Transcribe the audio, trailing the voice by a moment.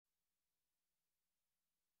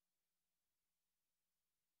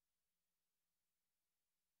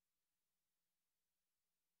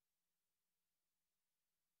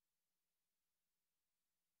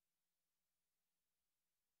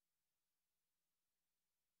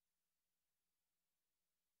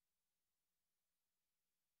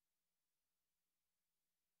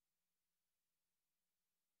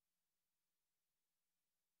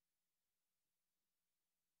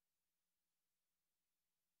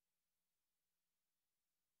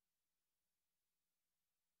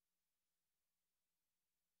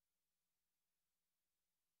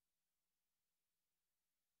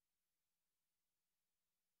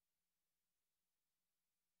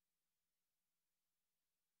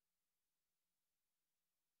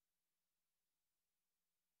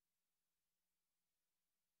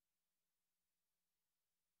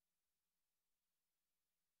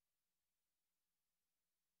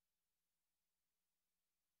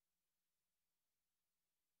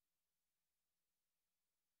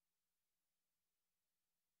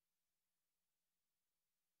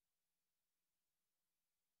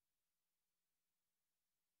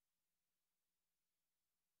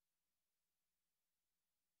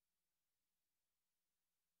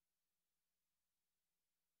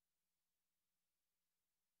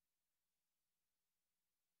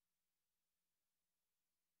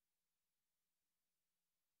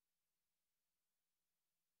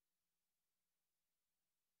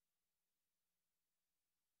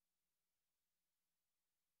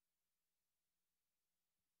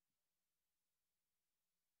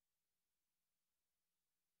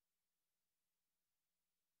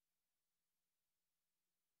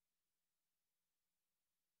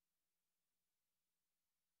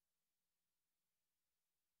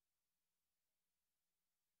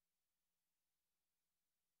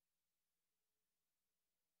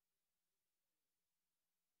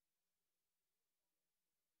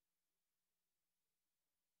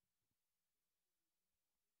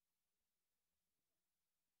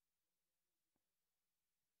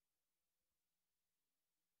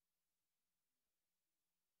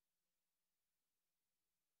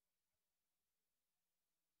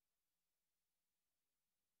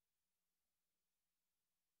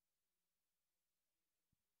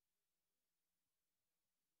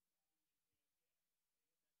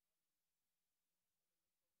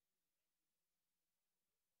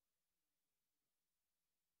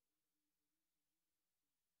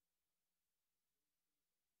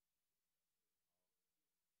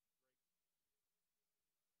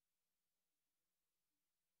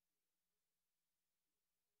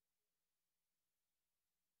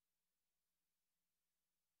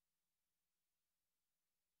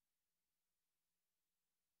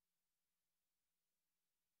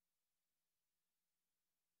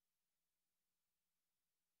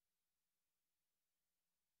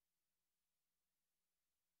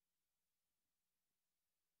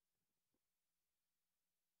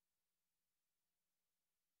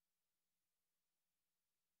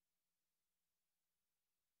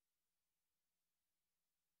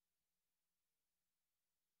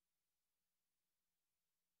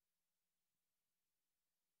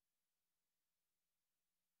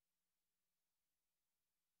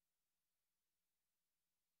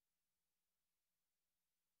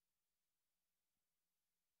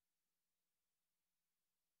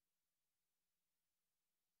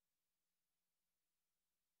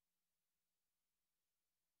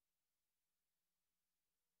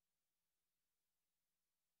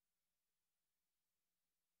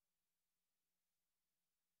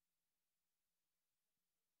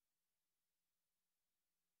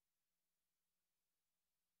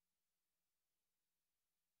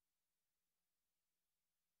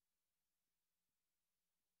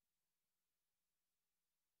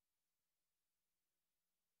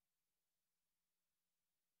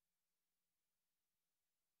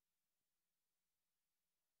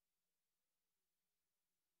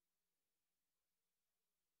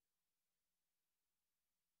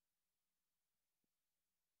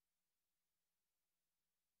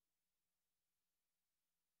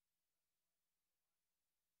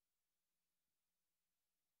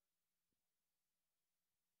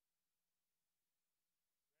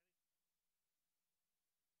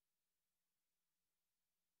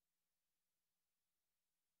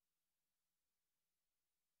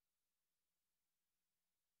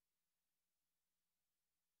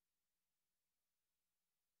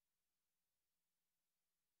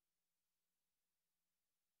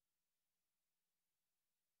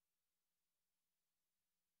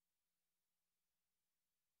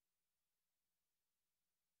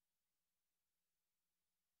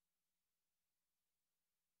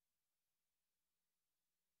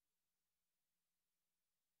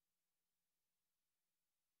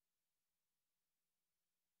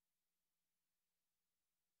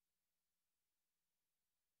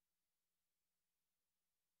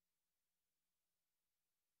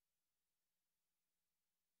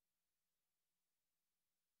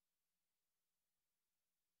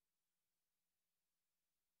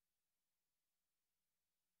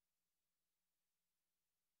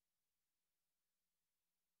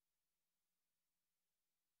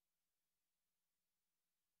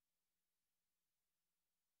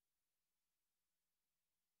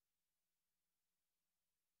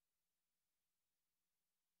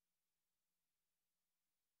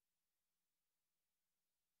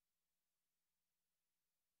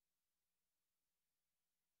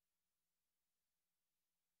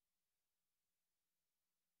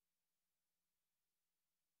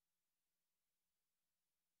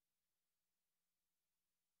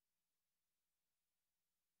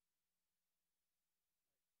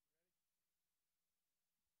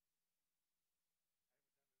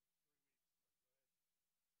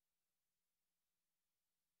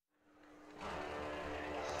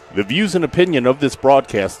The views and opinion of this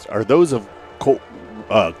broadcast are those of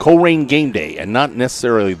Colerain Game Day and not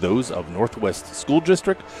necessarily those of Northwest School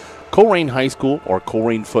District, Colerain High School, or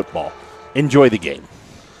Colerain football. Enjoy the game.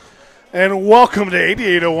 And welcome to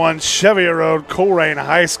 8801 Chevy Road, Colerain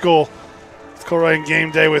High School. It's Colerain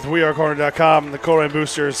Game Day with WeAreColerain.com and the Colerain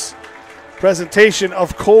Boosters. Presentation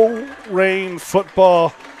of Colerain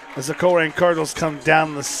football as the Colerain Cardinals come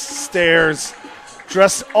down the stairs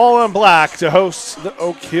dressed all in black to host the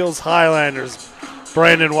Oak Hills Highlanders.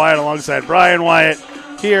 Brandon Wyatt alongside Brian Wyatt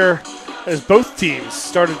here as both teams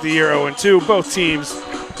started the year 0-2. Both teams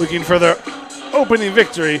looking for their opening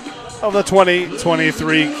victory of the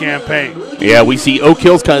 2023 campaign. Yeah, we see Oak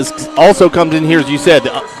Hills also comes in here, as you said,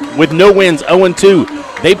 with no wins, 0-2.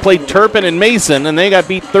 They played Turpin and Mason, and they got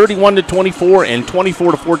beat 31-24 and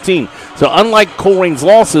 24-14. So unlike Colerain's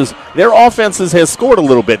losses, their offenses has scored a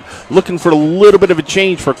little bit. Looking for a little bit of a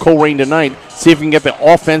change for Colerain tonight. See if we can get the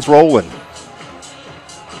offense rolling.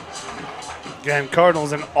 Again,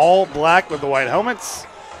 Cardinals in all black with the white helmets.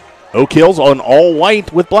 Oak Hills on all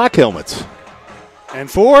white with black helmets.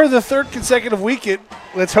 And for the third consecutive week,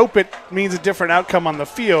 let's hope it means a different outcome on the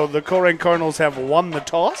field. The Colerain Cardinals have won the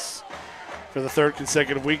toss. For the third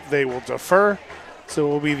consecutive week, they will defer. So it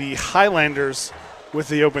will be the Highlanders with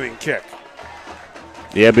the opening kick.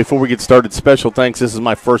 Yeah, before we get started, special thanks. This is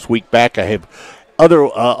my first week back. I have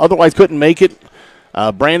otherwise couldn't make it.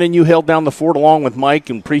 Brandon, you held down the fort along with Mike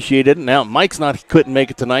and appreciate it. Now, Mike's couldn't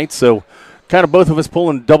make it tonight, so kind of both of us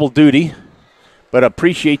pulling double duty. But I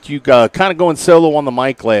appreciate you kind of going solo on the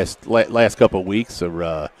mic last couple of weeks.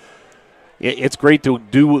 So it's great to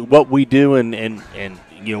do what we do, and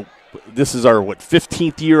you know, this is our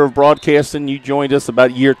 15th year of broadcasting. You joined us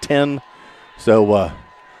about year 10, so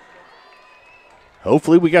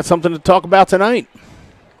hopefully we got something to talk about tonight.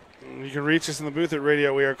 You can reach us in the booth at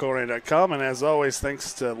RadioWeAreColerain.com, and as always,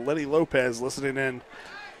 thanks to Lenny Lopez listening in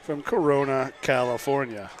from Corona,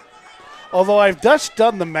 California. Although I've just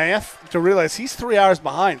done the math to realize he's 3 hours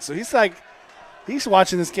behind, so he's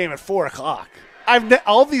watching this game at 4 o'clock.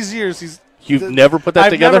 All these years You've never put that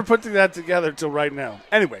together? I've never put that together until right now.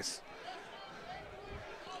 Anyways.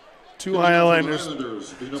 Two Highlanders.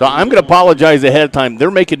 So I'm going to apologize ahead of time. They're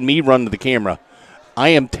making me run to the camera. I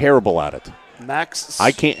am terrible at it.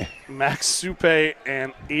 I can't. Max Supe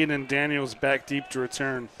and Aiden Daniels back deep to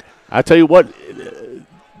return. I tell you what,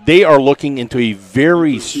 they are looking into a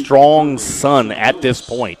very strong sun at this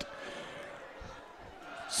point.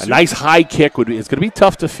 A nice high kick it's going to be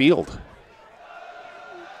tough to field.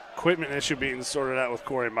 Equipment issue being sorted out with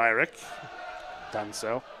Corey Myrick. Done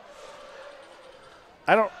so.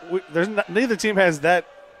 Neither team has that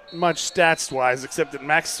much stats-wise, except that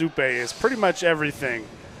Max Supe is pretty much everything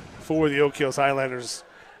for the Oak Hills Highlanders,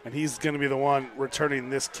 and he's going to be the one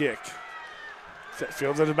returning this kick.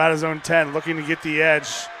 Fields at about his own 10, looking to get the edge.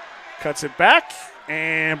 Cuts it back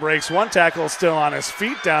and breaks one tackle, still on his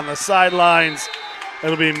feet down the sidelines.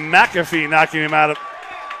 It'll be McAfee knocking him out of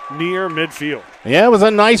near midfield. Yeah, it was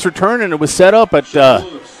a nice return, and it was set up, but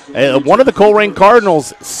one of the Colerain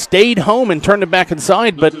Cardinals stayed home and turned it back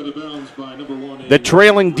inside, but the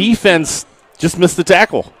trailing defense just missed the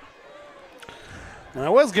tackle. And I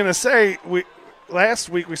was going to say, last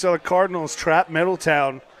week we saw the Cardinals trap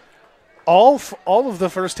Middletown all of the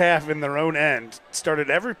first half in their own end, started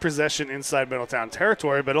every possession inside Middletown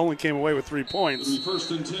territory, but only came away with 3 points.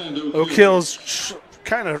 Oak Hills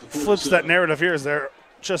kind of flips that narrative here as they're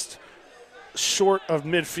just short of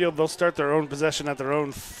midfield. They'll start their own possession at their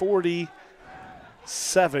own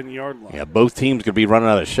 47-yard line. Yeah, both teams could be running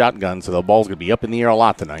out of shotgun, so the ball's going to be up in the air a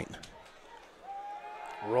lot tonight.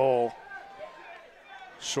 Roll.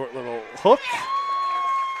 Short little hook.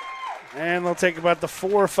 And they'll take about the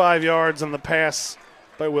 4 or 5 yards on the pass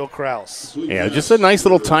by Will Krause. Yeah, just a nice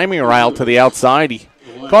little timing route to the outside. He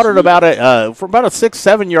caught it for about a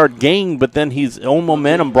 6-7 yard gain, but then his own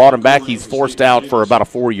momentum brought him back. He's forced out for about a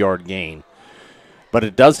 4 yard gain. But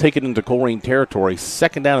it does take it into Colerain territory.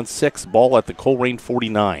 2nd down and 6, ball at the Colerain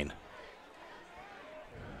 49.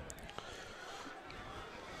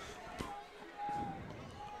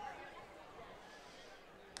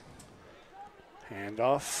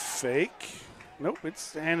 Handoff, fake. Nope,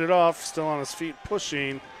 it's handed off. Still on his feet,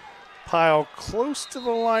 pushing. Pile close to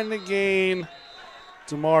the line to gain.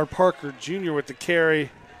 DeMar Parker Jr. with the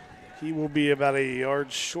carry. He will be about a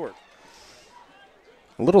yard short.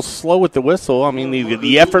 A little slow with the whistle. I mean,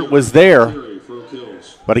 the effort was there.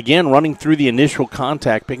 But again, running through the initial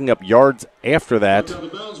contact, picking up yards after that,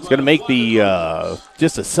 it's going to make the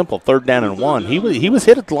just a simple 3rd down and 1. He was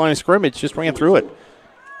hit at the line of scrimmage, just ran through it.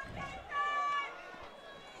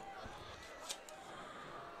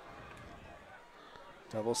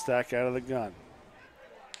 Double stack out of the gun.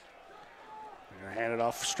 They're going to hand it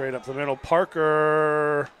off straight up the middle.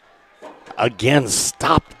 Parker. Again,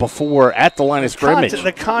 stopped before at the line of scrimmage.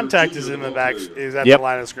 The contact is in the back, is at the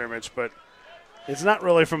line of scrimmage, but it's not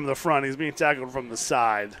really from the front. He's being tackled from the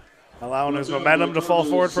side, allowing his momentum to fall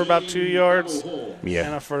forward for about 2 yards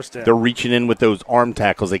and a first down. They're reaching in with those arm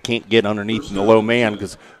tackles. They can't get underneath the low man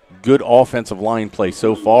because good offensive line play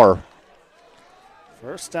so far.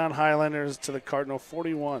 First down, Highlanders to the Cardinal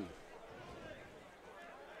 41.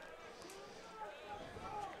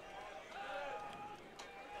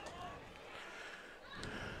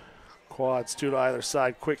 Quads, 2 to either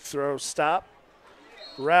side. Quick throw, stop.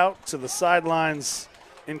 Route to the sidelines,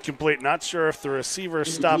 incomplete. Not sure if the receiver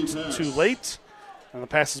stopped too late and the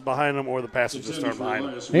pass is behind him or the pass was just behind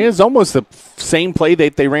him. It's almost the same play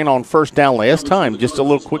that they ran on first down last time, just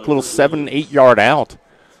a quick little 7-8 yard out.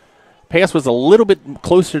 Pass was a little bit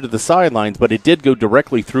closer to the sidelines, but it did go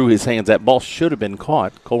directly through his hands. That ball should have been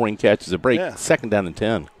caught. Colerain catches a break. Yeah. Second down and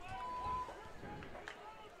 10.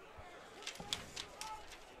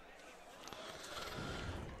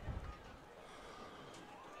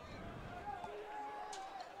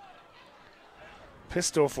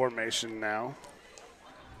 Pistol formation now.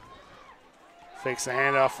 Fakes the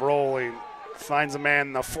handoff, rolling. Finds a man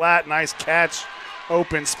in the flat. Nice catch.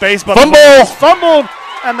 Open space, but fumbled,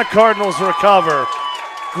 and the Cardinals recover.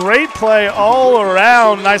 Great play all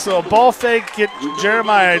around. Nice little ball fake. Get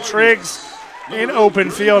Jeremiah Triggs in open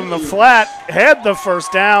field in the flat. Had the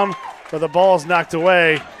first down, but the ball's knocked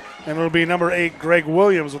away, and it'll be number 8, Greg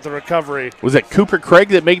Williams, with the recovery. Was it Cooper Craig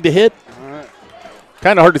that made the hit?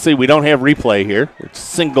 Kind of hard to see. We don't have replay here. It's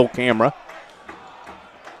single camera.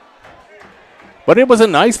 But it was a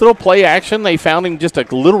nice little play action. They found him just a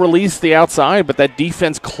little release to the outside, but that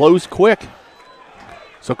defense closed quick.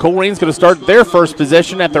 So Colerain's going to start their first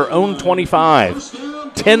possession at their own 25.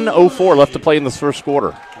 10:04 left to play in this first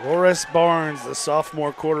quarter. Loris Barnes, the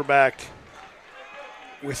sophomore quarterback,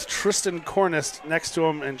 with Tristan Cornist next to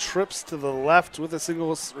him, and trips to the left with a single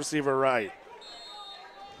receiver right.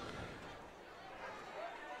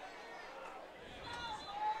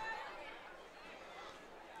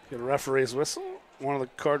 Get a referee's whistle. One of the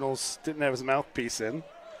Cardinals didn't have his mouthpiece in.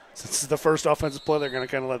 Since this is the first offensive play, they're going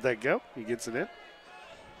to kind of let that go. He gets it in.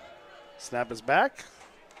 Snap is back.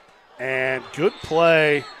 And good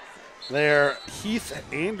play there. Heath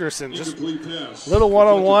Anderson, just little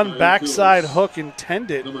one-on-one backside hook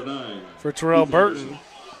intended for Terrell Burton.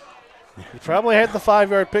 He probably had the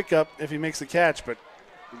 5-yard pickup if he makes the catch, but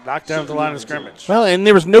knocked down at the line of scrimmage. Well, and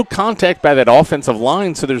there was no contact by that offensive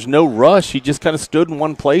line, so there's no rush. He just kind of stood in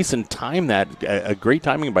one place and timed that. A great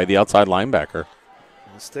timing by the outside linebacker.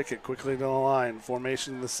 We'll stick it quickly to the line.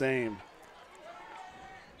 Formation the same.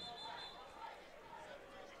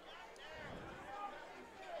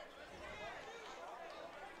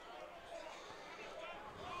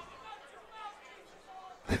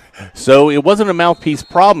 So it wasn't a mouthpiece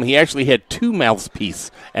problem. He actually had 2 mouthpieces,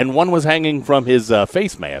 and one was hanging from his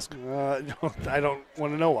face mask. I don't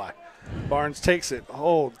want to know why. Barnes takes it,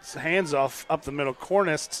 holds, hands off up the middle.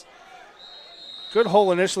 Cornist, good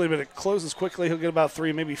hole initially, but it closes quickly. He'll get about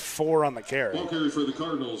 3, maybe 4 on the carry. Ball carry for the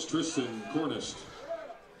Cardinals, Tristan Cornist.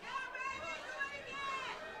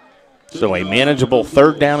 So a manageable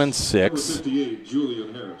 3rd down and 6. 58,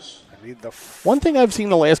 Julian Harris. One thing I've seen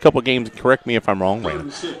the last couple of games, correct me if I'm wrong, Brandon,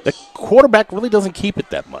 the quarterback really doesn't keep it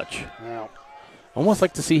that much. No. Almost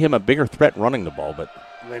like to see him a bigger threat running the ball, but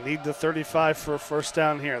they need the 35 for a first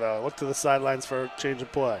down here, though. Look to the sidelines for a change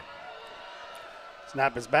of play.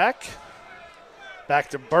 Snap is back. Back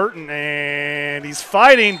to Burton, and he's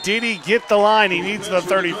fighting. Did he get the line? He needs the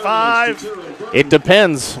 35. It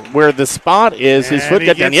depends where the spot is. His foot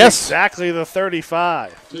got down. Yes. Exactly the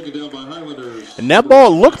 35. Taken down by Highlanders. And that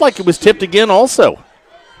ball looked like it was tipped again also.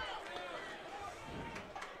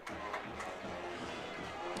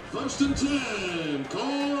 First and 10,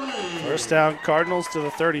 Colerain. First down, Cardinals to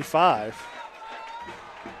the 35.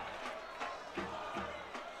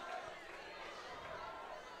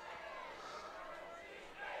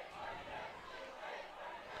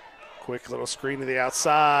 Quick little screen to the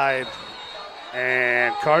outside.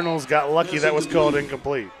 And Cardinals got lucky. That was called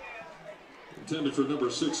incomplete. Intended for number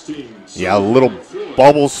 16. Yeah, a little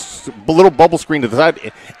bubble screen to the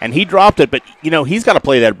side, and he dropped it. But you know he's got to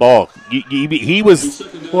play that ball. He was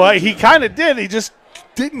well. He kind of did. He just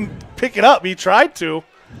didn't pick it up. He tried to.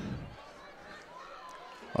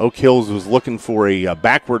 Oak Hills was looking for a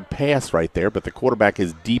backward pass right there, but the quarterback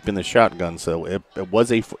is deep in the shotgun, so it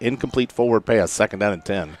was a incomplete forward pass. 2nd down and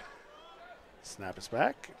 10. Snap is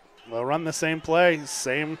back. They'll run the same play,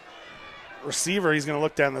 same receiver. He's going to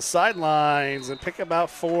look down the sidelines and pick about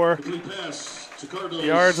 4 Complete pass to Cardinals.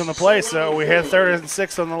 yards on the play. So we had 3rd and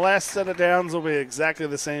 6 on the last set of downs. Will be exactly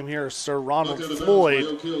the same here. Sir Ronald Knocked out of bounds by Floyd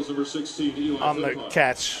Oak Hills, number 16, Eli on the Philpott.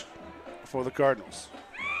 catch for the Cardinals.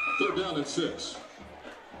 3rd down and 6.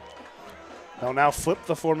 They'll now flip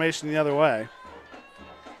the formation the other way.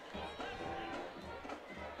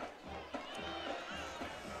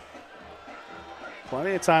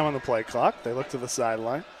 Plenty of time on the play clock. They look to the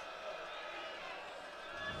sideline.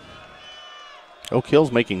 Oak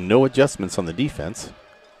Hill's making no adjustments on the defense.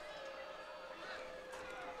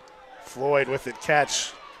 Floyd with it,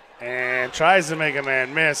 catch, and tries to make a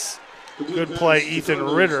man miss. Good play. Ethan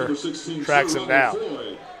Ritter tracks him down.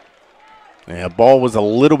 Yeah, ball was a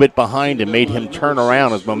little bit behind and made him turn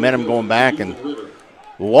around as momentum going back and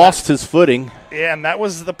lost his footing. Yeah, and that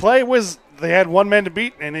was the play. Was they had one man to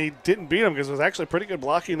beat, and he didn't beat him because it was actually pretty good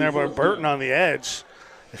blocking there by Burton on the edge.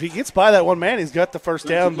 If he gets by that one man, he's got the first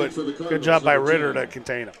down, but good job by Ritter to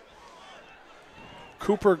contain him.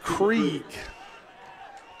 Cooper Krieg.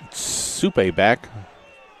 Supe back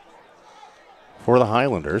for the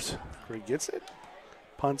Highlanders. Krieg gets it.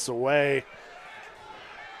 Punts away.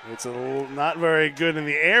 It's not very good in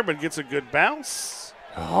the air, but gets a good bounce.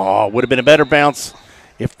 Oh, would have been a better bounce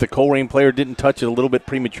if the Colerain player didn't touch it a little bit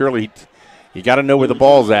prematurely. You got to know where the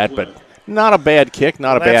ball's at, but not a bad kick,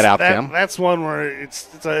 not a bad outcome. That's one where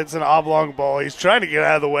it's an oblong ball. He's trying to get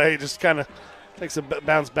out of the way. He just kind of takes a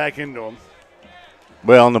bounce back into him.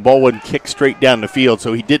 Well, and the ball wouldn't kick straight down the field,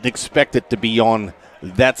 so he didn't expect it to be on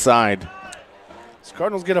that side. So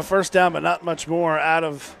Cardinals get a first down, but not much more out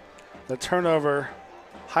of the turnover.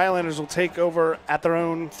 Highlanders will take over at their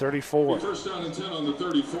own 34. First down and 10 on the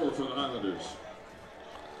 34 for the Highlanders.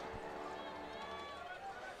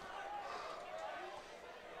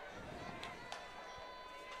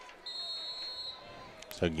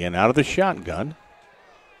 So again, out of the shotgun.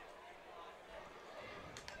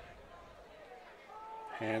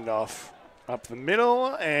 Handoff up the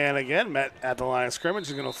middle, and again, met at the line of scrimmage.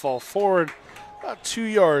 He's going to fall forward about 2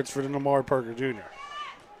 yards for the Lamar Parker Jr.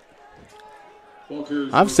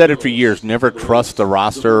 I've said it for years, never trust the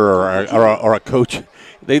roster or a coach.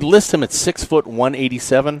 They list him at 6 foot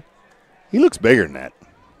 187. He looks bigger than that.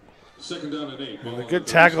 Second down and 8. And a good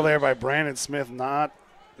tackle there by Brandon Smith, not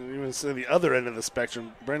even say the other end of the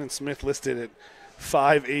spectrum. Brandon Smith listed at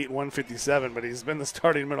 5'8", 157, but he's been the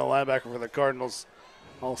starting middle linebacker for the Cardinals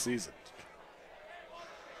all season.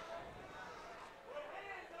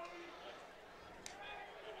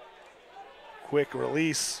 Quick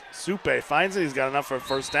release. Supe finds it. He's got enough for a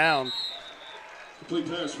first down.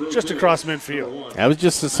 Just across midfield. That was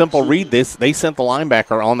just a simple read. They sent the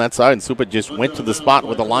linebacker on that side, and Supa just went to the spot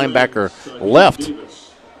where the linebacker left.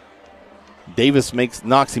 Davis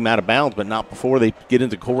knocks him out of bounds, but not before they get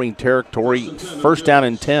into Colerain territory. First down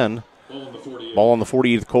and 10. Ball on the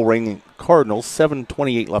 48 of the Colerain Cardinals.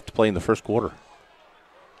 7:28 left to play in the first quarter.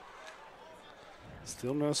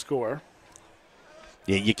 Still no score.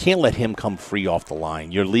 Yeah, you can't let him come free off the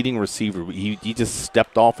line. Your leading receiver, he just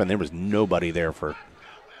stepped off, and there was nobody there for.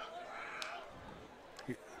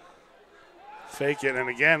 Fake it, and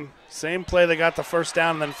again, same play they got the first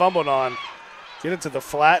down and then fumbled on. Get it to the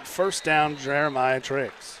flat. First down, Jeremiah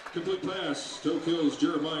Triggs. Complete pass to Oak Hills,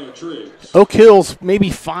 Jeremiah Triggs. Oak Hills, maybe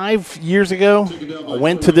 5 years ago,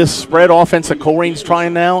 went to this spread offense that Colerain's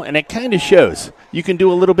trying now, and it kind of shows. You can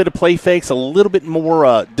do a little bit of play fakes, a little bit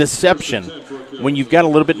more deception when you've got a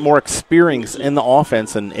little bit more experience in the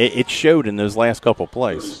offense, and it showed in those last couple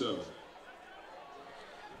plays.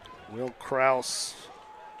 Will Kraus,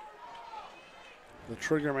 the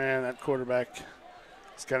trigger man, that quarterback.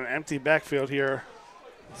 He's got an empty backfield here.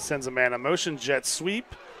 Sends a man a motion jet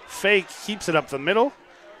sweep. Fake, keeps it up the middle.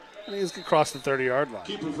 And he's across the 30-yard line.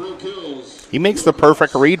 He makes the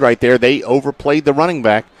perfect read right there. They overplayed the running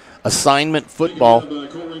back. Assignment football.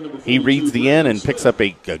 He reads the end and picks up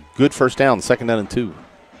a good first down, second down and 2.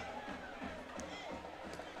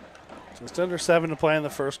 Just under 7 to play in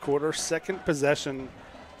the first quarter. Second possession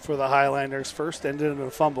for the Highlanders. First ended in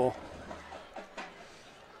a fumble.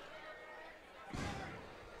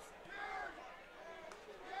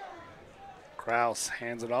 Kraus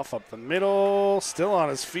hands it off up the middle, still on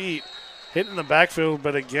his feet, hitting the backfield,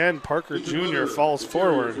 but again, Parker Jr. falls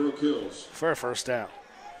forward for a first down.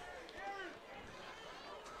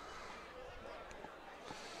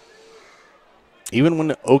 Even when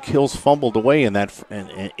the Oak Hills fumbled away in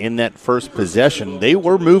that first possession, they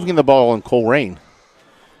were moving the ball in Colerain.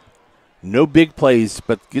 No big plays,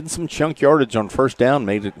 but getting some chunk yardage on first down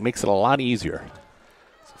makes it a lot easier.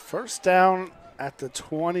 So first down at the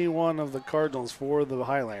 21 of the Cardinals for the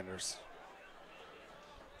Highlanders.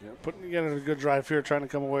 Yeah, putting together a good drive here, trying to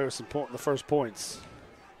come away with the first points.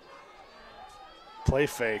 Play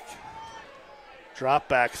fake. Drop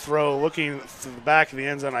back throw, looking to the back of the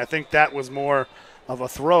end zone. I think that was more of a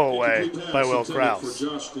throwaway by Will Krause.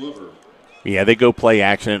 Yeah, they go play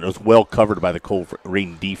action. It was well covered by the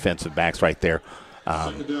Colerain defensive backs right there.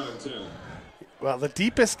 Second down and 10. Well, the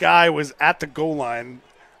deepest guy was at the goal line.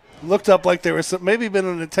 Looked up like there was maybe been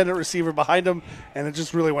an intended receiver behind him, and it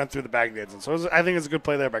just really went through the back of the end zone. So I think it's a good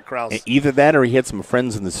play there by Krause. Either that or he had some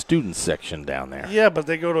friends in the student section down there. Yeah, but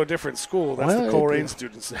they go to a different school. That's the Colerain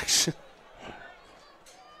student section.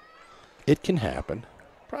 It can happen.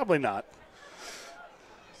 Probably not.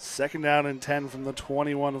 Second down and 10 from the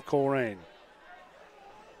 21 of Colerain.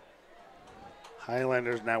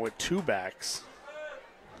 Highlanders now with 2 backs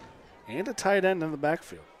and a tight end in the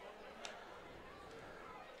backfield.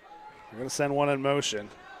 We're going to send one in motion.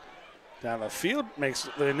 Down the field, makes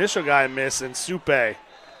the initial guy miss, and Supe.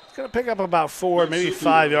 He's going to pick up about 4, maybe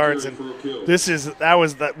 5 yards. And that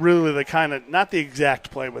was really the kind of, not the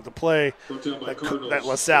exact play, but the play that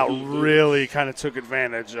LaSalle really kind of took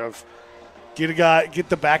advantage of. Get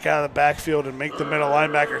the back out of the backfield and make the middle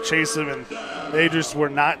linebacker chase him, and they just were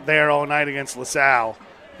not there all night against LaSalle.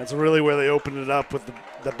 That's really where they opened it up with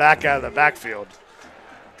the back out of the backfield.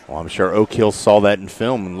 Well, I'm sure Oak Hill saw that in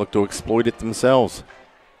film and looked to exploit it themselves.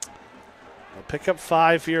 They'll pick up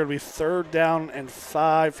 5 here. It'll be 3rd down and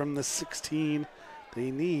 5 from the 16.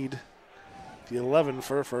 They need the 11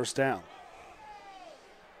 for a first down.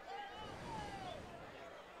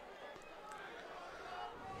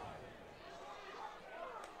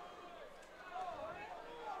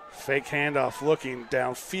 Fake handoff looking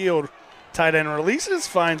downfield. Tight end releases,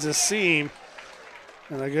 finds a seam.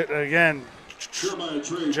 And again,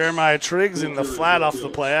 Jeremiah Triggs in the flat off the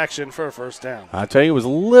play action for a first down. I tell you, it was a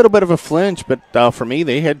little bit of a flinch, but for me,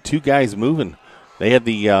 they had 2 guys moving. They had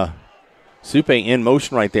the Supe in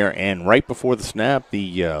motion right there, and right before the snap,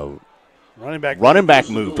 the running back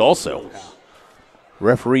moved also.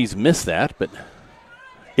 Referees missed that, but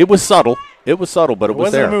it was subtle. It was subtle, but it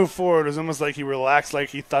was there. It wasn't a move forward. It was almost like he relaxed, like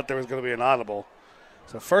he thought there was going to be an audible.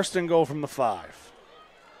 So 1st and goal from the 5.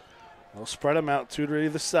 They'll spread him out 2 to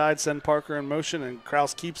either side, send Parker in motion, and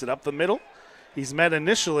Krause keeps it up the middle. He's met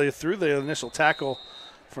initially through the initial tackle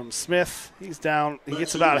from Smith. He's down. He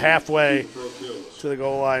gets about halfway to the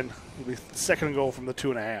goal line. It'll be 2nd and goal from the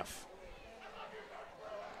 2.5.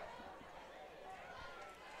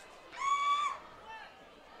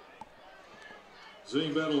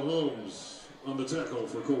 Zane Battle Holmes on the tackle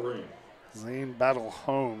for Colerain. Zane Battle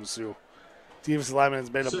Holmes, who defensive lineman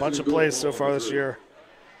has made a bunch of plays so far this year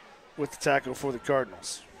with the tackle for the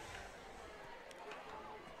Cardinals.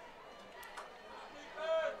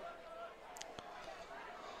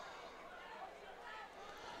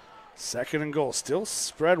 Second and goal, still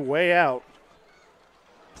spread way out.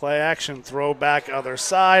 Play action, throw back other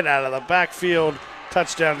side, out of the backfield.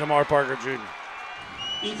 Touchdown, DeMar Parker Jr.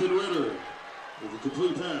 Ethan Ritter with a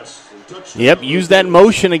complete pass. Yep, use that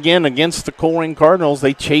motion again against the Colerain Cardinals.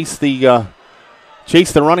 They chase the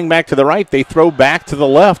running back to the right. They throw back to the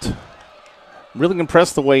left. Really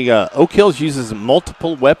impressed the way Oak Hills uses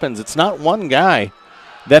multiple weapons. It's not one guy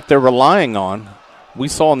that they're relying on. We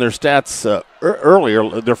saw in their stats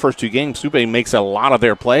earlier, their first 2 games, Supe makes a lot of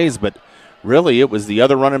their plays, but really it was the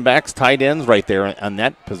other running backs, tight ends right there on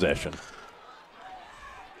that possession.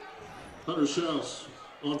 Hunter Schaus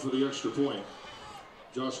on for the extra point.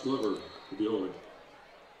 Josh Glover will be holding.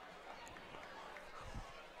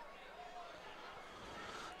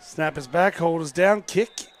 Snap is back, hold is down, kick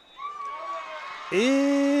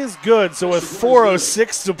is good. So with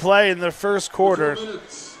 4:06 to play in the first quarter,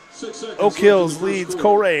 Oak Hills leads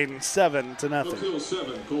Colerain 7-0. Oak Hills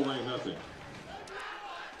 7, Colerain nothing.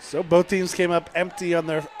 So both teams came up empty on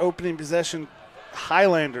their opening possession.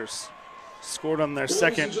 Highlanders scored on their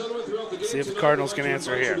second. See if the Cardinals can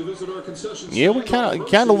answer here. Yeah, we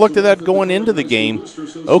kind of looked at that going into the game.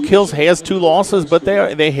 Oak Hills has 2 losses, but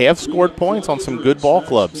they have scored points on some good ball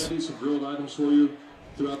clubs. Some grilled items for you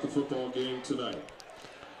throughout the football game tonight.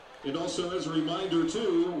 And also as a reminder,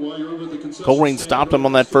 too, while you're over the concession Colerain stopped them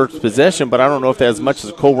on that first possession, but I don't know if that as much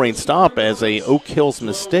as a Colerain stop as a Oak Hills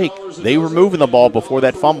mistake. They were moving the ball before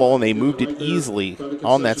that fumble, and they moved it easily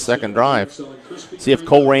on that second drive. See if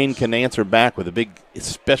Colerain can answer back with a big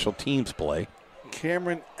special teams play.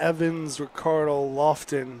 Cameron Evans, Ricardo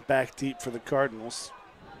Lofton back deep for the Cardinals.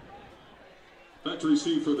 Back to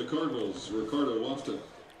receive for the Cardinals, Ricardo Lofton.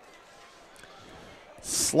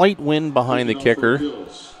 Slight wind behind the kicker.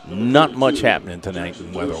 Not much happening tonight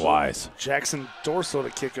weather-wise. Jackson Dorso to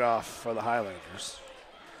kick off for the Highlanders,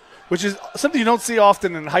 which is something you don't see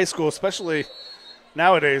often in high school, especially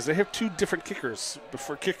Nowadays, they have 2 different kickers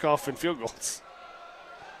before kickoff and field goals.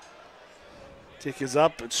 Kick is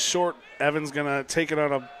up. It's short. Evans going to take it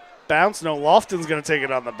on a bounce. No, Lofton's going to take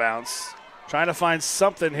it on the bounce. Trying to find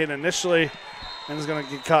something, hit initially, and is going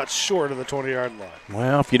to get caught short of the 20-yard line.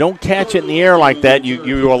 Well, if you don't catch it in the air like that,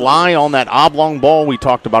 you rely on that oblong ball we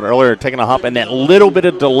talked about earlier, taking a hop, and that little bit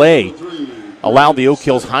of delay allowed the Oak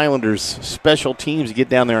Hills Highlanders special teams to get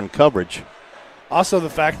down there in coverage. Also, the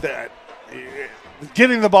fact that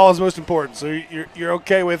getting the ball is most important, so you're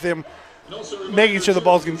okay with him making sure the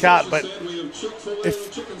ball's getting caught, but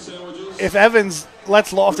if Evans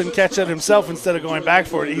lets Lofton catch it himself instead of going back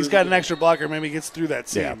for it, he's got an extra blocker, maybe he gets through that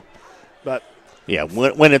seam. Yeah. But yeah,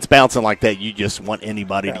 when it's bouncing like that, you just want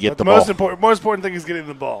anybody to get the ball. Most important thing is getting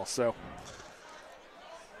the ball. So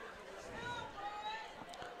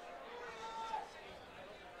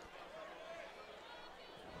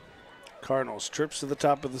Cardinals trips to the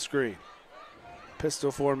top of the screen.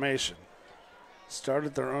 Pistol formation.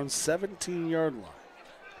 Started their own 17-yard line.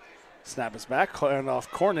 Snap is back, hand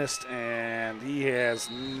off Cornist, and he has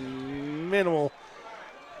minimal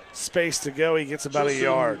space to go. He gets about a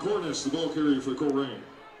yard. Cornist, the ball carrier for Colerain.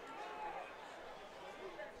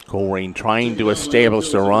 Colerain trying to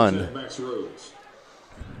establish the run. You're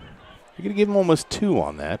going to give him almost 2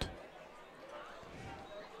 on that.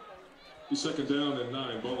 Second down and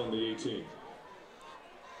 9, ball on the 18.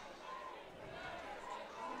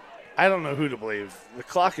 I don't know who to believe. The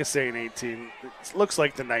clock is saying 18. It looks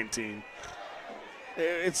like the 19.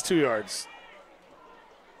 It's 2 yards.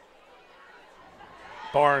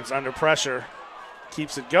 Barnes under pressure.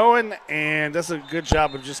 Keeps it going and does a good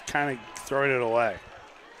job of just kind of throwing it away.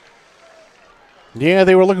 Yeah,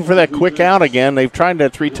 they were looking for that quick out again. They've tried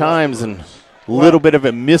that 3 times and a little bit of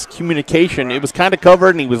a miscommunication. It was kind of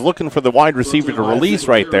covered, and he was looking for the wide receiver to release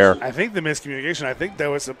right there. I think the miscommunication, I think that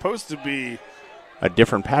was supposed to be a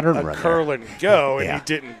different pattern a run curl there. And go, and Yeah. he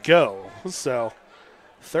didn't go. So,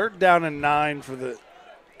 3rd down and 9 for the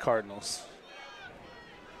Cardinals.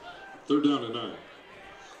 3rd down and 9.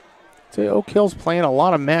 So Oak Hill's playing a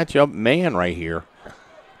lot of matchup man right here.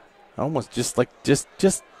 Almost just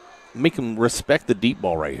make him respect the deep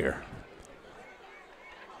ball right here.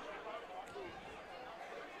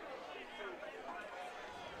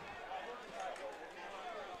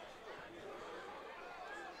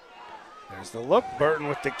 There's the look. Burton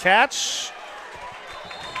with the catch.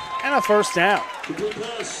 And a 1st down.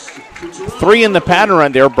 3 in the pattern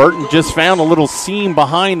right there. Burton just found a little seam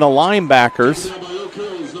behind the linebackers.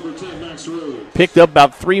 Picked up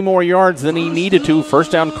about 3 more yards than he needed to.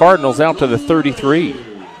 1st down Cardinals out to the 33.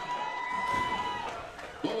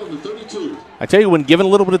 I tell you, when given a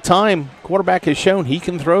little bit of time, quarterback has shown he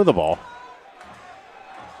can throw the ball.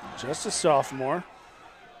 Just a sophomore.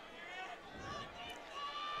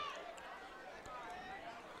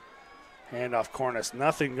 Handoff Cornice.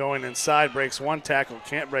 Nothing going inside. Breaks 1 tackle.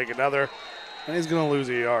 Can't break another. And he's going to lose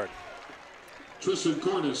a yard. Tristan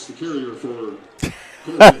Cornice, the carrier for.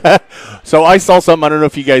 So I saw something. I don't know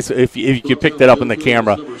if you guys, if you could pick that up in the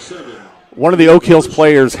camera. One of the Oak Hills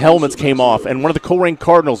players' helmets came off, and one of the Colerain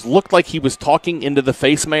Cardinals looked like he was talking into the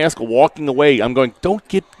face mask, walking away. I'm going, don't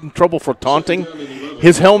get in trouble for taunting.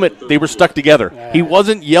 His helmet, they were stuck together. He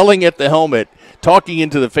wasn't yelling at the helmet, talking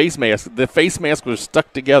into the face mask. The face mask was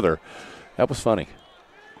stuck together. That was funny.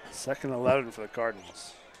 2nd and 11 for the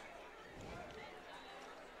Cardinals.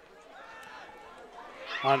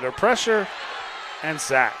 Under pressure and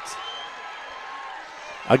sacked.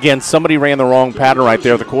 Again, somebody ran the wrong pattern right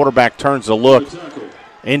there. The quarterback turns to look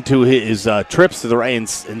into his trips to the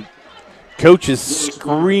right, and coach is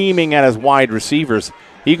screaming at his wide receivers.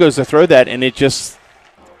 He goes to throw that, and it just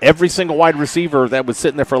every single wide receiver that was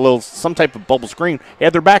sitting there for some type of bubble screen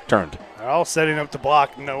had their back turned. They're all setting up to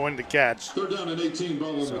block, no one to catch. 3rd down and 18,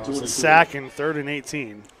 ball on the 23. It's a sack and 3rd and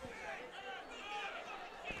 18.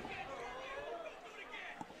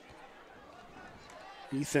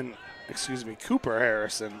 Cooper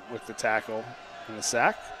Harrison with the tackle and the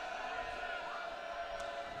sack.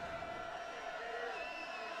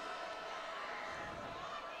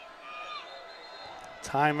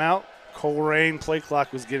 Timeout. Colerain. Play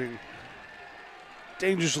clock was getting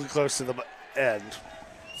dangerously close to the end.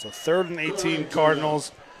 So 3rd and 18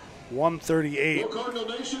 Cardinals. 138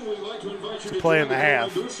 to play in the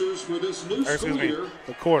half. The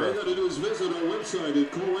quarter.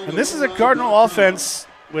 And this is a Cardinal offense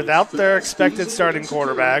without their expected starting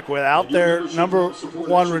quarterback, without their number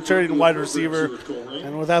 1 returning wide receiver,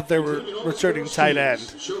 and without their returning tight end.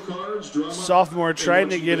 Sophomore trying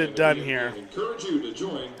to get it done here.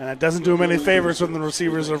 And it doesn't do him any favors when the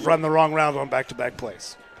receivers have run the wrong route on back-to-back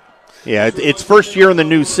plays. Yeah, it's first year in the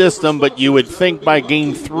new system, but you would think by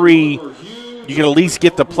game 3 you can at least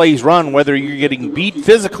get the plays run, whether you're getting beat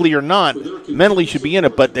physically or not. Mentally should be in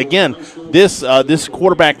it. But again, this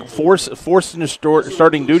quarterback forced into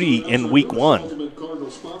starting duty in week 1.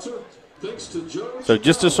 So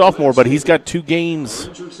just a sophomore, but he's got 2 games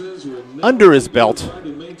under his belt.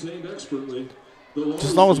 Just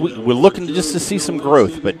as long as we're looking just to see some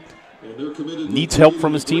growth, but needs help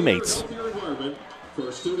from his teammates.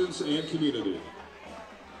 For students and community.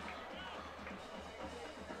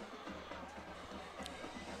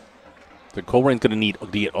 So Colerain's going to need to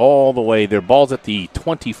get all the way. Their ball's at the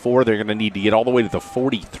 24. They're going to need to get all the way to the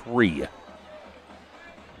 43.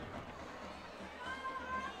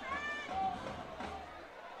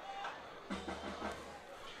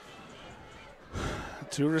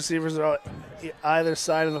 Two receivers are either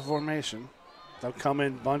side of the formation. They'll come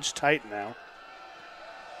in bunch tight now.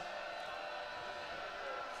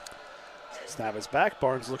 Snap is back.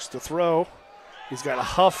 Barnes looks to throw. He's got a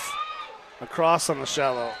huff across on the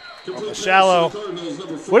shallow.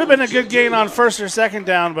 Would have been a good gain on first or second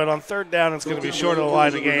down, but on third down it's going to be short of the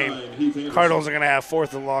line of game. Cardinals are going to have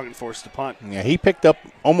 4th and long and forced to punt. Yeah, he picked up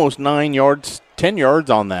almost 9 yards, 10 yards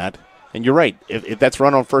on that. And you're right. If that's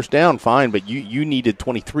run on first down, fine, but you needed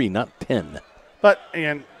 23, not 10. But,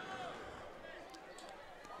 again,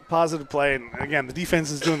 positive play, and again, the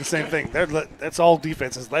defense is doing the same thing. That's all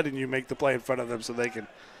defense is letting you make the play in front of them so they can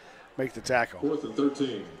make the tackle. 4th and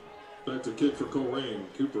 13. Back to kick for Colerain,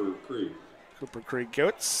 Cooper Creek. Cooper Creek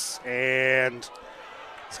goats, and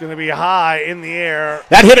it's going to be high in the air.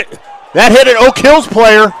 That hit it. That hit an Oak Hills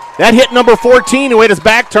player. That hit number 14 who had his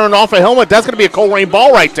back turned off a helmet. That's going to be a Colerain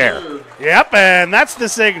ball right there. Yep, and that's the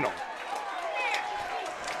signal.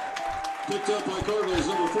 Picked up by Cardinals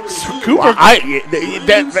number 42. Cooper.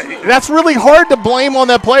 That's really hard to blame on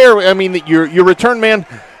that player. I mean, your return man,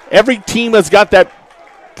 every team has got that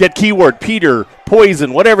keyword, Peter,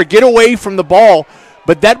 poison, whatever. Get away from the ball.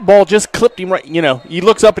 But that ball just clipped him right. You know, he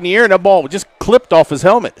looks up in the air, and that ball just clipped off his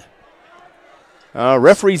helmet.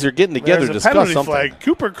 Referees are getting together to discuss penalty something. Flag.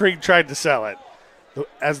 Cooper Creek tried to sell it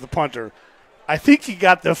as the punter. I think he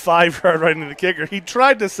got the 5-yard right into the kicker. He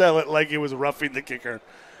tried to sell it like it was roughing the kicker.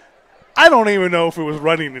 I don't even know if it was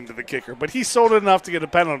running into the kicker, but he sold it enough to get a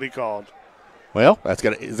penalty called. Well,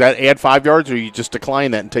 is that add 5 yards, or you just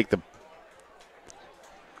decline that and take the?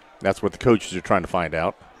 That's what the coaches are trying to find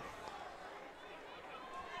out.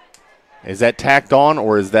 Is that tacked on,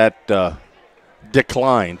 or is that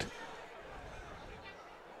declined?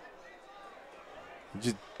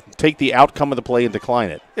 Just take the outcome of the play and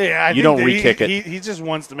decline it. Yeah, you don't re-kick it. He just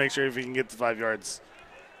wants to make sure if he can get the 5 yards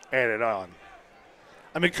added on.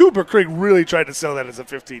 I mean, Cooper Creek really tried to sell that as a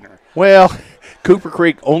 15er. Well, Cooper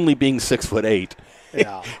Creek only being 6'8".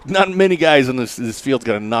 Yeah. Not many guys in this field's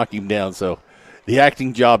going to knock him down, so the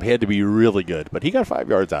acting job had to be really good. But he got 5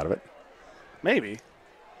 yards out of it. Maybe.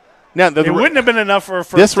 Now it wouldn't have been enough for a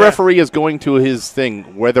first this down. referee is going to his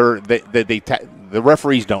thing, whether the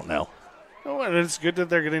referees don't know. Oh, and it's good that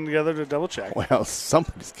they're getting together to double check. Well,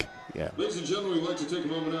 somebody's, yeah. Ladies and gentlemen, we'd like to take a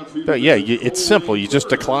moment out for you. So, yeah, it's simple. You just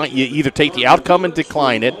decline. You either take the outcome and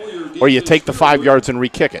decline it, or you take the 5 yards and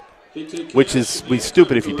re-kick it, which is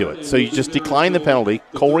stupid if you do it. So you just decline the penalty.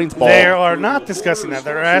 Colerain's ball. They are not discussing that.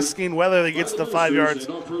 They're asking whether he gets the 5 yards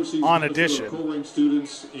on addition.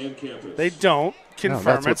 They don't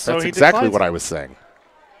confirm it, so that's he exactly declines what it. I was saying.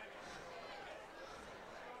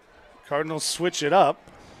 Cardinals switch it up.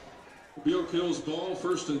 Oak Hills ball,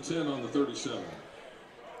 1st and 10 on the 37.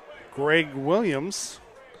 Greg Williams.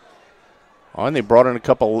 Oh, and they brought in a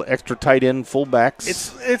couple extra tight end fullbacks.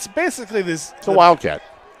 It's basically this. It's a Wildcat.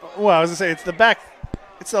 Well, I was going to say, it's the back.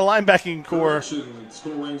 It's the linebacking core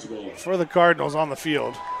Ball. for the Cardinals on the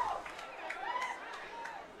field.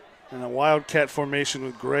 And a Wildcat formation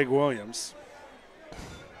with Greg Williams.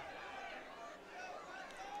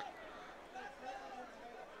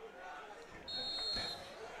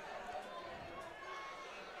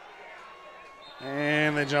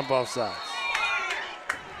 And they jump off sides.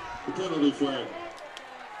 The penalty flag.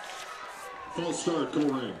 False start,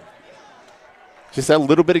 Colerain. Just that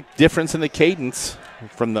little bit of difference in the cadence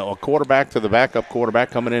from the quarterback to the backup quarterback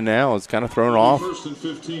coming in now is kind of thrown off. 1st and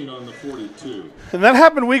 15 on the 42. And that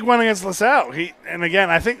happened week 1 against LaSalle. And again,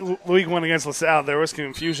 I think week 1 against LaSalle, there was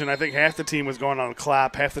confusion. I think half the team was going on the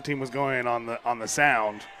clap, half the team was going on the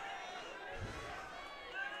sound.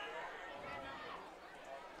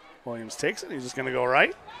 Williams takes it. He's just going to go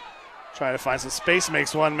right. Trying to find some space.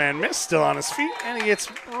 Makes one man miss. Still on his feet. And he gets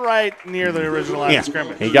right near the original line of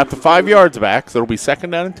scrimmage. He got the 5 yards back, so it'll be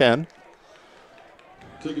 2nd down and 10.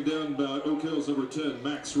 Taken down by Oak Hills number 10,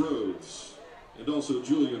 Max Rhodes. and also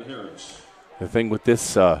Julian Harris. The thing with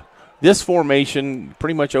this this formation,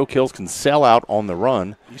 pretty much Oak Hills can sell out on the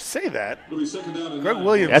run. You say that. It'll be second down and Greg 9.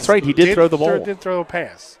 Williams. That's right, he did throw the ball. Did throw a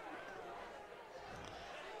pass.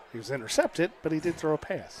 He was intercepted, but he did throw a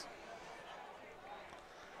pass.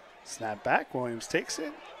 Snap back. Williams takes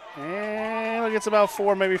it. And it gets about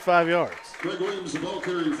 4, maybe 5 yards. Greg Williams, the ball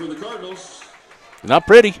carrier for the Cardinals. Not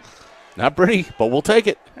pretty. Not pretty, but we'll take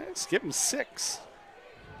it. Let's give him 6.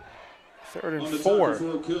 Third On and the 4.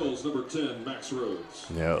 tackle for Oak Hills, number 10, Max Rhodes.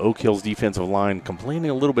 Yeah, Oak Hill's defensive line complaining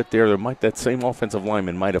a little bit there. That same offensive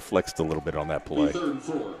lineman might have flexed a little bit on that play. Third and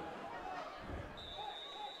 4.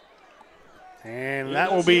 And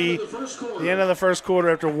that will be the end of the first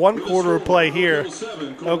quarter after 1 quarter of play here.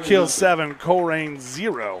 Oak Hills 7, Colerain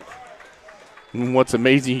 0. And what's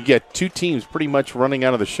amazing, you get 2 teams pretty much running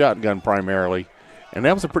out of the shotgun primarily, and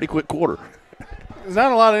that was a pretty quick quarter. There's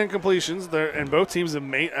not a lot of incompletions there, and both teams have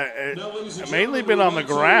mainly been on the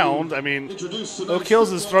ground. I mean, Oak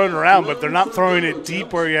Hills is throwing around, but they're not throwing it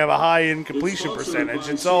deep where you have a high incompletion percentage.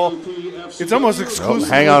 It's almost exclusive.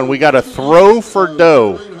 Oh, hang on, we got a throw for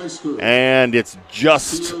dough, and it's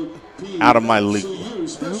just out of my league.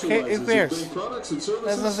 Okay, who cares?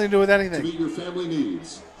 Has nothing to do with anything.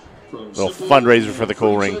 Little fundraiser for the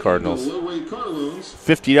Colerain Cardinals.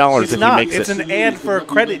 $50 It's if not. he makes It's it. an ad for a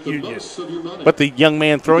credit union. But the young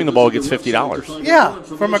man throwing the ball gets $50. Yeah,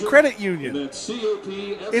 from a credit union. It's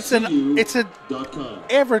an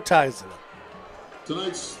advertisement.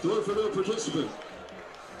 Tonight's throw for no participant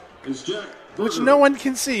is Jack Berger. Which no one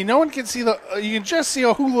can see. No one can see you can just see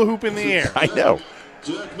a hula hoop in the air. I know.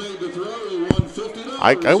 Jack made the throw. He won $50.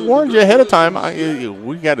 I warned you ahead of time.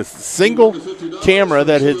 We got a single camera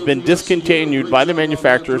that has been discontinued by the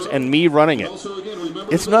manufacturers and me running it.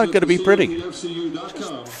 It's not going to be pretty.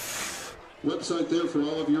 Website there for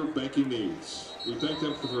all of your banking needs. We thank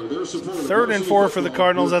them for their support. Third and 4 for the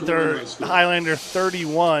Cardinals at their Highlander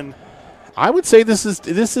 31. I would say this is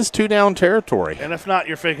 2-down territory. And if not,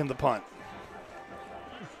 you're faking the punt.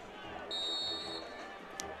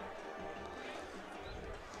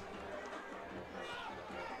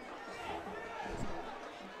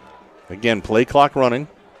 Again, play clock running.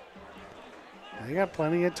 They got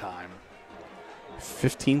plenty of time.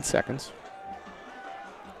 15 seconds.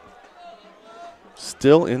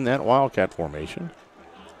 Still in that Wildcat formation.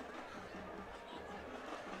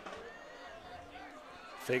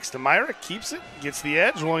 Fakes to Myrick, keeps it, gets the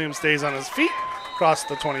edge. Williams stays on his feet, across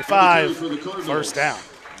the 25, first down.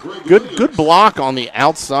 Good block on the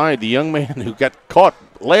outside. The young man who got caught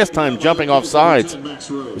last time jumping off sides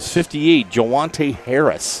was 58, Jawante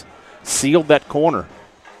Harris. Sealed that corner.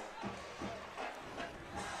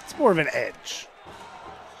 It's more of an edge.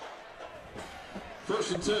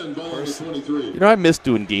 First and 10, ball on the 23. You know, I miss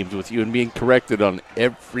doing games with you and being corrected on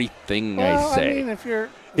everything I say. I mean,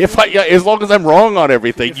 as long as I'm wrong on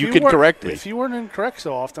everything, you can correct me. If you weren't incorrect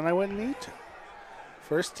so often, I wouldn't need to.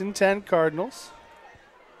 First and 10, Cardinals.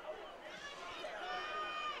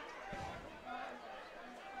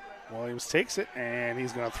 Williams takes it, and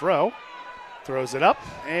he's going to throw. Throws it up,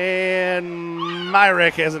 and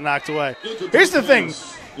Myrick has it knocked away. Here's the thing.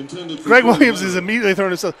 Greg Williams is immediately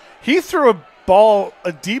throwing himself. He threw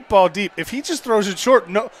a deep ball deep. If he just throws it short,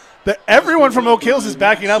 everyone from Oak Hills is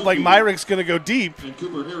backing up like Myrick's going to go deep.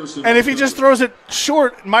 And if he just throws it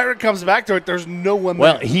short, Myrick comes back to it, there's no one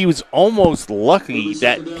there. Well, he was almost lucky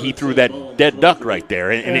that he threw that dead duck right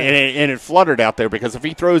there, and it fluttered out there, because if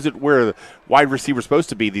he throws it where the wide receiver's supposed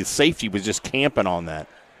to be, the safety was just camping on that.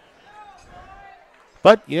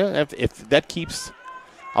 But, yeah, if that keeps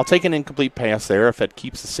 – I'll take an incomplete pass there if that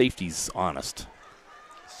keeps the safeties honest.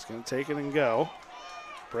 He's going to take it and go.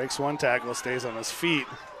 Breaks one tackle, stays on his feet.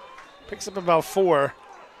 Picks up about 4.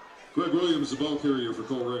 Greg Williams, the ball carrier for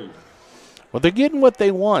Colerain. Well, they're getting what they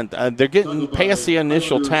want. They're getting past the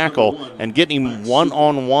initial tackle and getting him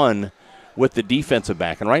one-on-one with the defensive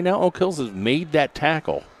back. And right now Oak Hills has made that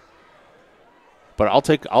tackle. But I'll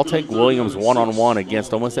take Williams one-on-one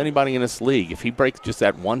against almost anybody in this league. If he breaks just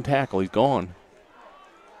that one tackle, he's gone.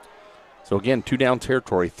 So, again, 2-down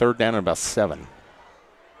territory, third down and about 7.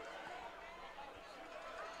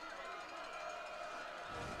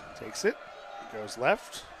 Takes it, goes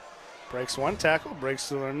left, breaks one tackle, breaks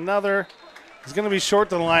to another. He's going to be short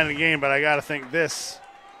to the line of the game, but I got to think this.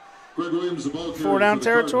 Greg Williams, the ball carrier 4-down for the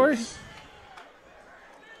territory. Cardinals.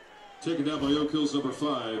 Taken down by Oak Hills, number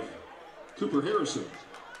 5, Cooper Harrison.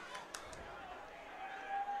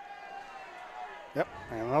 Yep,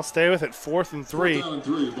 and I'll stay with it. 4th and 3. 4th down and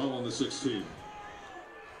 3, ball on the 16.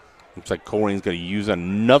 Looks like Colerain's going to use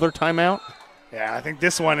another timeout. Yeah, I think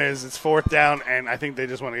this one it's 4th down, and I think they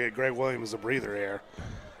just want to get Greg Williams a breather here.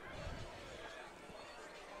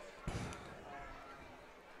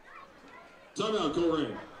 Timeout,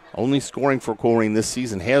 Colerain. Only scoring for Colerain this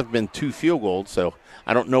season has been 2 field goals, so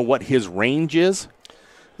I don't know what his range is.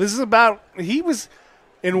 This is about – he was –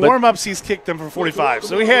 in warm-ups, he's kicked them from 45,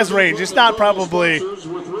 so he has range. It's not probably –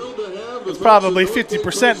 it's probably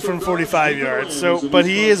 50% from 45 yards, so but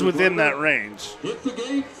he is within that range. Hit the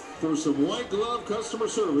gate for some white glove customer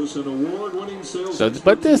service and award-winning sales. So,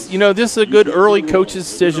 but this is a good early coach's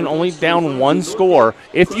decision, only down 1 score.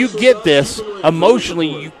 If you get this,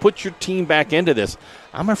 emotionally, you put your team back into this.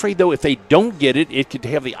 I'm afraid, though, if they don't get it, it could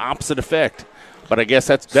have the opposite effect. But I guess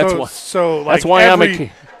that's why. So that's why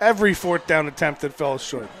every fourth down attempt that fell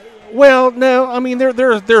short. Well, no, I mean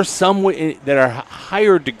there's some that are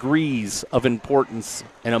higher degrees of importance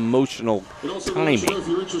and emotional timing.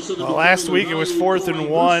 Well, last week it was 4th and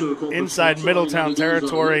 1 inside Middletown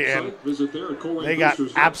territory, and they got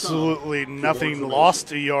absolutely nothing.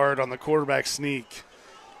 Lost a yard on the quarterback sneak.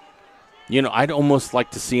 You know, I'd almost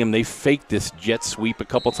like to see them. They faked this jet sweep a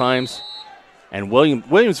couple times, and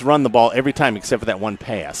Williams run the ball every time except for that one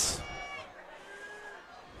pass.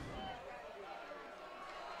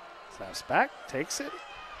 Snaps back, takes it.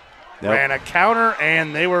 Nope. Ran a counter,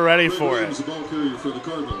 and they were ready for it. The ball carrier for the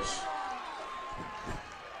Cardinals.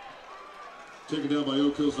 Taken down by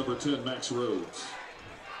Oak Hill's number 10, Max Rhodes.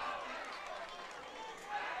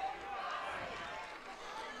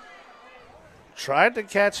 Tried to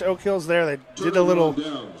catch Oak Hills there. They did a little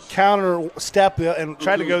counter step and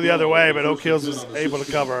tried to go the other way, but Oak Hills was able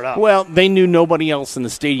to cover it up. Well, they knew nobody else in the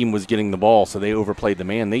stadium was getting the ball, so they overplayed the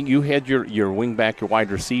man. You had your wing back, your wide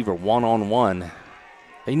receiver, one-on-one.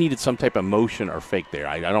 They needed some type of motion or fake there.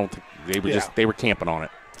 I don't think they were camping on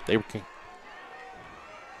it.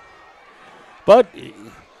 But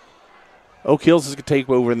Oak Hills is going to take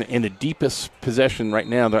over in the deepest possession right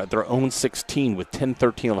now. They're at their own 16 with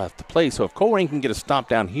 10:13 left to play. So if Colerain can get a stop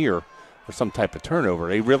down here or some type of turnover,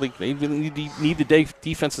 they really need the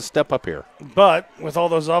defense to step up here. But with all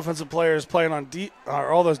those offensive players playing on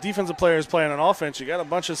all those defensive players playing on offense, you got a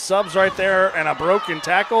bunch of subs right there and a broken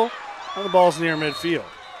tackle, and the ball's near midfield.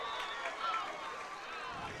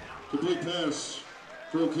 Complete pass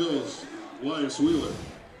for Oak Hills, Elias Wheeler.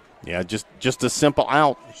 Yeah, just a simple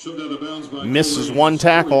out. Shoved out of bounds by Misses Colerain. one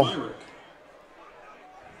tackle.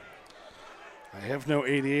 I have no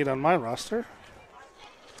 88 on my roster.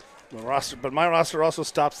 But my roster also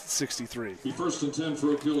stops at 63. Be 1st and 10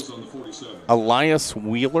 for Oak Hills on the 47. Elias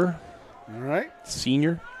Wheeler, All right.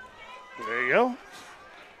 senior. There you go.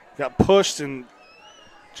 Got pushed, and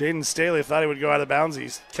Jaden Staley thought he would go out of bounds.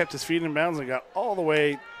 He kept his feet in bounds and got all the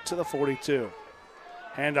way to the 42.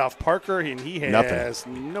 Handoff Parker, and he has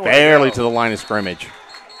nowhere barely to to the line of scrimmage.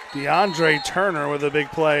 DeAndre Turner with a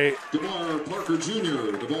big play. DeMar Parker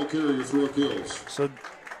Jr., the ball carrier for Oak Hills. So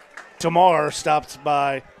DeMar stopped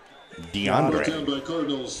by DeAndre. Down by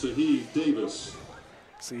Cardinals, Saheed Davis.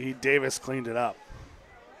 Saheed Davis cleaned it up.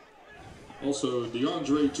 Also,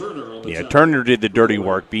 DeAndre Turner on the tackle. Turner did the dirty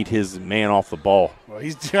work, beat his man off the ball. Well,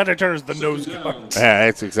 DeAndre Turner's the nose guard. Yeah,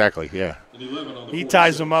 that's exactly, yeah. He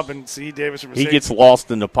ties him up, and Saheed Davis from He gets lost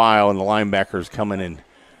in the pile, and the linebacker's coming in.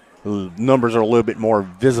 The numbers are a little bit more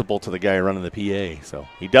visible to the guy running the PA. So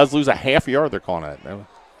he does lose a half yard, they're calling it.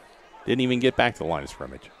 Didn't even get back to the line of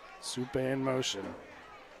scrimmage. Supe in motion.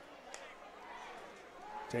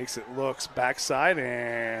 Takes it, looks backside,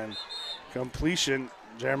 and completion.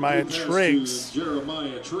 Jeremiah Triggs.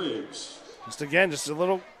 Just a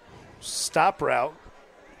little stop route.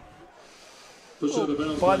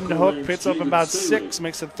 Button hook, picks up about 6,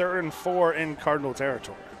 makes it 3rd and 4 in Cardinal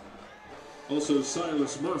territory. Also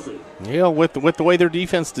Silas Murphy. Yeah, with the way their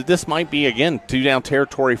defense did, this might be, again, 2-down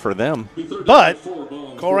territory for them. But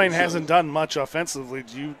Colerain hasn't done much offensively.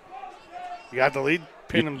 You got the lead,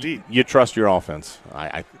 pin them deep. You trust your offense.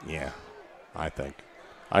 I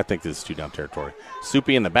think this is 2-down territory.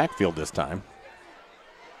 Soupy in the backfield this time.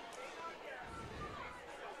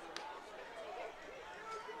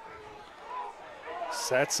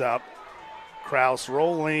 Sets up. Kraus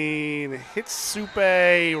rolling. Hits Supe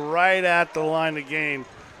right at the line of gain.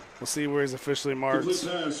 We'll see where he's officially marked.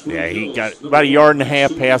 Yeah, he got about a yard and a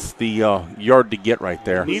half past the yard to get right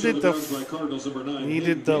there. Needed the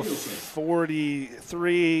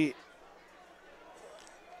 43.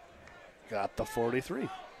 Got the 43.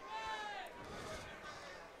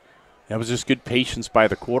 That was just good patience by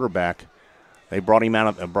the quarterback. They brought him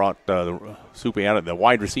out of Supe out of the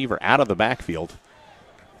wide receiver out of the backfield,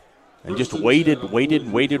 and just waited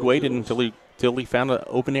until he found an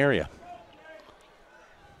open area.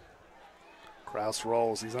 Kraus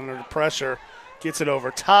rolls. He's under the pressure. Gets it over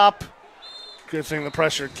top. Good thing the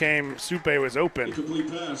pressure came. Supe was open. Incomplete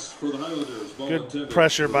pass for the Highlanders. Ball Good intended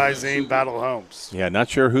pressure for by Matt Zane Supe. Battle Holmes. Yeah, not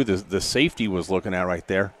sure who the safety was looking at right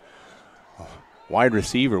there. Wide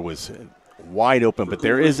receiver was wide open, but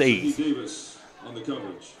there is Sidney Davis on the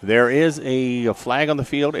coverage. a flag on the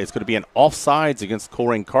field. It's going to be an offsides against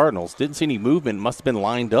Colerain Cardinals. Didn't see any movement. Must have been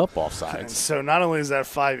lined up And offsides. so not only is that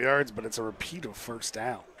 5 yards, but it's a repeat of first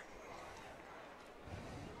down.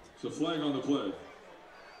 So flag on the play.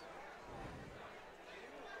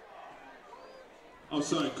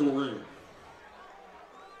 Outside Colerain.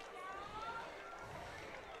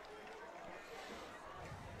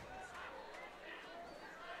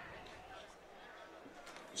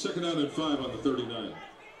 Second down and 5 on the 39.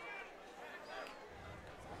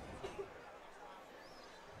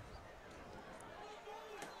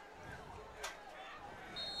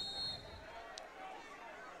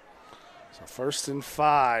 So 1st and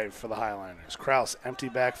 5 for the Highlanders. Kraus, empty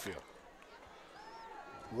backfield.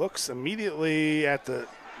 Looks immediately at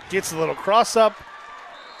gets a little cross up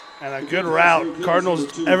and a good route.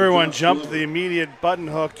 Cardinals, everyone jumped the immediate button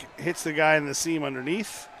hook, hits the guy in the seam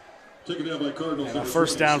underneath. Taken down by Cardinals. And a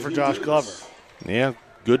first down for Josh Glover. Yeah,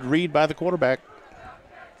 good read by the quarterback.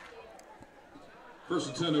 First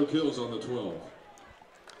and 10, no kills on the 12.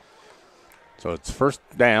 So it's first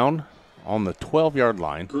down on the 12-yard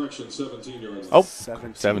line. Correction, 17 yards. Oh,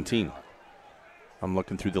 17. 17. I'm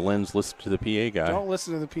looking through the lens, listen to the PA guy. Don't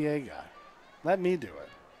listen to the PA guy. Let me do it.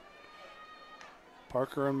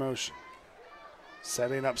 Parker in motion.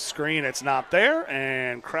 Setting up screen. It's not there,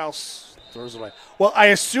 and Kraus throws away. Well, I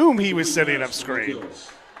assume he was setting up screen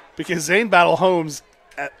because Zane Battle Holmes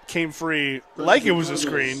came free like it was a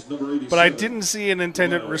screen, but I didn't see an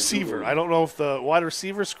intended receiver. I don't know if the wide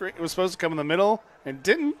receiver screen was supposed to come in the middle and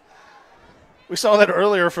didn't. We saw that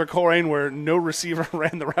earlier for Colerain where no receiver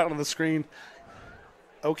ran the route on the screen.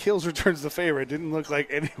 Oak Hills returns the favor. It didn't look like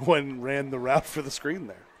anyone ran the route for the screen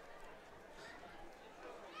there.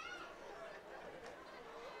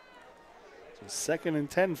 So 2nd and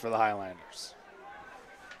 10 for the Highlanders.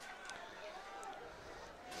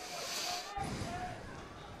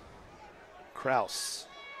 Kraus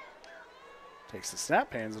takes the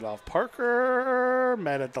snap, hands it off. Parker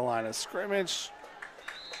met at the line of scrimmage.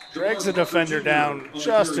 Drags a defender down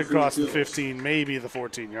just across the 15, maybe the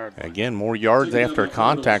 14-yard line. Again, more yards after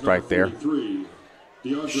contact right there.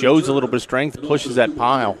 Shows a little bit of strength, pushes that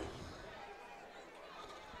pile.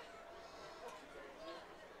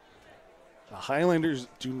 The Highlanders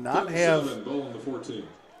do not have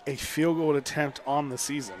a field goal attempt on the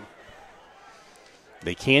season.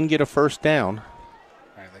 They can get a first down. All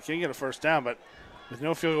right, they can get a first down, but with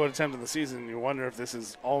no field goal attempt in the season, you wonder if this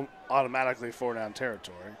is all automatically 4-down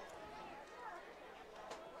territory.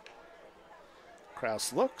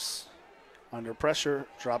 Kraus looks, under pressure,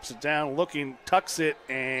 drops it down, looking, tucks it,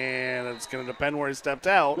 and it's going to depend where he stepped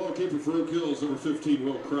out. Ball keeper for Oak Hills, number 15,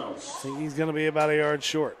 Will Kraus. I think he's going to be about a yard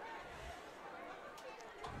short.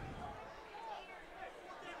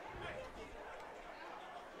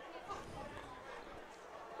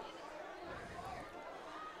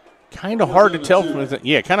 Kind of hard to tell from this.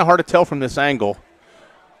 Kind of hard to tell from this angle.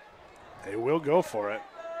 They will go for it.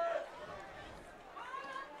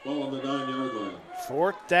 Ball on the 9-yard line.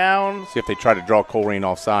 4th down, See if they try to draw Colerain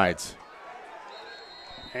off sides.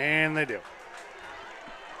 and they do.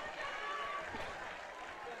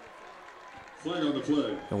 Flag on the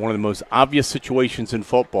play. And one of the most obvious situations in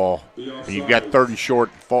football. You've got 3rd and short,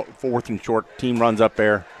 4th and short, team runs up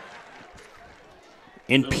there.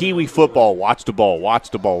 In Pee Wee football, watch the ball, watch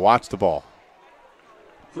the ball, watch the ball.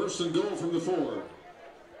 First and goal from the 4.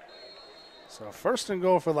 So 1st and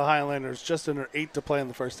goal for the Highlanders, just under 8 to play in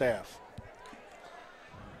the first half.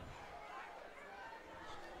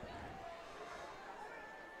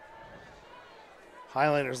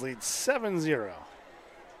 Highlanders lead 7-0.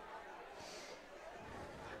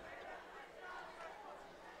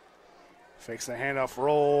 Fakes the handoff,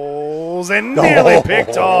 rolls, and nearly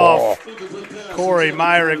picked off. Corey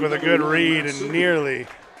Myrick with a good read and nearly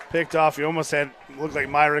picked off. He almost looked like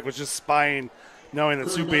Myrick was just spying, knowing that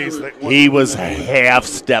Supe's. He was half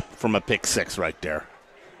step from a pick six right there.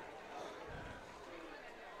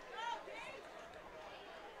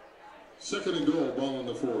 Second and goal, ball on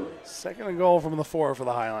the 4. 2nd and goal from the 4 for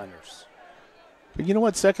the Highlanders. But you know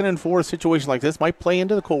what? 2nd and 4, a situation like this might play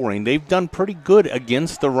into the Colerain. They've done pretty good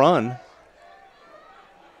against the run.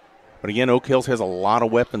 But again, Oak Hills has a lot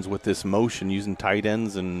of weapons with this motion using tight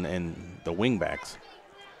ends and the wingbacks.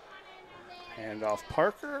 Hand off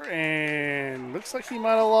Parker, and looks like he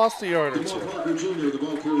might have lost a yard or two. Parker Jr., the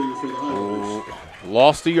ball carrier for the Highlanders.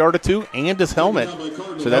 Lost a yard or two and his helmet.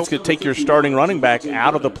 So that's going to take your starting running back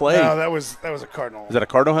out of the play. No, that was a Cardinal. Is that a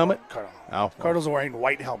Cardinal helmet? Cardinal. Oh. Cardinals are wearing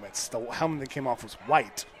white helmets. The helmet that came off was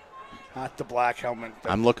white, not the black helmet.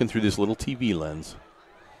 I'm looking through this little TV lens.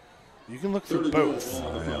 You can look through both.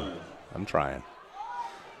 I'm trying.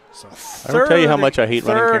 So I don't tell you how much I hate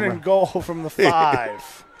running camera. Third and goal from the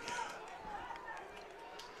 5.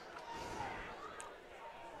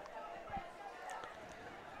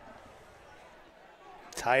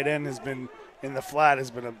 Tight end has been in the flat,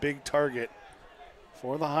 has been a big target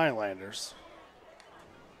for the Highlanders.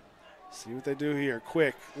 See what they do here.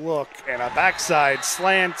 Quick look and a backside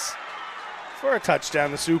slant for a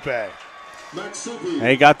touchdown to Supe.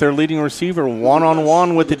 They got their leading receiver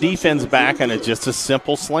one-on-one with the defense back, and it's just a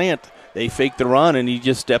simple slant. They fake the run, and he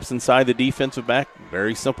just steps inside the defensive back.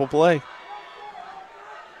 Very simple play.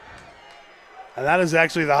 And that is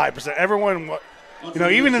actually the high percent. Everyone,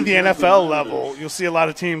 even at the NFL level, you'll see a lot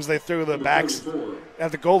of teams, they throw the backs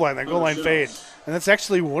at the goal line, that goal line fade. And that's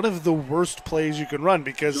actually one of the worst plays you can run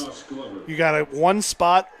because you got a one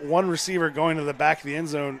spot, one receiver going to the back of the end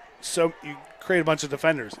zone, so you create a bunch of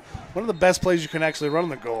defenders. One of the best plays you can actually run on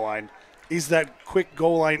the goal line is that quick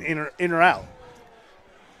goal line in or out.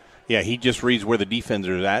 Yeah, he just reads where the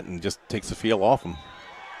defender is at and just takes the feel off him.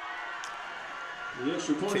 The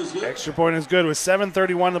extra point is good with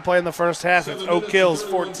 7:31 to play in the first half. It's Oak Hills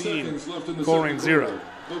 14, Colerain 0.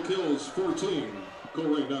 Oak Hills 14,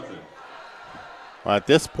 Colerain nothing. Well, at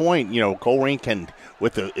this point, Colerain can,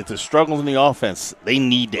 with the struggles in the offense, they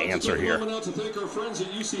need to answer here.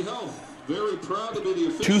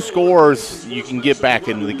 Two scores, you can get back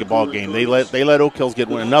into the ball game. They let Oak Hills get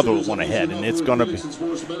another one ahead, and it's going to be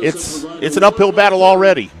it's an uphill battle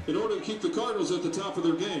already. In order to keep the Cardinals at the top of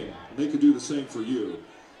their game, they could do the same for you.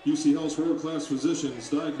 UC Health's world-class physicians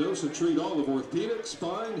diagnose and treat all of orthopedic,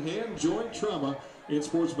 spine, hand, joint, trauma, and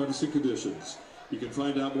sports medicine conditions. You can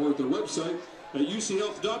find out more at their website at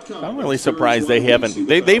uchealth.com. I'm really surprised they haven't.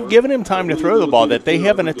 They've given him time to throw the ball. That they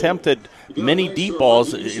haven't attempted many deep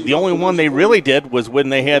balls. The only one they really did was when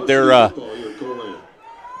they had their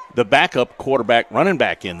the backup quarterback running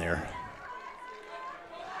back in there.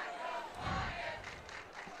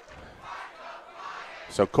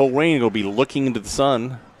 So Colerain will be looking into the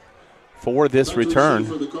sun for this return.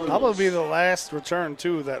 Probably the last return,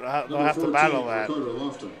 too, that they'll have to battle that.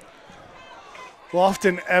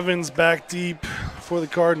 Lofton Evans back deep for the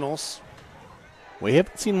Cardinals. We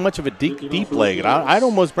haven't seen much of a deep leg, and I'd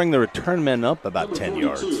almost bring the return men up about 10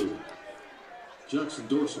 yards. Jackson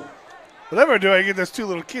Dorsey. Whatever I do, I get those two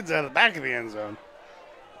little kids out of the back of the end zone.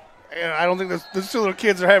 And I don't think those two little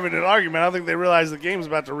kids are having an argument. I don't think they realize the game's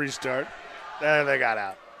about to restart. They got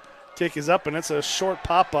out. Kick is up, and it's a short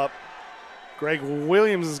pop-up. Greg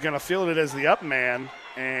Williams is going to field it as the up man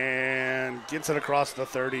and gets it across the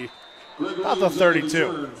 30, about the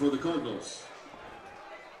 32. For the Cardinals.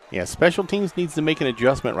 Yeah, special teams needs to make an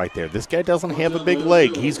adjustment right there. This guy doesn't have a big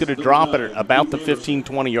leg. He's going to drop it at about the 15,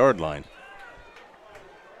 20-yard line.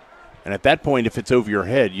 And at that point, if it's over your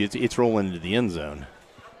head, it's rolling into the end zone.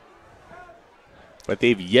 But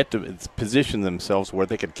they've yet to position themselves where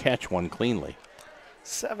they could catch one cleanly.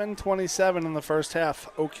 7:27 in the first half.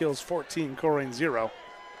 Oak Hills 14, Colerain 0.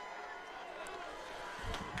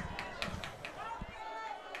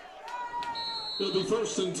 It'll be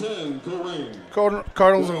 1st and 10, Colerain.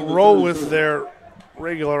 Cardinals will roll with their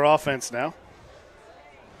regular offense now.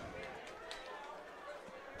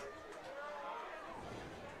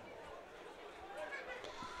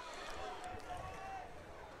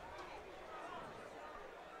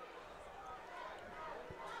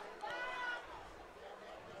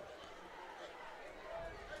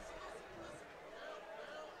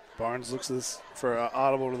 Barnes looks for an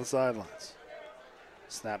audible to the sidelines.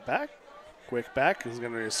 Snap back. Quick back. He's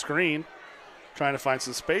going to be a screen. Trying to find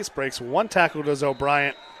some space. Breaks one tackle, does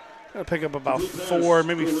O'Brien. Going to pick up about 4,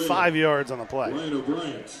 maybe 5 yards on the play.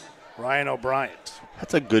 Ryan O'Brien.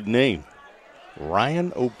 That's a good name.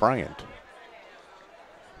 Ryan O'Brien.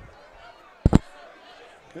 Going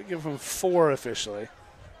to give him 4 officially.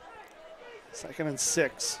 2nd and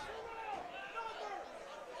 6.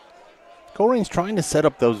 Colerain's trying to set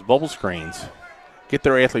up those bubble screens, get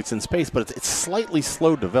their athletes in space, but it's slightly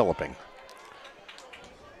slow developing.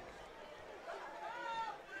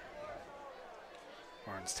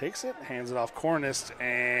 Barnes takes it, hands it off Cornist,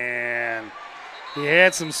 and he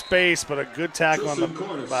had some space, but a good tackle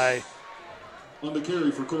by on the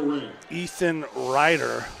carry for Colerain. Ethan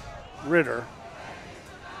Ritter,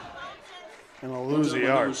 and a lose a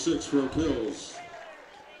yard. Number 6 for Oak Hills.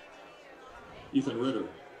 Ethan Ritter.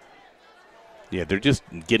 Yeah, they're just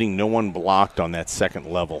getting no one blocked on that second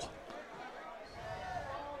level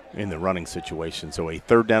in the running situation. So a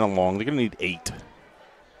third down and long, they're going to need 8.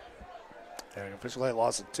 Yeah, officially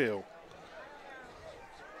lost it 2.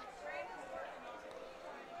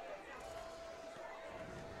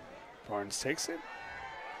 Barnes takes it.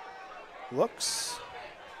 Looks.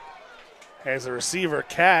 Has a receiver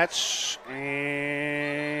catch.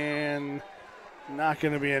 And not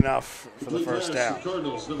going to be enough for the first down.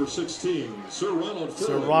 Cardinals, number 16, Sir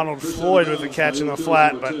Ronald Floyd with the catch in the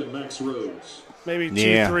flat, but maybe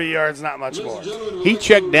 2-3 yards, not much more. He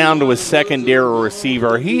checked down to his secondary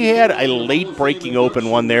receiver. He had a late breaking open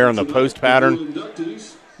one there in the post pattern.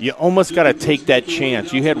 You almost got to take that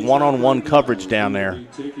chance. You had one-on-one coverage down there.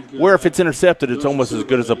 Where if it's intercepted, it's almost as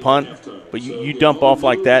good as a punt. But you dump off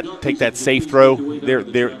like that, take that safe throw,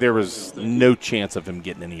 there was no chance of him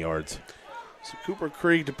getting any yards. So Cooper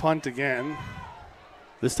Krieg to punt again.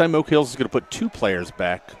 This time Oak Hills is going to put 2 players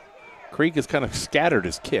back. Krieg has kind of scattered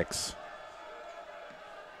his kicks.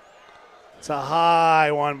 It's a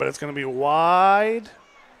high one, but it's going to be wide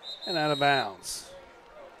and out of bounds.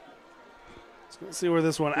 Let's see where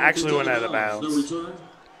this one actually went out of bounds.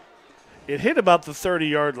 It hit about the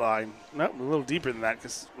 30-yard line. Nope, a little deeper than that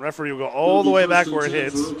because the referee will go all the way back where it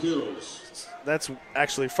hits. That's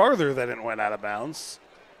actually farther than it went out of bounds.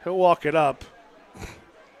 He'll walk it up.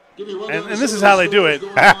 And this is how they do it.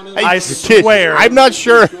 I swear. I'm not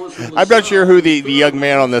sure who the young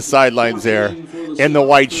man on the sidelines there in the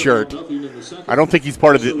white shirt. I don't think he's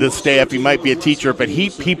part of the staff. He might be a teacher, but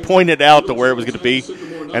he pointed out to where it was going to be,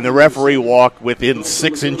 and the referee walked within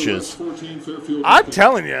 6 inches. I'm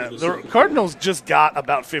telling you, the Cardinals just got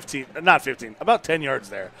about 10 yards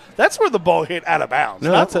there. That's where the ball hit out of bounds.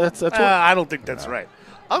 No, that's what I don't think that's right.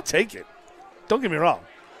 I'll take it. Don't get me wrong.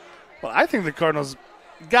 Well, I think the Cardinals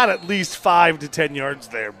got at least 5 to 10 yards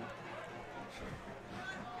there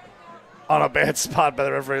on a bad spot by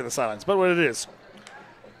the referee on the sidelines. But what it is,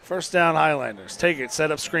 first down Highlanders. Take it,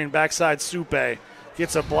 set up screen, backside Supe.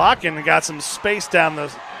 Gets a block and got some space down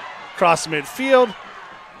the across midfield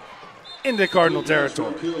into Cardinal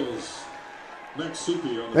territory.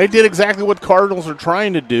 They did exactly what Cardinals are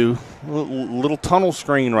trying to do. Little tunnel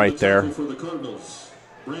screen right there.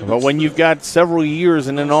 But when you've got several years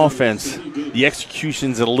in an offense, the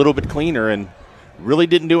execution's a little bit cleaner and really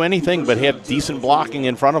didn't do anything but have decent blocking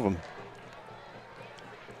in front of them.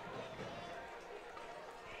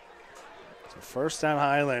 So first down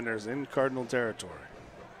Highlanders in Cardinal territory.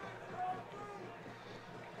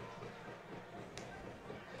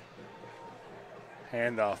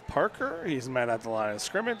 Handoff Parker. He's met at the line of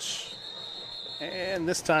scrimmage. And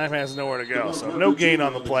this time has nowhere to go. So no gain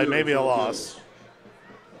on the play, maybe a loss.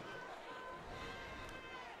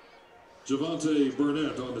 Javante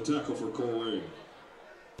Burnett on the tackle for Colerain.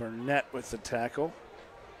 Burnett with the tackle.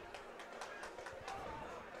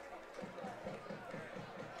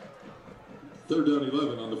 Third down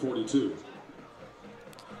 11 on the 42.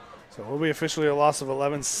 So it will be officially a loss of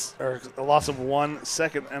 11, or a loss of 1,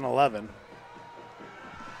 second and 11.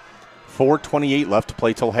 4:28 left to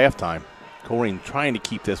play till halftime. Colerain trying to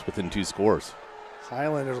keep this within 2 scores.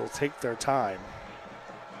 Highlanders will take their time.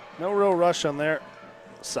 No real rush on their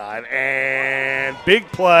side. And big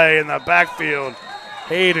play in the backfield.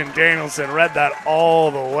 Hayden Danielson read that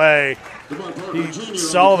all the way. He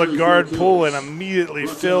saw the guard pull and immediately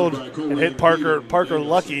filled and hit Parker. Parker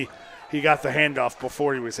lucky he got the handoff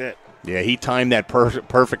before he was hit. Yeah, he timed that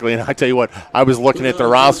perfectly. And I tell you what, I was looking at the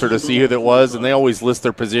roster to see who that was, and they always list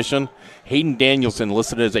their position. Hayden Danielson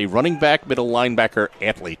listed as a running back, middle linebacker,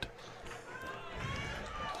 athlete.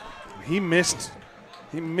 He missed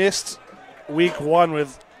week 1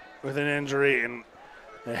 with an injury, and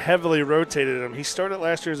they heavily rotated him. He started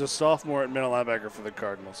last year as a sophomore at middle linebacker for the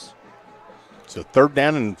Cardinals. So third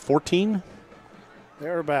down and 14?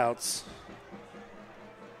 Thereabouts.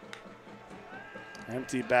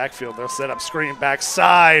 Empty backfield. They'll set up screen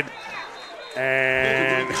backside.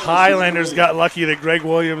 And Highlanders got lucky that Greg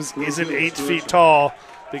Williams isn't 8 feet tall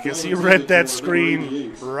because he read that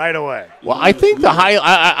screen right away. Well, I think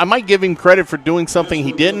I might give him credit for doing something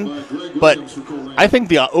he didn't, but I think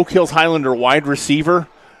the Oak Hills Highlander wide receiver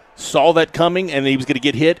saw that coming and he was going to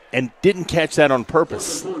get hit and didn't catch that on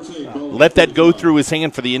purpose. Let that go through his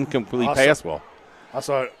hand for the incomplete pass. Well,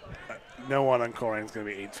 also, no one on Colerain is going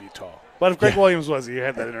to be 8 feet tall. But if Greg Williams was, he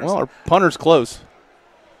had that interception. Well, our punter's close.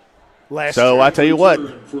 So I tell you what,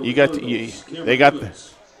 they got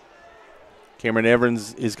Cameron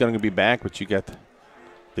Evans is going to be back, but you got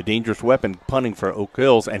the dangerous weapon punting for Oak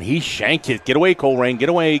Hills, and he shanked it. Get away, Colerain. Get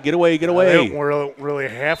away. They don't really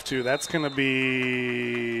have to. That's going to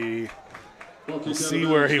be We'll see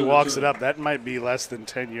where he walks it up. That might be less than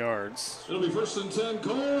 10 yards. It'll be 1st and 10,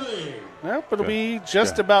 Colerain. Nope, it'll be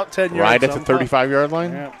just about 10 yards. Right at the 35-yard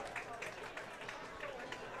line? Yeah.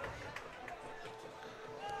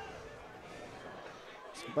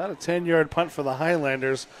 It's about a 10-yard punt for the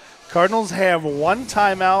Highlanders. Cardinals have 1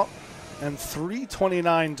 timeout and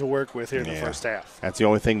 3:29 to work with here in the first half. That's the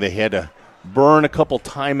only thing. They had to burn a couple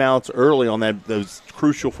timeouts early on those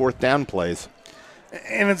crucial 4th down plays.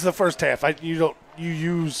 And it's the first half. You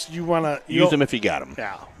use them if you got them.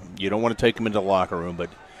 Yeah. You don't want to take them into the locker room,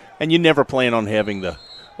 and you never plan on having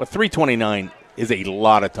 3:29 is a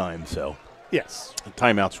lot of time. So yes,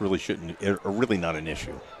 timeouts are really not an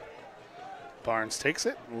issue. Barnes takes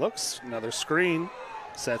it, looks, another screen,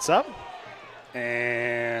 sets up,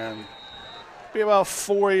 and be about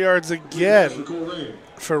 4 yards again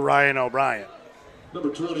for Ryan O'Brien. Number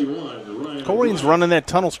 21, Colerain's running that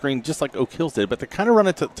tunnel screen just like Oak Hills did, but they're kind of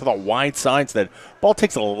running to the wide side, so that ball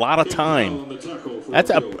takes a lot of time. That's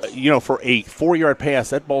for a 4-yard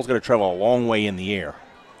pass, that ball's going to travel a long way in the air.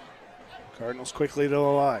 Cardinals quickly to the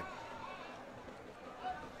line.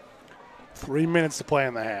 3 minutes to play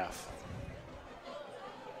in the half.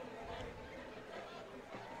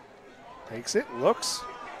 Takes it, looks,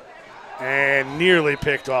 and nearly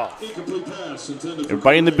picked off.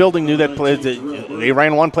 Everybody in the building knew that play. They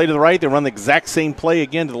ran one play to the right. They run the exact same play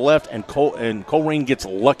again to the left, and Colerain gets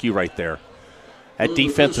lucky right there. That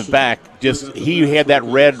defensive back, he had that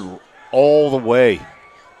red all the way.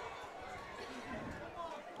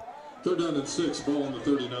 3rd down and 6, ball on the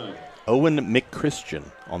 39. Owen McChristian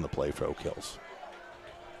on the play for Oak Hills.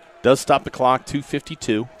 Does stop the clock,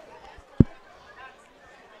 2:52.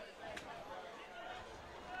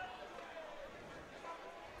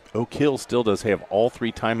 Oak Hill still does have all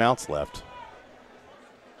 3 timeouts left.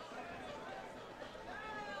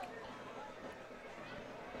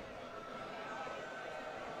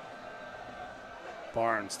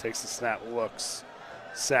 Barnes takes the snap, looks,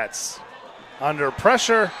 sets, under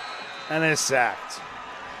pressure, and is sacked.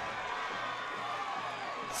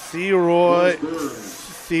 Theori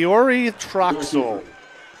Troxel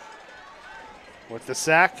with the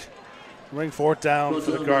sack. Bring 4th down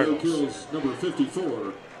for the Cardinals. Number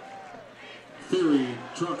 54. Theory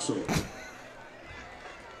Troxel.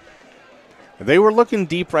 They were looking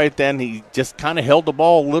deep right then. He just kind of held the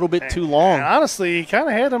ball a little bit too long. And honestly, he kind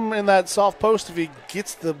of had him in that soft post if he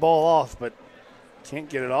gets the ball off, but can't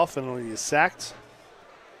get it off, and he's sacked.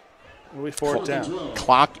 It'll be 4th down.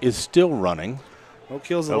 Clock is still running. Oak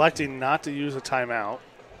Hill's electing not to use a timeout,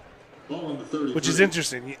 which is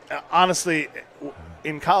interesting. Honestly,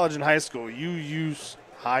 in college and high school, you use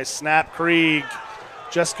high snap Krieg,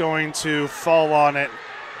 just going to fall on it.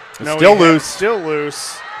 Still loose. Still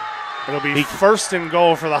loose. It'll be 1st and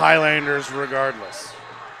goal for the Highlanders regardless.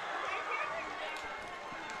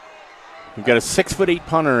 We've got a 6'8"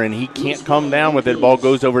 punter, and he can't come down with it. Ball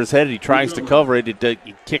goes over his head. He tries to cover it. It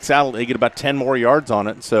kicks out. They get about 10 more yards on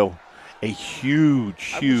it. So a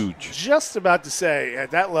huge. I was just about to say,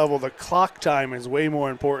 at that level, the clock time is way more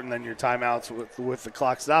important than your timeouts with the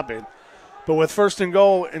clock stopping. But with 1st and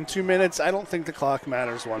goal in 2 minutes, I don't think the clock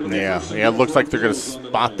matters one bit. Yeah, it looks like they're going to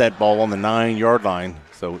spot that ball on the 9-yard line.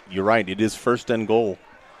 So you're right, it is 1st and goal.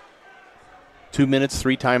 2 minutes,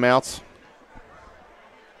 3 timeouts.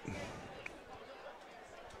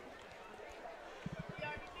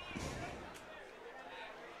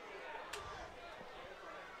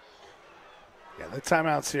 Yeah, the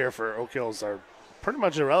timeouts here for Oak Hills are pretty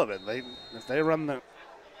much irrelevant. If they run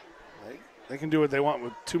they can do what they want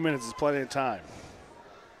with 2 minutes. Is plenty of time.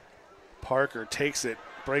 Parker takes it,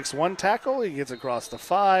 breaks 1 tackle. He gets across the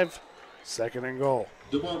 5. 2nd and goal.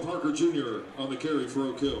 DeMond Parker Jr. on the carry for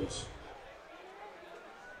Oak Hills.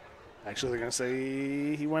 Actually, they're going to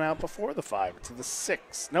say he went out before the 5 to the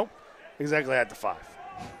 6. Nope, exactly at the 5.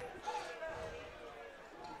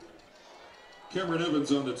 Cameron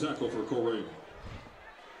Evans on the tackle for Colerain.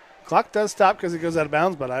 Clock does stop because he goes out of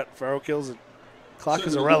bounds, but for Oak Hills, the clock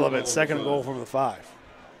is irrelevant. 2nd and goal from the 5.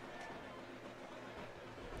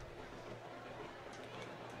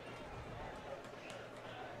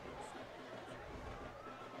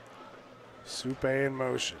 Supe in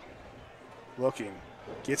motion. Looking.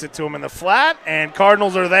 Gets it to him in the flat, and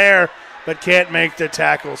Cardinals are there, but can't make the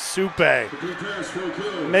tackle. Supe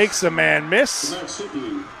makes a man miss.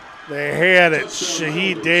 They had it.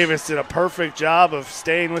 Shaheed Davis did a perfect job of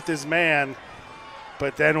staying with his man,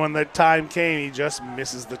 but then when the time came, he just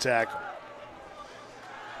misses the tackle.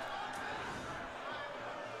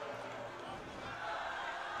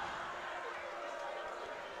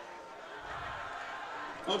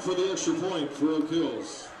 Up for the extra point for Oak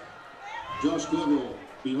Hills. Josh Glenn will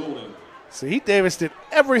be holding. See, Davis did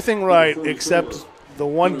everything right except the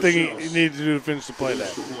one thing he needed to do to finish the play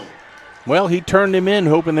that. Well, he turned him in,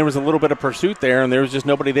 hoping there was a little bit of pursuit there, and there was just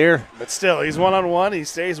nobody there. But still, he's one-on-one. He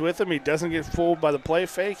stays with him. He doesn't get fooled by the play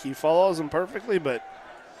fake. He follows him perfectly, but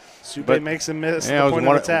Supe makes him miss the point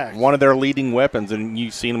of attack. One of their leading weapons, and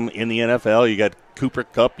you've seen him in the NFL. You got Cooper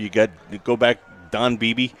Kupp. You go back Don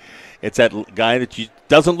Beebe. It's that guy that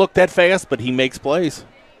doesn't look that fast, but he makes plays.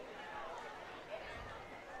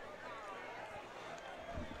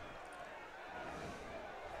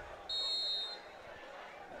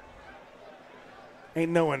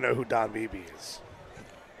 Ain't no one know who Don Beebe is.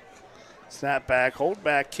 Snap back, hold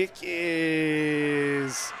back, kick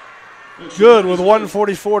is good with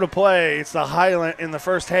 1:44 to play. It's the Highland in the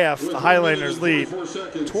first half. The Highlanders lead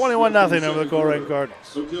 21-0 over the Colerain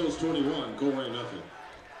Cardinals. O'Kill's 21, Colerain nothing.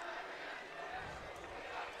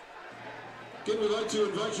 Again, we'd like to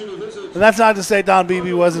invite you to visit. And that's not to say Don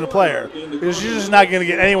Beebe wasn't a player, because you're just not going to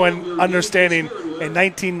get anyone understanding a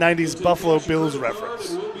 1990s Buffalo Bills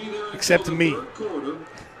reference, except me.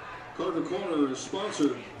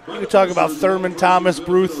 You can talk about Thurman Thomas,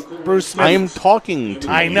 Bruce Smith. I am talking to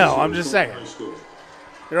I you. know. I'm just saying.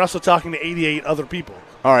 You're also talking to 88 other people.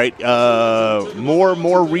 All right.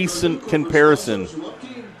 More recent comparison.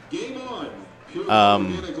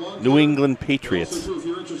 New England Patriots.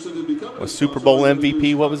 Was Super Bowl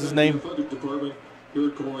MVP. What was his name?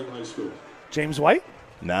 James White?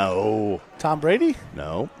 No. Tom Brady?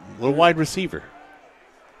 No. Little wide receiver.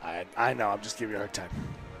 I know. I'm just giving you a hard time.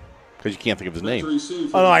 Because you can't think of his name.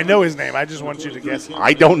 Oh, no, I know his name. I just want you to guess it.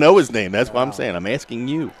 I don't know his name. That's what I'm saying. I'm asking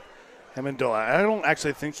you. Amendola. I don't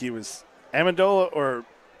actually think he was Amendola or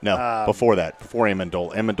no. Before that, before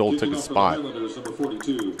Amendola. Amendola took his spot.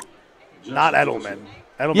 Not Edelman.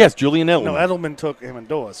 Yes, Julian Edelman. No, Edelman took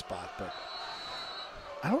Amendola's spot, but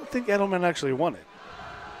I don't think Edelman actually won it.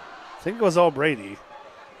 I think it was all Brady.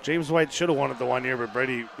 James White should have won it the 1 year, but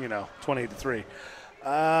Brady, 28-3.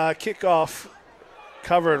 Kickoff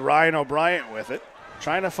covered Ryan O'Brien with it.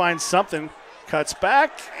 Trying to find something. Cuts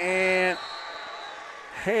back and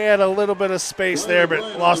had a little bit of space there,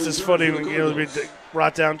 but lost his footing and it'll be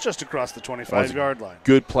brought down just across the 25-yard line.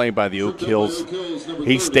 Good play by the Oak Hills.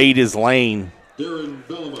 He stayed his lane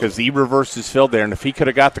because he reversed his field there, and if he could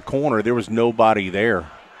have got the corner, there was nobody there.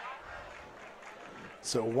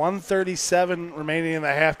 So 1:37 remaining in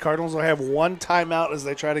the half. Cardinals will have one timeout as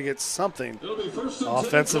they try to get something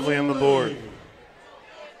offensively on the board.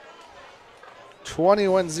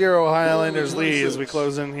 21-0 Highlanders lead as we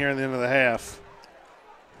close in here at the end of the half.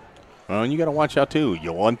 Well, and you got to watch out, too.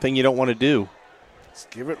 One thing you don't want to do is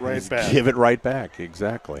give it right back. Give it right back,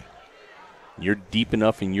 exactly. You're deep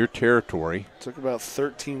enough in your territory. Took about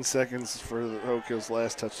 13 seconds for the Oak Hills'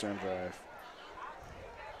 last touchdown drive.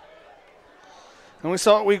 And we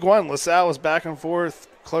saw it week one. LaSalle was back and forth,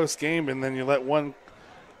 close game, and then you let one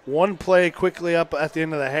play quickly up at the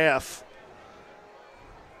end of the half.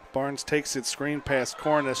 Barnes takes it, screen past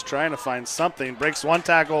Cornish, trying to find something. Breaks one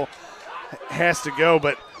tackle, has to go,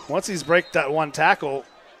 but once he's break that one tackle,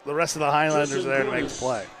 the rest of the Highlanders are there to make the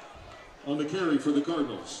play. On the carry for the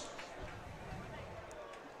Cardinals.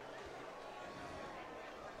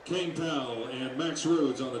 Kane Powell and Max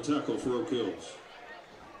Rhodes on the tackle for Oak Hills.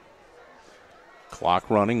 Clock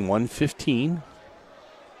running, 1:15.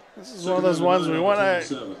 This is one of those ones we want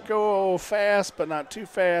to go fast, but not too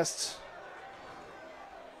fast.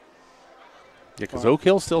 Yeah, because Oak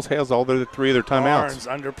Hill still has all their three of their timeouts. Barnes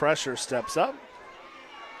under pressure steps up.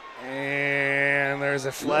 And there's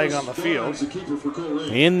a flag on the field.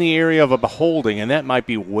 In the area of a holding, and that might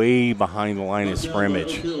be way behind the line of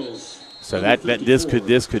scrimmage. So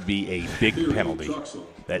this could be a big penalty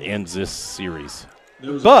that ends this series.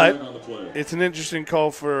 But it's an interesting call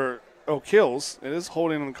for Oak Hills. It is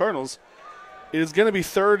holding on the Cardinals. It is going to be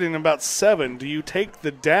third and about 7. Do you take the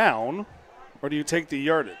down or do you take the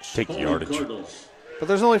yardage? Take the yardage. But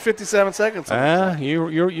there's only 57 seconds.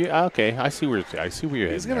 You're okay. I see where you're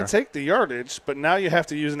heading. He's going to take the yardage, but now you have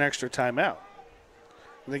to use an extra timeout.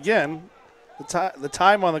 And again, the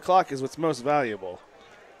time on the clock is what's most valuable.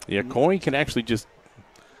 Yeah, Corey can actually just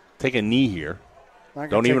take a knee here.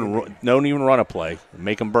 Don't even run a play.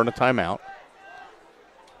 Make them burn a timeout.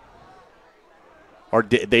 Or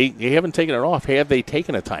they haven't taken it off. Have they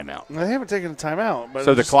taken a timeout? They haven't taken a timeout. But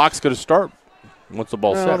so the clock's going to start once the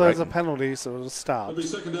ball's set, there's right? a penalty, so it'll stop. It'll be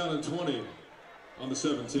second down and 20 on the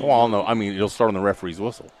 17. Well, no. I mean, it'll start on the referee's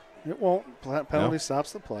whistle. It won't. Penalty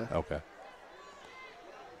stops the play. Okay.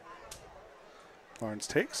 Barnes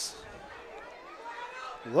takes.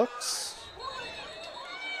 Looks.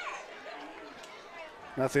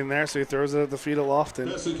 Nothing there, so he throws it at the feet of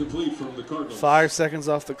Lofton. Pass incomplete from the Cardinals. 5 seconds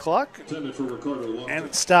off the clock, Intended for Ricardo Lofton. and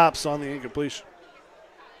it stops on the incompletion.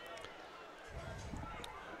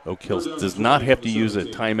 Oak Hills does not have to use a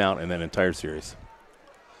timeout in that entire series.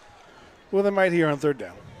 Well, they might here on 3rd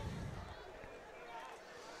down.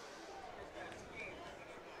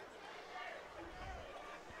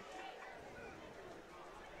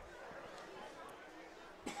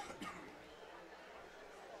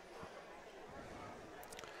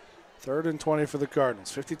 Third and 20 for the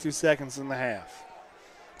Cardinals. 52 seconds in the half.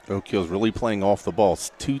 Oak Hills really playing off the ball.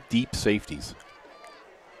 It's 2 deep safeties.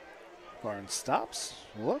 Barnes stops,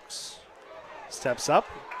 looks, steps up,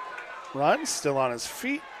 runs, still on his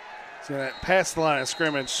feet. He's going to pass the line of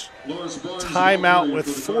scrimmage. Timeout with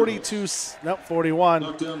 41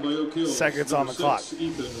 seconds on the clock.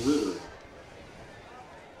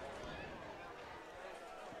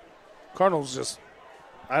 Cardinals just,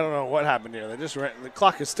 I don't know what happened here. They just ran, the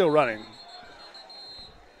clock is still running.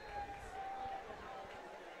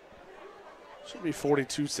 Should be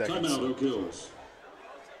 42 seconds. Timeout, Oak Hills.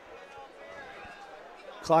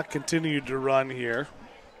 Clock continued to run here.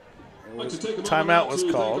 Timeout was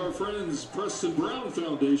called. Our friends Preston Brown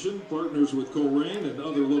Foundation partners with Colerain and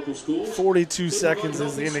other local schools. 42 seconds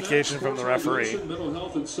is the indication from the referee. Mental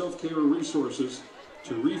health and self-care resources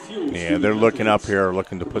to refuel. Yeah, they're looking up here,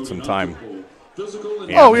 looking to put some time.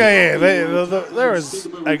 Yeah. Oh, yeah. There was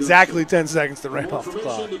exactly 10 seconds to ran off the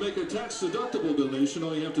clock. To make a tax-deductible donation,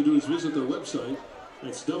 all you have to do is visit their website.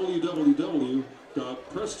 It's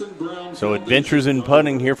www.prestonbrown. So adventures in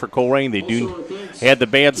punting here for Colerain. They had the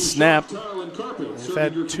bad snap They've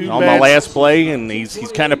had on the last play, and he's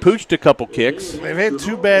kind of pooched a couple kicks. They've had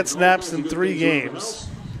 2 bad snaps in 3 games.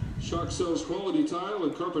 Shark sells quality tile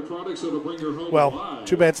and carpet products that'll bring your home Well, alive.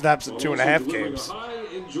 2 bad snaps in 2.5 Also games. a high,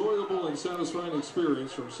 enjoyable, and satisfying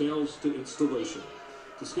experience from sales to installation.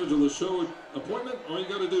 To schedule a show appointment, all you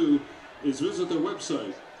got to do is visit their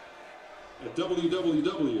website at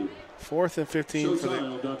www.showtile.com. 4th and 15 for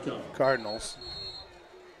the Cardinals.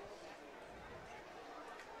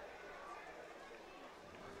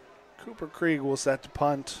 Cooper Krieg will set to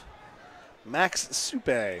punt. Max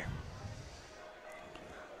Supe.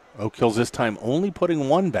 Oak Hills this time only putting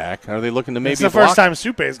 1 back. Are they looking to maybe It's the block? first time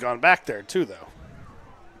Supe's gone back there, too, though.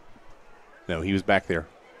 No, he was back there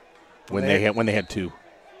when They- they had 2.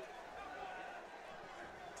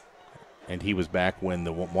 And he was back when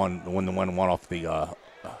the one went off the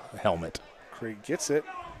helmet. Krieg gets it.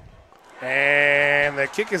 And the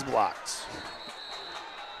kick is blocked.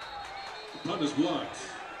 Punt is blocked.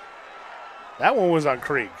 That one was on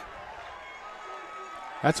Krieg.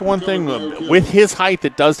 That's one thing. With his height,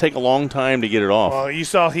 it does take a long time to get it off. Well, you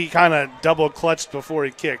saw he kind of double clutched before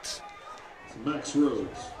he kicked. Max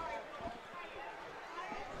Rhodes.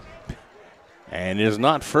 And it is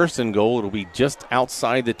not 1st and goal. It'll be just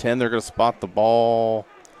outside the 10. They're going to spot the ball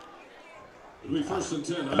It'll be 1st and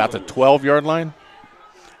 10. about the 12-yard line.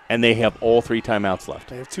 And they have all 3 timeouts left.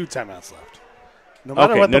 They have 2 timeouts left. No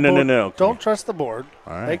matter Okay, what no. board, don't trust the board.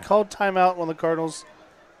 All right. They called timeout on the Cardinals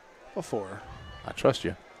before. I trust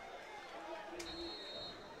you.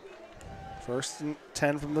 1st and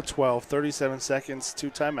 10 from the 12, 37 seconds,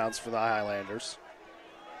 2 timeouts for the Highlanders.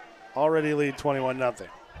 Already lead 21-0.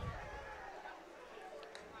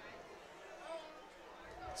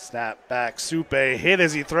 Snap back, Supe hit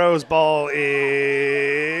as he throws. Ball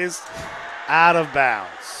is out of bounds.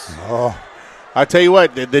 Oh, I tell you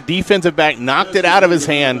what, the defensive back knocked it out of his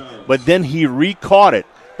hand, but then he re-caught it,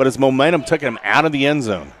 but his momentum took him out of the end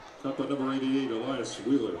zone. Up at number 88, Elias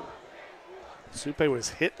Wheeler. Supe was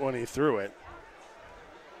hit when he threw it.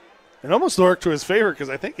 It almost worked to his favor because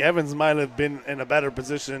I think Evans might have been in a better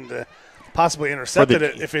position to possibly intercept it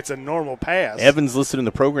if it's a normal pass. Evans listed in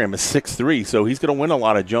the program as 6'3", so he's going to win a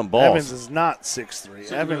lot of jump balls. Evans is not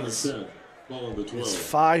 6'3". Evans is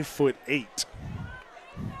 5'8".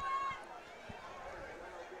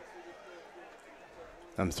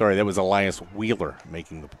 I'm sorry, that was Elias Wheeler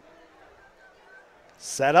making the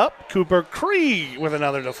set up. Cooper Krieg with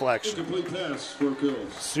another deflection. Incomplete pass for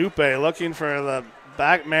kills. Supe looking for the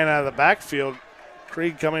back man out of the backfield.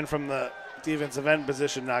 Krieg coming from the defensive end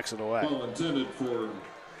position knocks it away. Ball intended for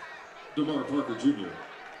DeMar Parker Jr.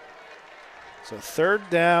 So 3rd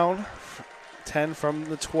down, 10 from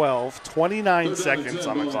the 12, 29 seconds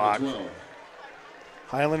on the clock.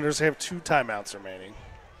 Highlanders have 2 timeouts remaining.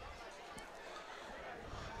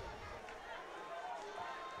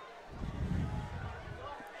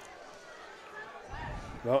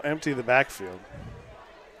 They'll empty the backfield.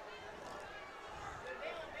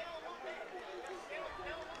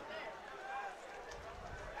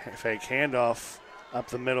 Fake handoff up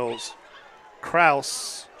the middles.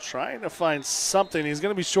 Kraus trying to find something. He's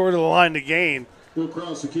going to be short of the line to gain. Will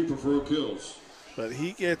Kraus, the keeper for Oak Hills. But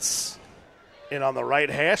he gets in on the right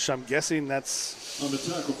hash. I'm guessing that's on the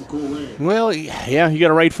tackle for Colerain. Well, yeah, you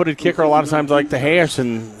got a right-footed kicker a lot of times like the hash,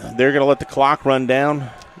 and they're going to let the clock run down,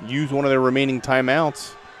 use one of their remaining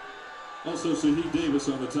timeouts. Also, Saheed Davis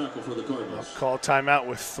on the tackle for the Cardinals. Call timeout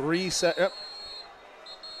with 3 seconds. Yep.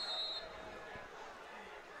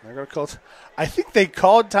 They're going to call. I think they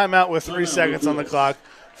called timeout with 3 seconds on the clock.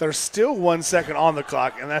 There's still 1 second on the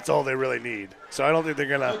clock, and that's all they really need. So I don't think they're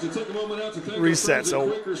going to reset.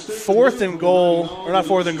 So 4th and goal, or not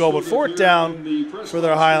 4th and goal, but 4th down for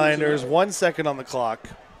their Highlanders. 1 second on the clock.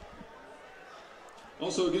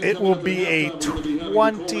 It will be a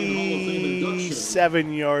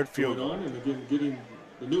 27-yard field goal.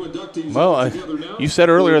 Well, you said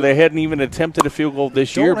earlier they hadn't even attempted a field goal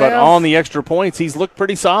this year, but on the extra points, he's looked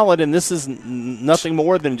pretty solid, and this is nothing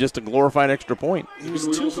more than just a glorified extra point. He was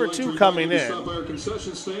 2 for 2 coming in,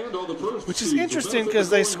 which is interesting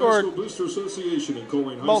because they scored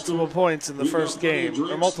multiple points in the first game,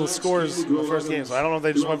 or multiple scores in the first game, so I don't know if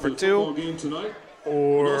they just went for 2.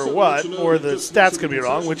 Or what, or the stats could be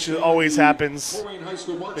wrong, which always happens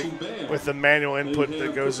with the manual input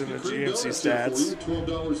that goes into GMC stats.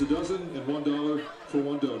 $12 a dozen and $1 for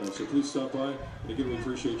one donut. So please stop by, and again, we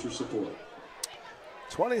appreciate your support.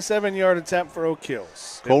 27-yard attempt for Oak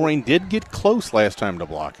Hills. Colerain did get close last time to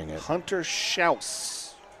blocking it. Hunter Schaus.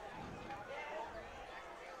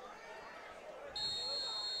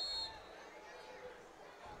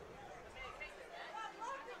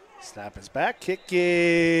 Snap is back. Kick is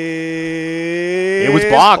it was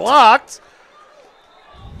blocked.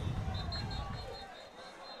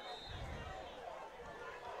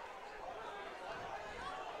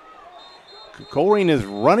 Colerain is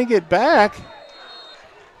running it back.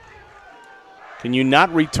 Can you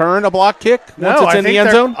not return a block kick once it's in the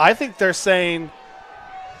end zone? I think they're saying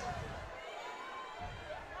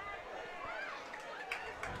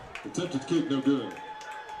attempted kick, no good.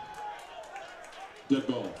 Dead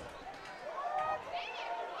ball.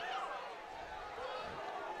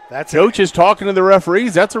 Coach is talking to the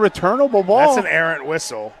referees. That's a returnable ball. That's an errant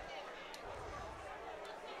whistle.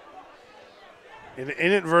 An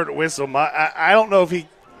inadvertent whistle. I don't know if he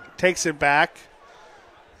takes it back.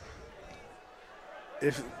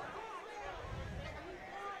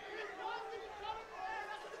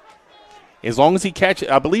 As long as he catches,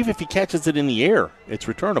 I believe if he catches it in the air, it's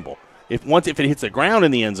returnable. If it hits the ground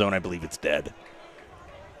in the end zone, I believe it's dead.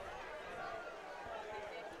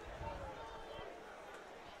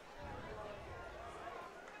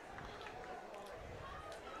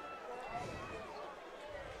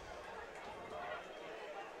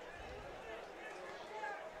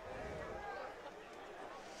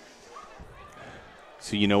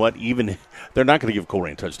 So you know what? Even they're not going to give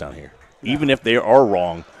Colerain a touchdown here. No. Even if they are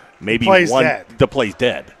wrong, maybe the play's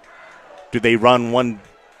dead. Do they run one?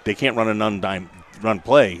 They can't run an undime run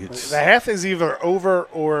play. The half is either over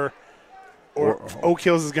or Oak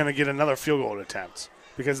Hills is going to get another field goal attempt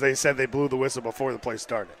because they said they blew the whistle before the play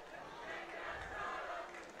started.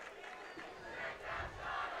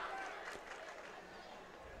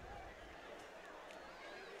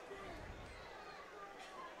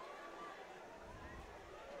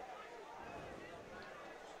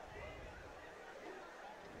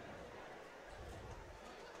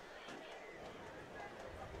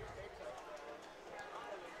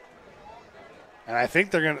 And I think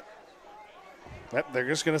they're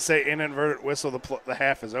just going to say inadvertent whistle, the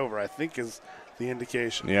half is over, I think is the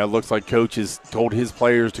indication. Yeah, it looks like Coach has told his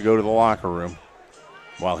players to go to the locker room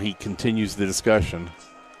while he continues the discussion.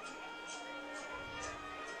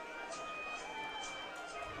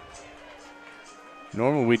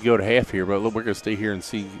 Normally we'd go to half here, but we're going to stay here and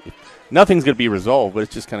see. Nothing's going to be resolved, but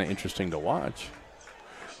it's just kind of interesting to watch.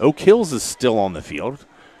 Oak Hills is still on the field.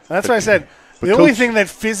 That's why I said the only thing that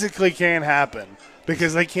physically can happen,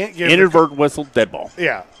 because they can't give inadvertent whistle, dead ball.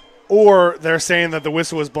 Yeah. Or they're saying that the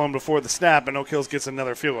whistle was blown before the snap and Oak Hills gets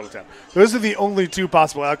another field goal attempt. Those are the only two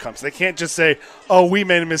possible outcomes. They can't just say, oh, we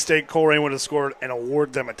made a mistake, Colerain would have scored, and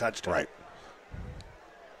award them a touchdown. Right.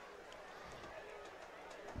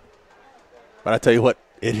 But I tell you what,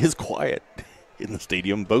 it is quiet in the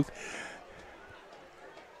stadium.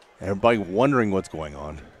 Everybody wondering what's going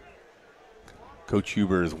on. Coach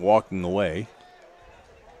Huber is walking away.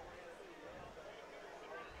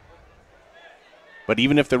 But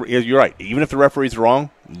even if you're right, even if the referee's wrong,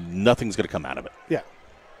 nothing's going to come out of it. Yeah.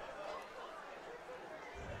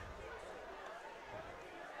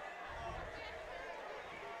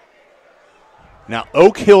 Now,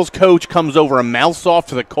 Oak Hill's coach comes over and mouths off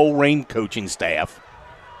to the Colerain coaching staff.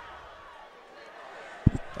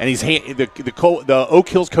 and the Oak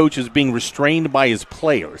Hills coach is being restrained by his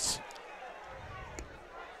players.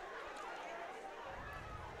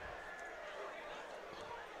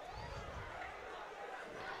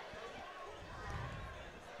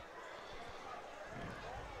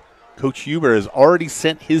 Coach Huber has already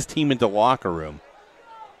sent his team into locker room.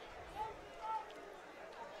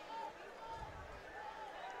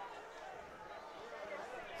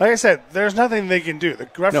 Like I said, there's nothing they can do. The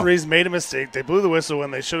referees made a mistake. They blew the whistle when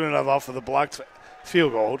they shouldn't have off of the blocked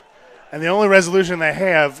field goal. And the only resolution they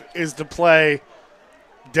have is to play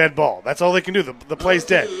dead ball. That's all they can do. The play's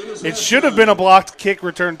dead. It should have been a blocked kick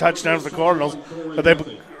return touchdown for the Cardinals,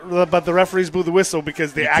 but the referees blew the whistle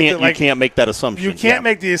because they acted like you can't make that assumption. You can't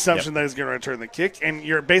make the assumption that he's going to return the kick, and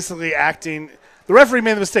you're basically acting. The referee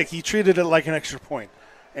made the mistake. He treated it like an extra point,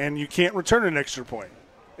 and you can't return an extra point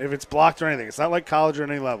if it's blocked or anything. It's not like college or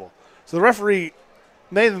any level. So the referee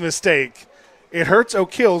made the mistake. It hurts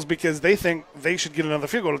Oak Hills because they think they should get another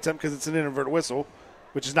field goal attempt because it's an inadvertent whistle,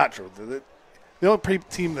 which is not true. The only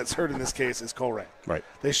team that's hurt in this case is Colerain. Right.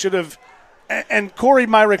 They should have. And Corey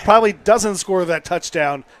Myrick probably doesn't score that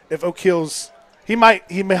touchdown if Oak Hills. He might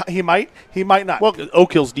not. Well,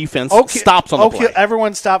 Oak Hills defense stops on the play.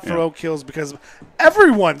 Everyone stopped for Oak Hills because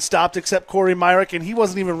everyone stopped except Corey Myrick, and he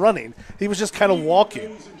wasn't even running. He was just kind of walking.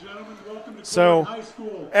 So,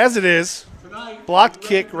 as it is, blocked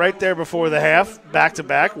kick right there before the half,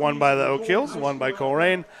 back-to-back, one by the Oak Hills, one by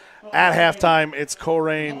Colerain. At halftime, it's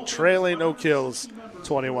Colerain trailing Oak Hills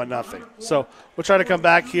 21-0. So we'll try to come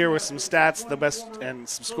back here with some stats, the best, and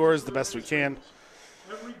some scores, the best we can.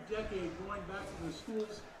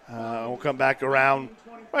 We'll come back right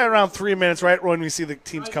around 3 minutes, right when we see the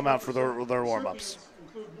teams come out for their warm-ups.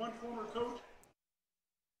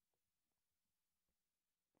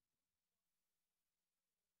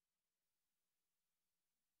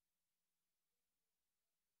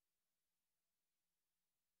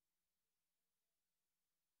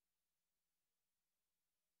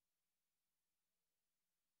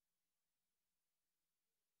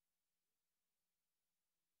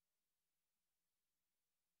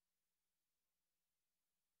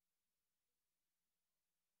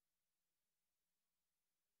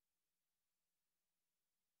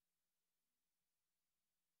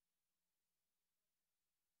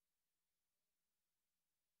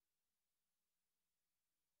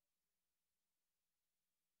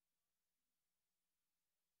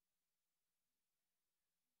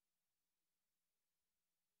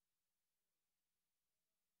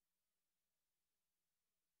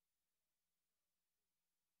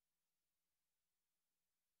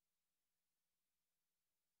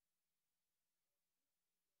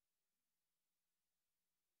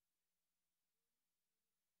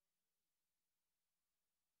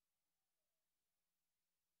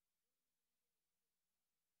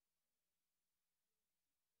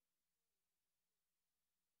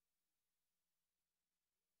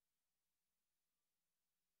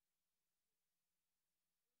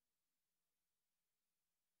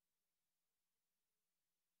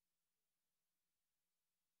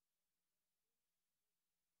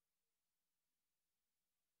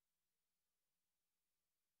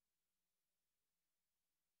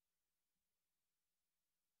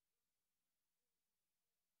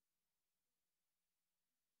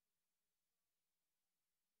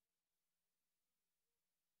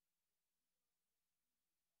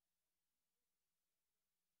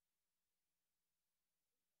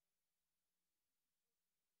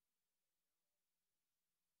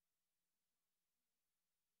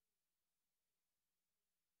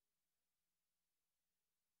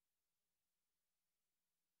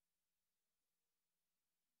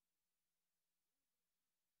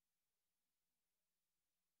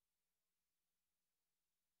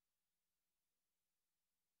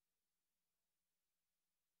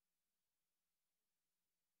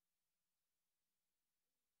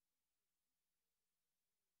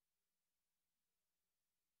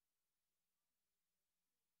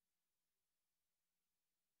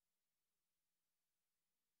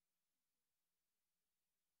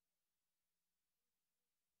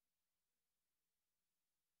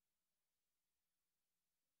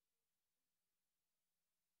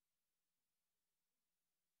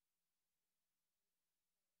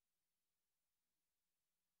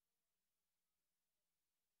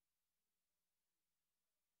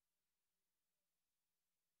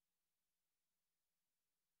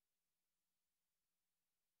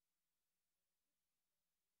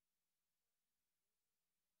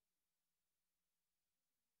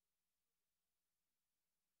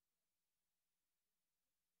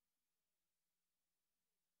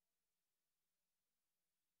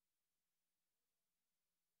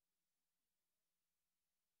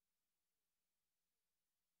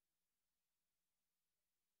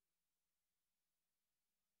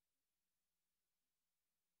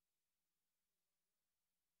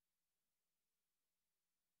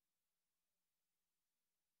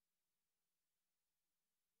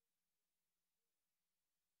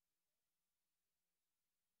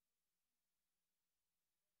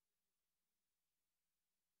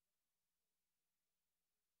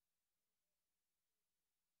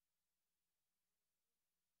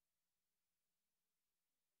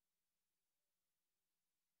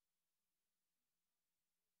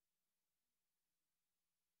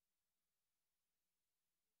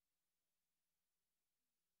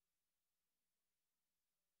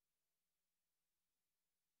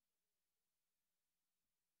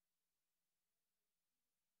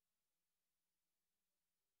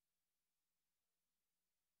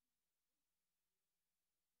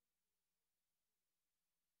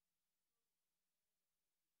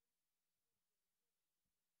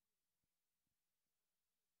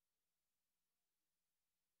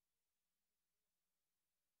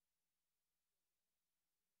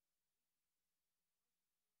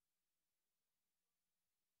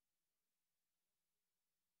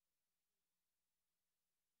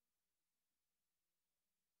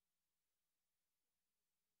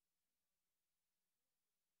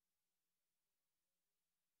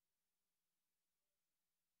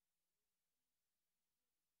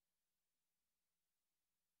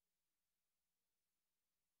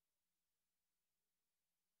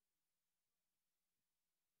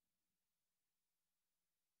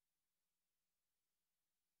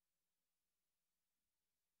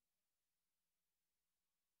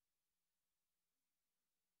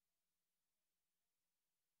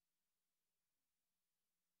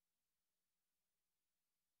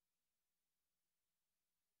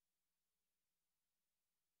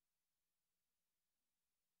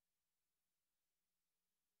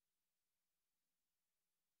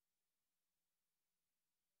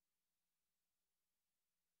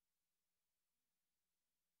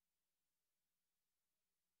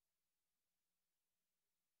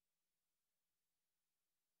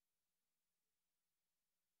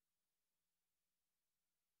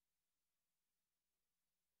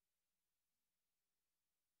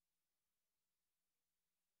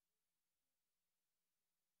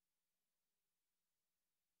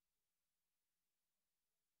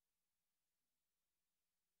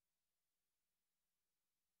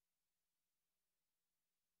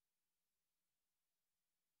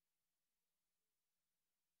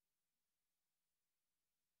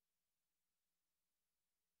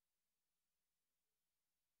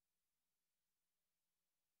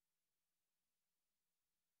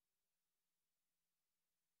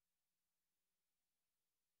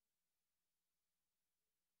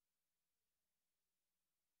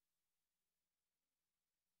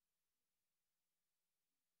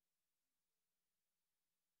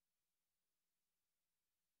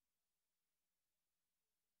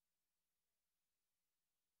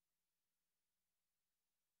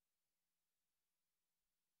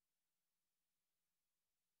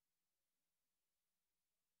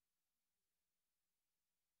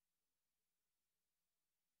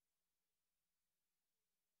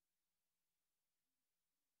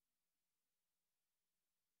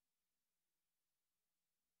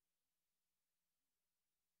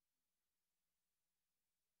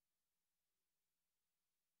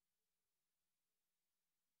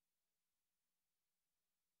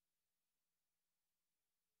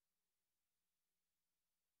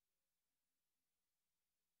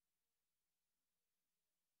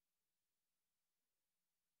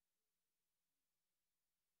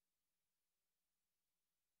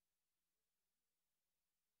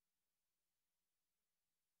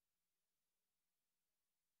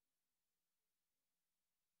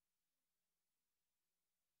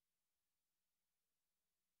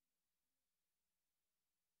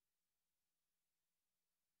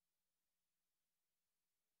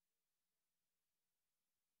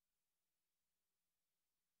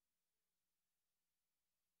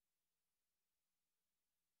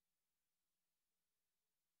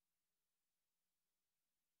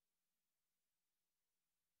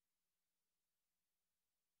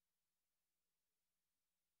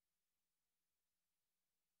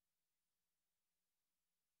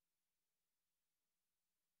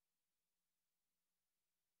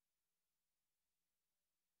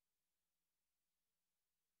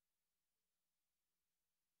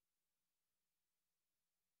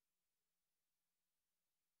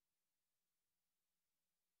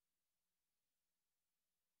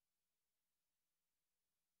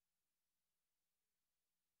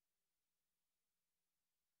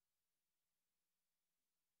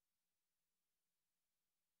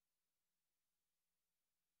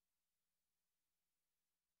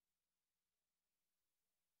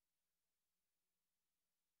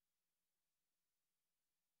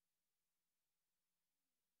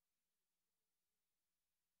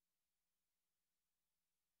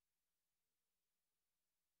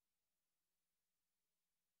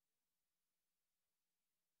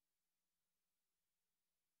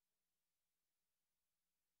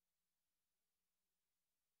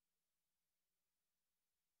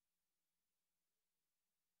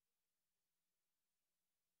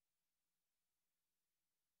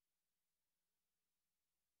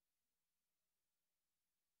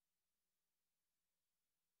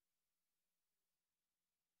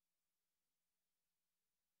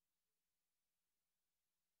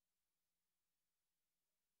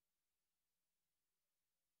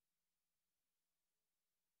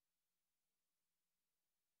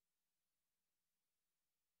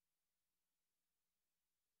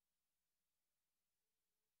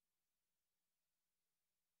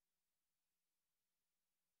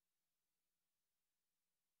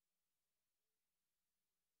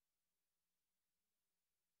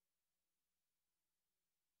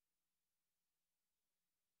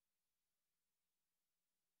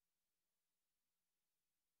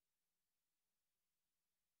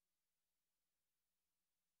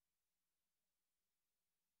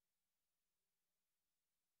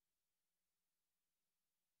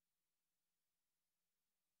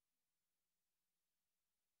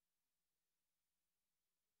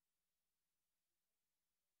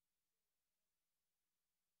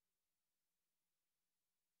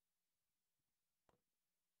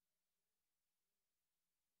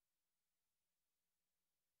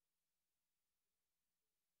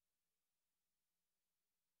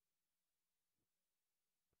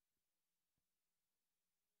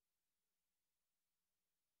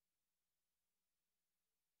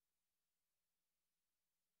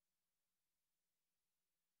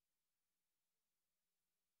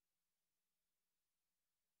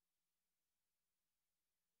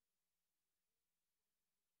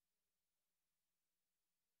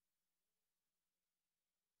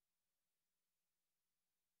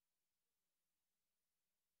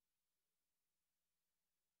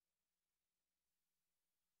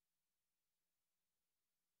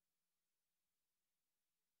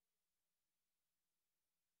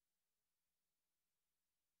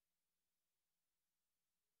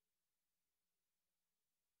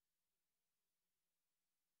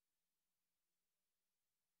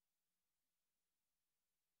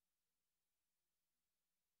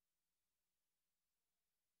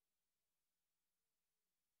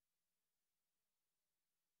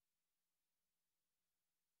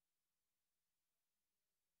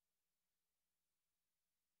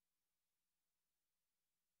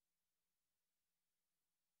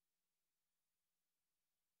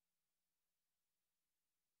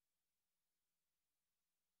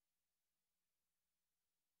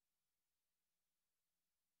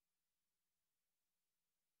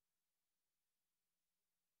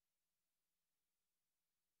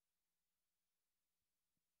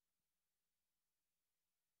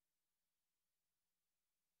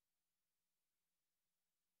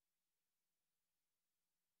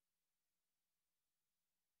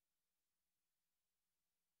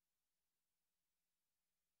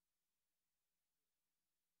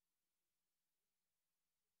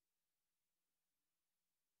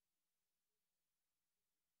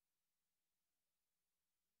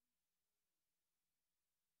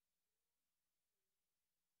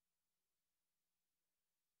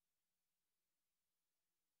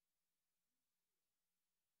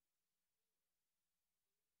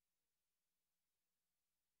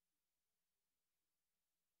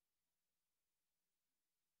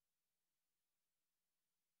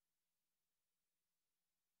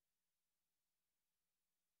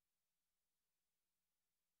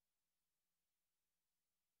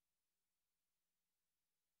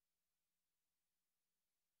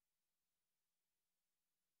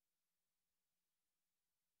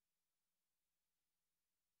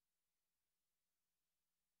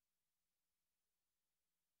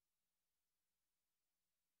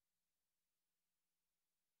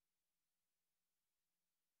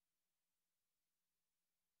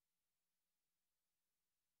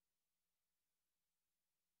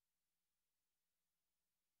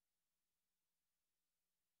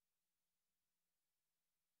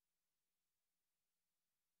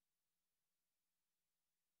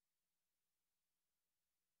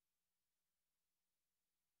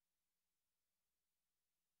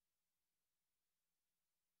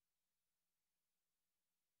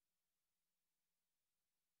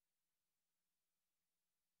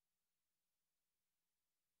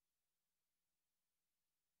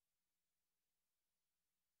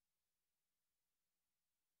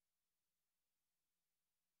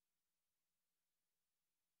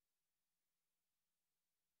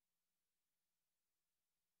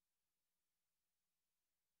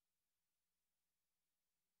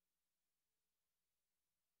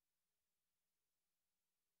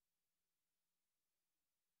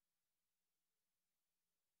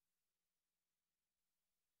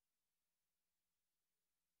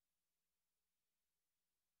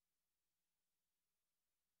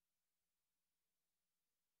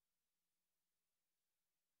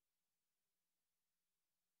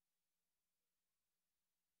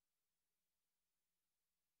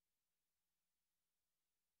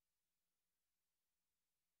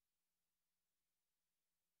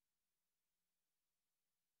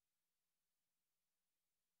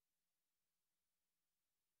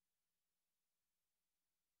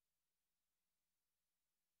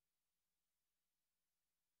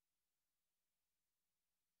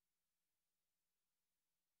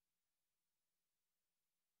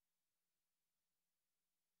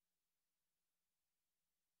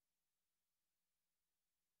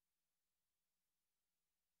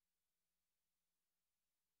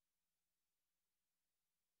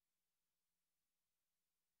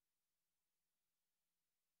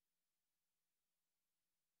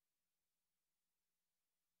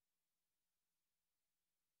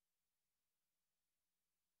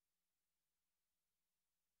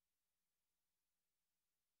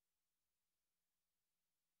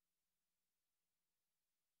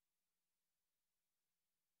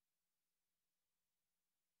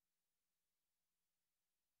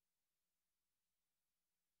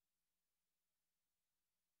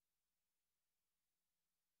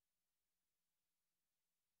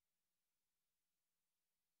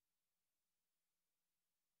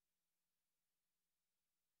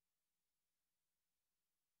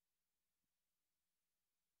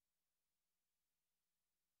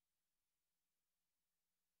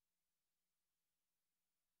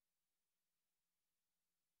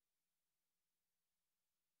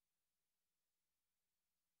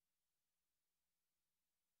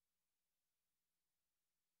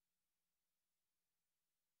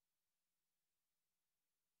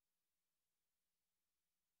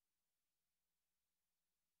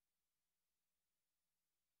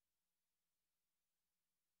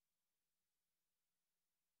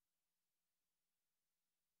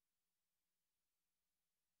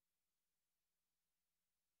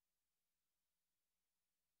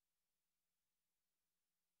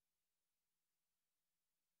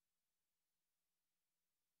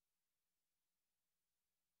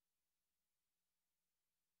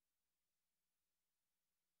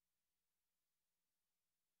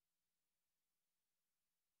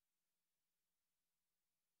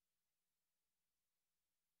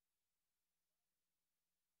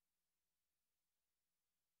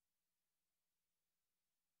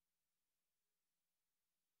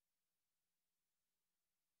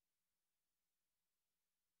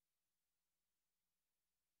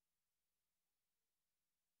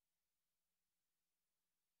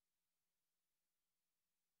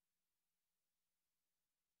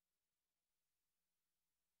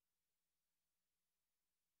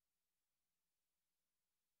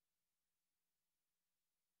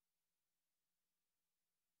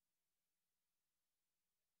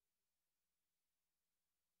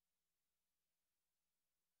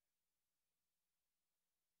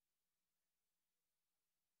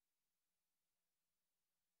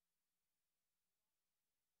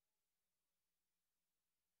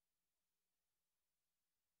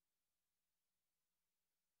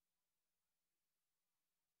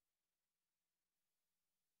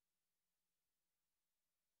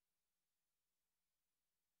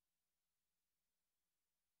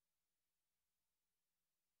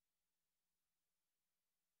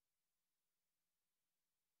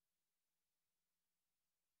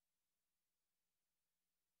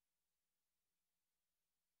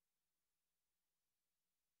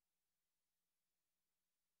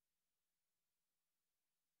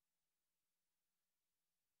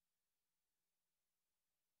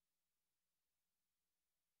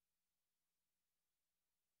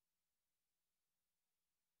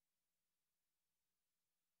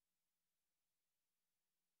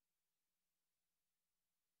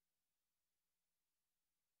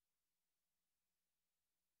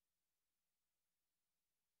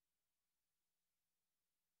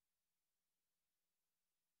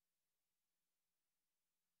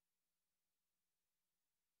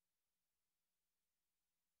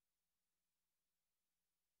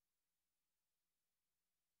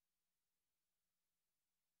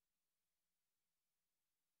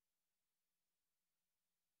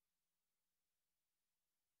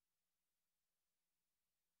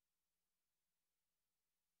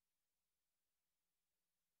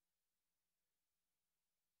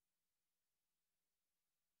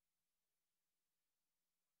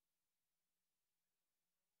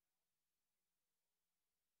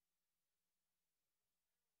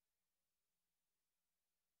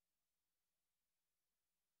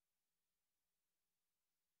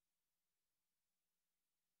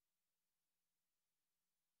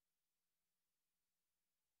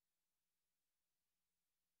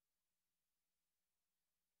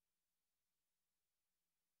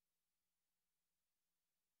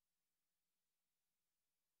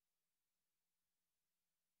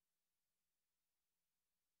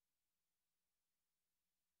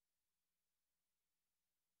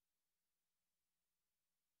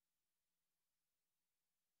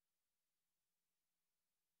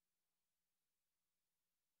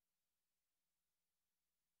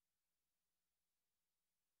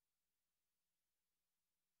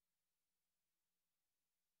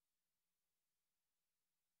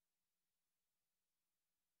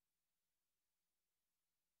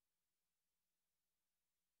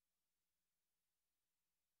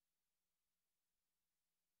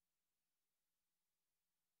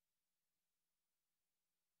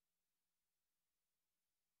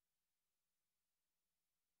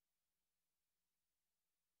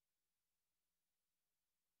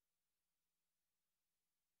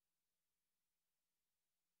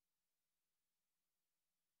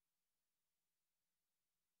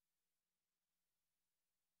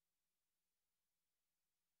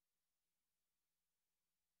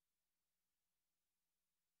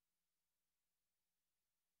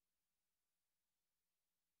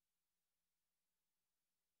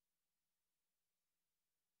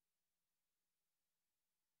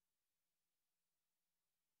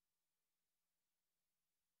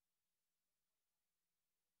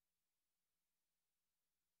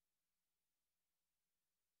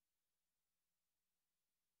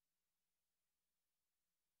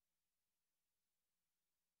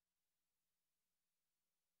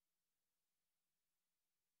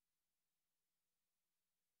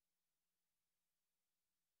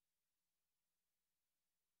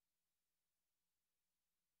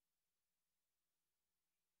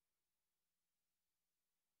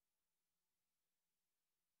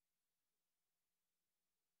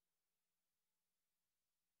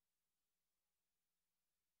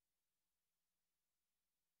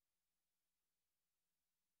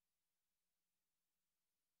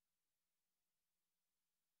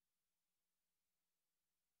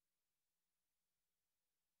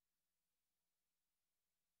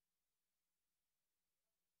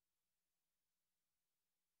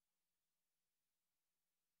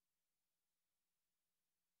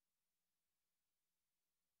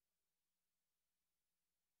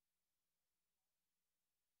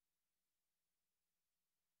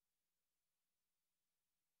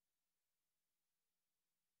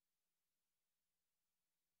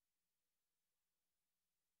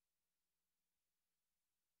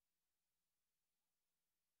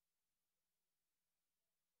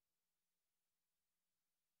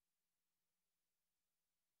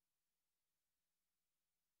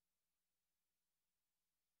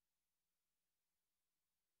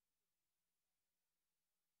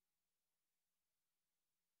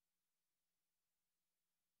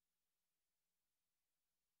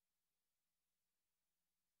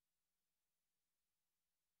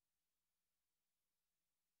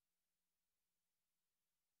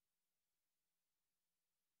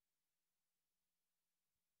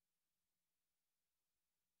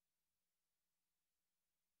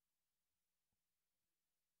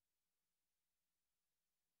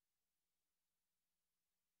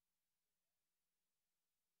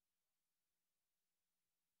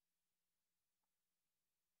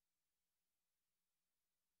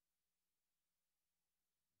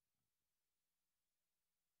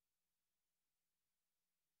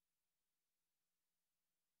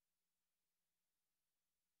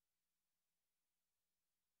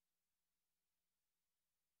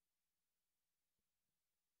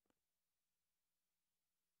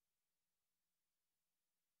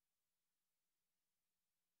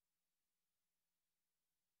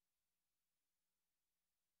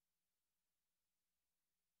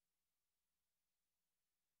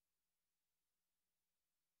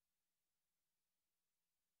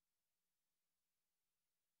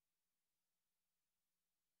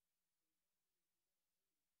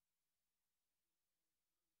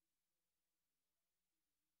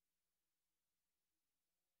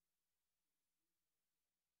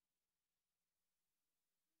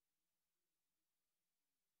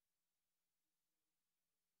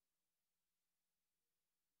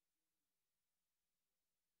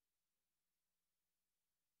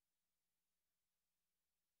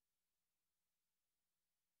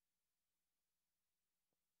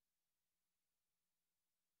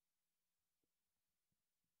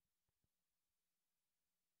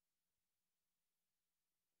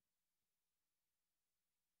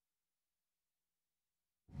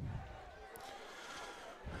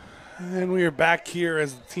 And we are back here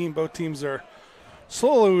as the team. Both teams are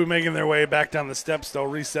slowly making their way back down the steps. They'll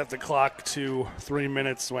reset the clock to 3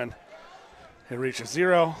 minutes when it reaches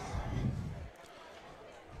 0,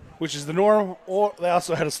 which is the norm. Or they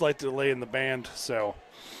also had a slight delay in the band, so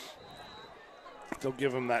they'll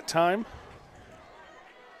give them that time.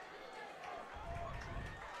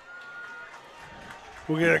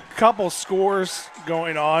 We'll get a couple scores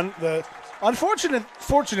going on. The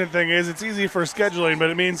fortunate thing is it's easy for scheduling, but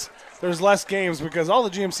it means there's less games because all the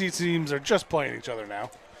GMC teams are just playing each other now.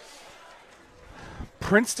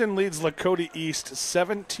 Princeton leads Lakota East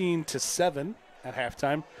 17-7 at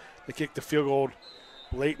halftime. They kicked the field goal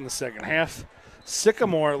late in the second half.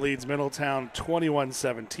 Sycamore leads Middletown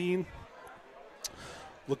 21-17.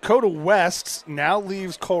 Lakota West now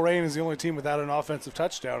leaves Colerain as the only team without an offensive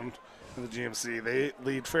touchdown in the GMC. They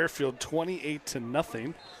lead Fairfield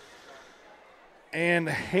 28-0. And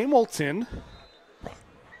Hamilton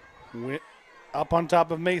went up on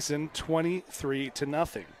top of Mason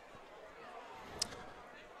 23-0.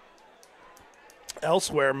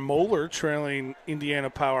 Elsewhere, Moeller trailing Indiana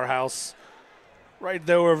Powerhouse right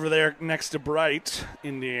there over there next to Bright,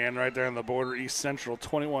 Indiana, right there on the border, East Central,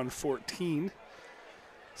 21-14.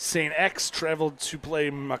 St. X traveled to play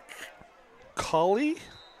McCully,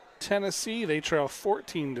 Tennessee. They trail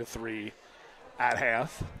 14-3 at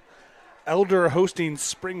half. Elder hosting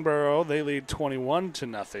Springboro. They lead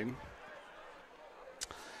 21-0.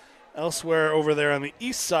 Elsewhere over there on the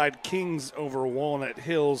east side, Kings over Walnut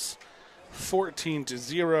Hills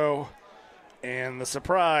 14-0. And the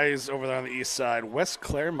surprise over there on the east side, West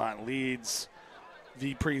Claremont leads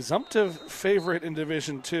the presumptive favorite in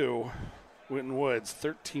Division II, Winton Woods,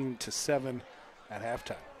 13-7 at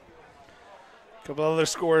halftime. A couple other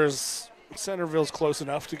scores. Centerville's close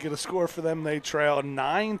enough to get a score for them. They trail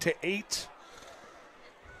 9-8.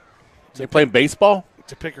 They playing baseball?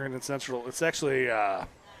 To Pickering and Central. It's actually, well,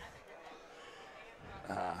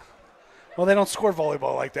 they don't score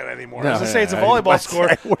volleyball like that anymore. No, I was going to say it's a volleyball score.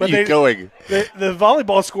 Where are you going? The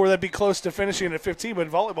volleyball score, that'd be close to finishing at 15, but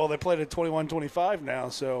volleyball, they played at 21-25 now,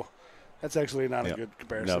 so that's actually not a good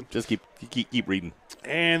comparison. No, just keep reading.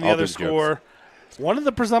 And the other score, one of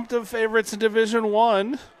the presumptive favorites in Division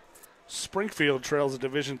I, Springfield trails a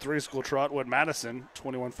Division III school, Trotwood Madison,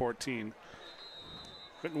 21-14.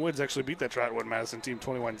 Winton Woods actually beat that Trotwood Madison team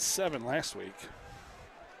 21-7 last week.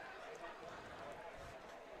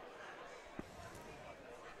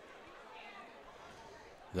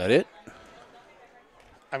 Is that it?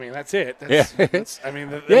 I mean, that's it.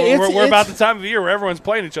 We're about the time of the year where everyone's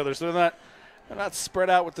playing each other, so they're not spread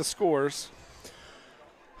out with the scores.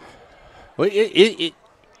 Well,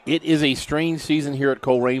 it is a strange season here at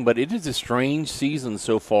Colerain, but it is a strange season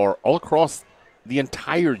so far all across the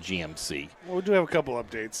entire GMC. Well, we do have a couple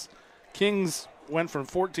updates. Kings went from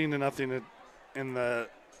 14-0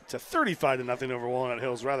 to 35-0 over Walnut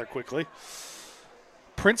Hills rather quickly.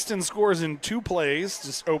 Princeton scores in 2 plays,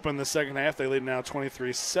 just open the second half. They lead now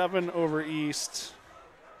 23-7 over East.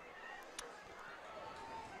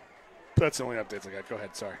 That's the only updates I got. Go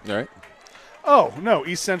ahead, sorry. All right. Oh, no,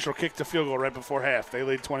 East Central kicked a field goal right before half. They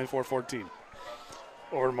lead 24-14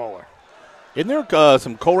 over Moeller. Isn't there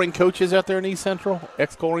some Colerain coaches out there in East Central,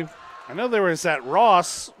 ex-Colerain? I know there was at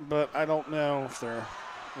Ross, but I don't know if they're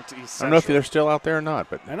went to East Central. I don't know if they're still out there or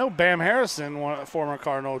not. But I know Bam Harrison, former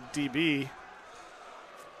Cardinal DB,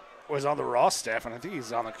 was on the Ross staff, and I think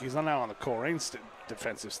he's now on the Colerain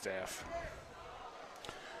defensive staff.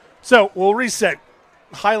 So we'll reset.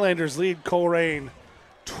 Highlanders lead Colerain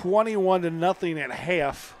 21-0 at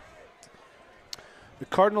half. The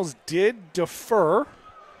Cardinals did defer.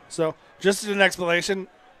 So just as an explanation,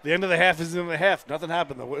 the end of the half is the end of the half. Nothing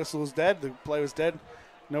happened. The whistle was dead. The play was dead.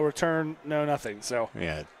 No return, no nothing. So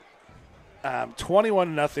yeah,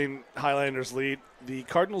 21-0 Highlanders lead. The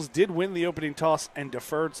Cardinals did win the opening toss and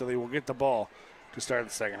deferred, so they will get the ball to start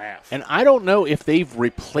the second half. And I don't know if they've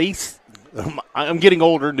replaced – I'm getting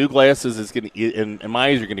older. New glasses is getting – and my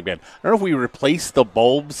eyes are getting bad. I don't know if we replaced the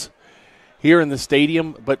bulbs here in the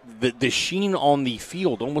stadium, but the sheen on the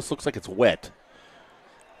field almost looks like it's wet.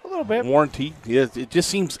 A little bit. Warranty. Yeah, it just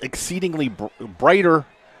seems exceedingly brighter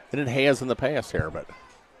than it has in the past here, but –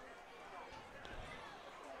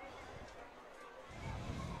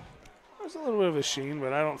 there's a little bit of a sheen,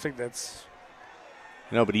 but I don't think that's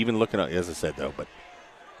 – No, but even looking at, as I said, though, but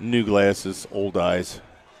new glasses, old eyes.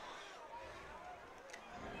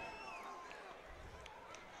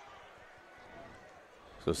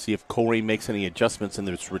 So see if Colerain makes any adjustments in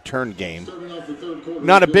this return game.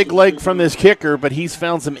 Not a big leg from this kicker, but he's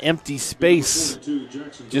found some empty space,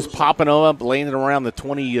 just popping up, landing around the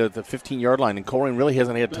 20, the 15-yard line. And Colerain really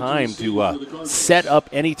hasn't had time to set up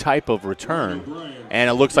any type of return. And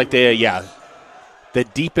it looks like the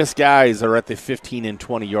deepest guys are at the 15 and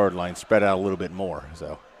 20-yard line, spread out a little bit more.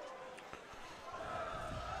 So.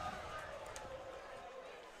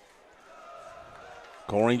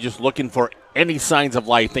 Colerain just looking for any signs of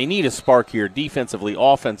life. They need a spark here, defensively,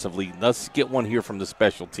 offensively. Let's get one here from the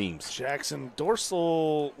special teams. Jackson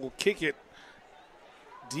Dorsal will kick it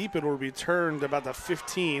deep. It will be turned about the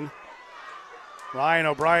 15. Ryan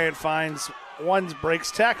O'Brien finds one,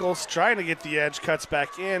 breaks tackles, trying to get the edge, cuts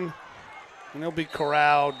back in, and he'll be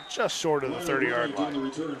corralled just short of the 30-yard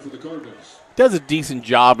line. Does a decent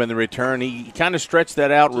job in the return. He kind of stretched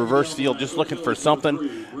that out, reverse field, just looking for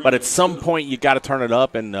something. But at some point, you got to turn it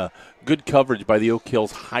up, and good coverage by the Oak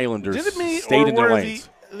Hills Highlanders. Stayed in their lanes.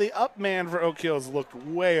 The up man for Oak Hills looked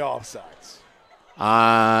way offsides.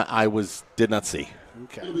 Did not see.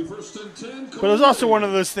 Okay. But it was also one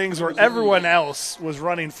of those things where everyone else was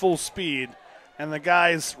running full speed, and the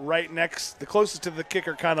guys the closest to the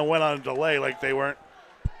kicker kind of went on a delay, like they were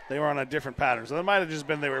on a different pattern. So it might have just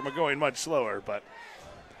been they were going much slower, but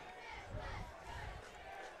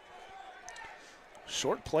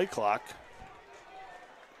short play clock.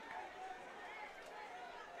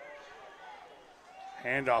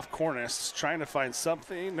 Handoff Cornice trying to find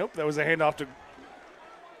something. Nope, that was a handoff to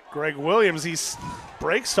Greg Williams. He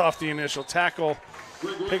breaks off the initial tackle,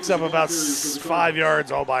 picks up about 5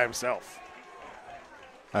 yards all by himself.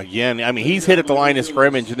 Again, I mean, he's hit at the line of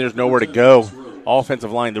scrimmage, and there's nowhere to go.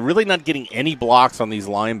 Offensive line. They're really not getting any blocks on these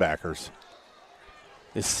linebackers.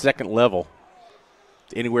 This second level,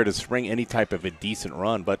 anywhere to spring any type of a decent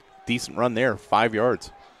run, but decent run there, 5 yards.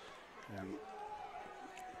 And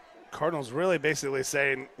Cardinals really basically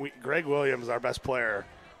saying, Greg Williams, our best player,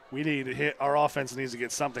 we need to hit, our offense needs to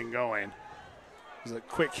get something going. There's a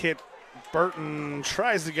quick hit. Burton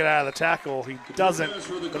tries to get out of the tackle. He doesn't,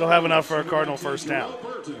 but he'll have enough for a Cardinal first down.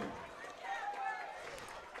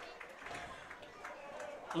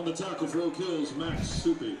 On the tackle for Oak Hills, Max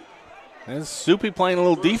Soupy. And Soupy playing a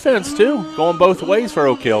little defense, too, going both ways for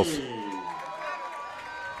Oak Hills.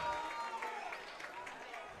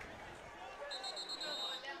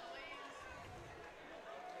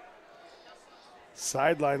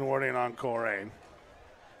 Sideline warning on Colerain.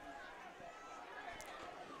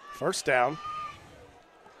 First down.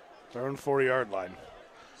 Their own 40-yard line.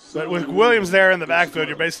 But with Williams there in the backfield,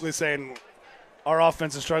 you're basically saying our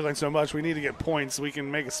offense is struggling so much, we need to get points so we can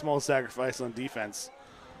make a small sacrifice on defense.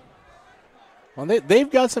 Well, they've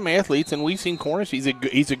got some athletes, and we've seen Cornish. He's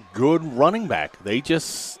a good running back. They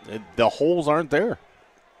just – the holes aren't there.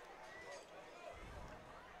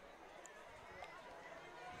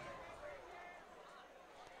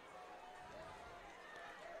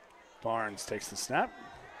 Barnes takes the snap.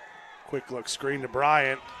 Quick look screen to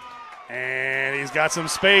Bryant. And he's got some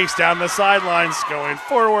space down the sidelines going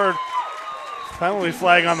forward. Penalty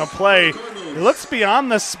flag on the play. It looks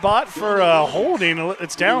beyond the spot for holding.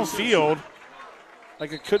 It's downfield.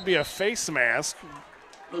 Like it could be a face mask.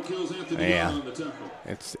 Yeah.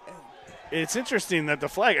 It's interesting that the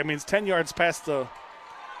flag, I mean, it's 10 yards past the.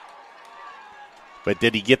 But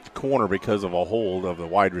did he get the corner because of a hold of the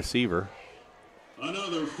wide receiver?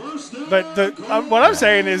 Another first down. But what I'm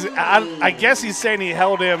saying is, I guess he's saying he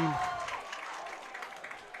held him.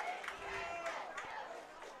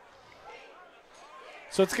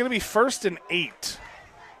 So it's going to be 1st and 8.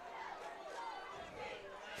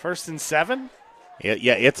 1st and 7?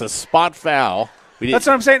 Yeah, it's a spot foul. That's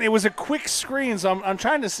what I'm saying. It was a quick screen, so I'm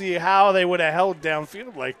trying to see how they would have held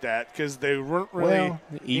downfield like that because they weren't really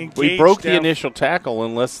engaged. We broke the initial tackle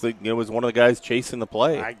unless it was one of the guys chasing the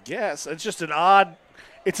play. I guess. It's just an odd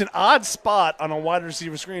spot on a wide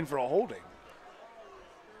receiver screen for a holding.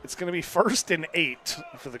 It's going to be 1st and 8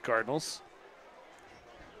 for the Cardinals.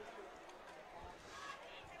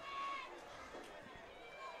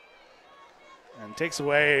 And takes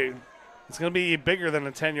away. It's going to be bigger than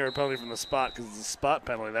a 10-yard penalty from the spot because it's a spot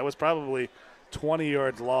penalty. That was probably 20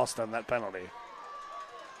 yards lost on that penalty.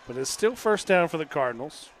 But it's still first down for the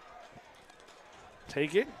Cardinals.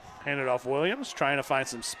 Take it. Hand it off Williams. Trying to find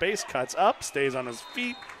some space. Cuts up. Stays on his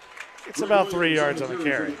feet. It's about 3 yards on the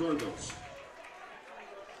carry.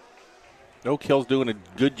 Oak Hill's doing a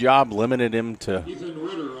good job limiting him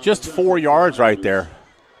to just 4 yards right there.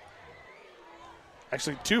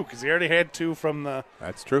 Actually, 2, because he already had 2 from the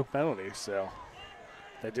That's true. penalty. So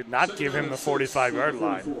they did not give him the 45-yard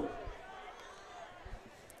line.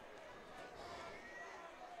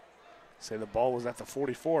 Say the ball was at the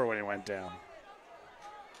 44 when he went down.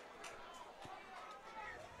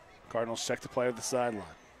 Cardinals check the play at the sideline.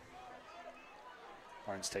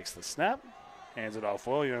 Barnes takes the snap, hands it off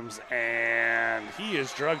Williams, and he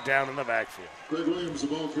is drugged down in the backfield. Greg Williams, the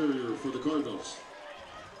ball carrier for the Cardinals.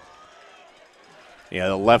 Yeah,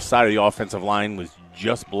 the left side of the offensive line was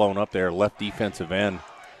just blown up there. Left defensive end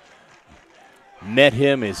met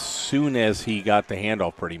him as soon as he got the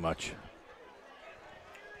handoff pretty much.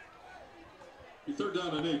 Third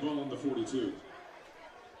down and 8, ball on the 42.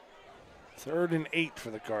 3rd and 8 for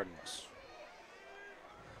the Cardinals.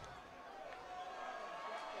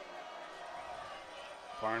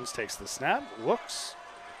 Barnes takes the snap, looks,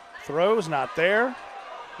 throws, not there.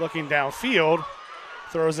 Looking downfield,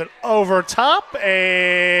 throws it over top,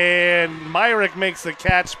 and Myrick makes the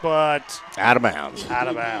catch, but out of bounds. Out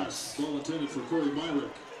of bounds. Ball intended for Corey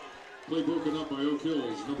Myrick. Play broken up by Oak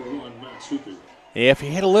Hills, number 1, Matt Soupy. Yeah, if he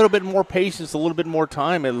had a little bit more patience, a little bit more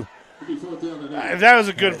time, It'll be 4th down and 8. That was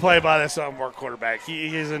a good play by the sophomore quarterback.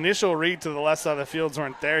 His initial read to the left side of the fields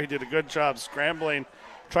weren't there. He did a good job scrambling,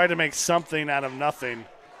 tried to make something out of nothing.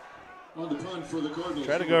 On the punt for the Cardinals.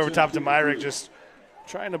 Tried to go over top to Myrick, just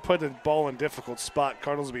trying to put the ball in a difficult spot.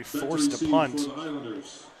 Cardinals will be forced to punt. For the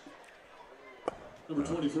Highlanders. Number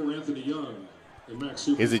 24, Anthony Young and Max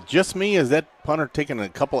Super. Is it just me? Is that punter taking a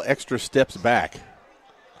couple extra steps back?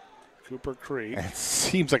 Cooper Creek. It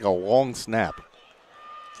seems like a long snap.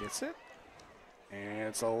 Gets it. And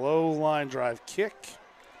it's a low line drive kick.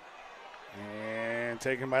 And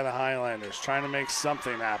taken by the Highlanders, trying to make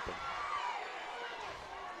something happen.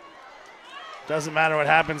 Doesn't matter what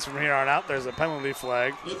happens from here on out. There's a penalty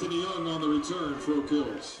flag. Anthony Young on the return for Oak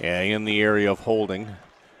Hills. Yeah, in the area of holding.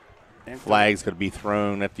 Flag's going to be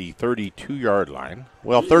thrown at the 32-yard line.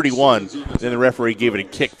 Well, 31. Then the referee gave it a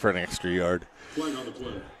kick for an extra yard. Flag on the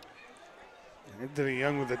play. Anthony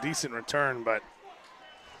Young with a decent return, but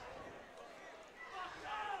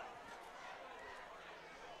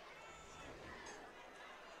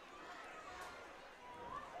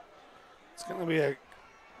it's going to be a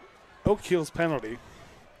Oak Hills penalty.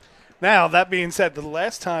 Now, that being said, the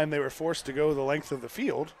last time they were forced to go the length of the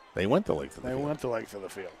field, They went the length of the they field. went the length of the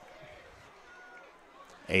field.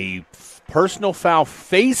 A personal foul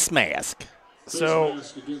face mask So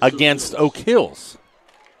against Oak Hills.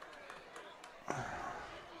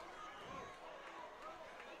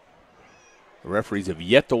 The referees have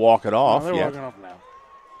yet to walk it off. they're walking off now.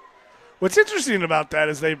 What's interesting about that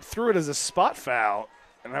is they threw it as a spot foul,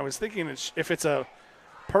 and I was thinking if it's a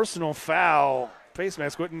personal foul, face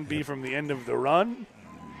mask wouldn't be from the end of the run.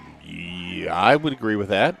 Yeah, I would agree with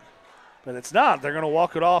that. But it's not. They're going to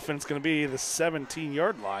walk it off, and it's going to be the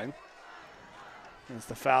 17-yard line. As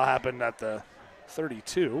the foul happened at the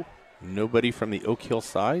 32. Nobody from the Oak Hill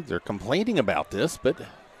side. They're complaining about this, but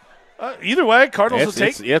Either way, Cardinals will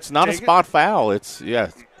take it's not a spot foul.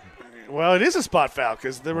 Well, it is a spot foul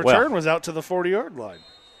because the return was out to the 40-yard line.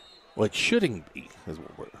 Well, it shouldn't be.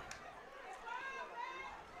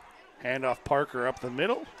 Handoff Parker up the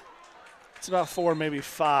middle. It's about 4, maybe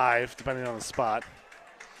 5, depending on the spot.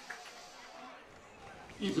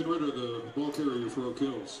 Ethan Ritter, the ball carrier for Oak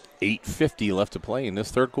Hills. 8:50 left to play in this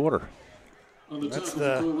third quarter. On the That's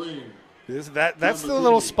tackle for Colerain. That's the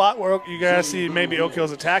little spot where you gotta see maybe Oak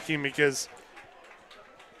Hill's attacking because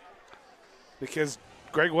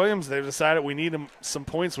Greg Williams, they've decided we need him some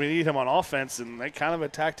points. We need him on offense, and they kind of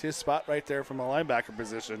attacked his spot right there from a linebacker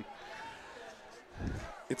position.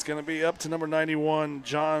 It's going to be up to number 91,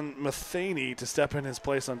 John Matheny, to step in his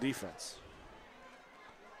place on defense.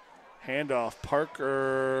 Handoff,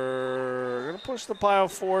 Parker going to push the pile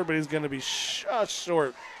forward, but he's going to be just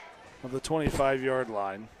short of the 25-yard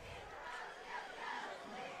line.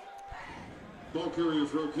 Ball carrier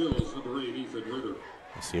for Oak Hills, number 8, Ethan Ritter.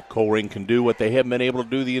 Let's see if Colerain can do what they haven't been able to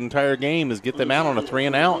do the entire game, is get them out on a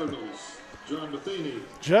 3-and-out. John Matheny.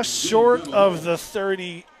 Just short of the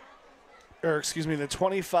 30, or excuse me, the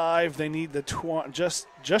 25. They need the just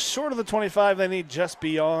short of the 25. They need just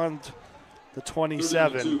beyond the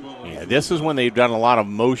 27. Yeah, this is when they've done a lot of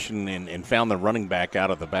motion and found the running back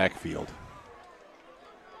out of the backfield.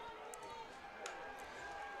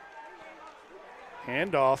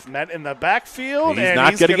 Handoff met in the backfield, He's and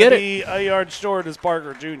not he's gonna going get to it. be a yard short as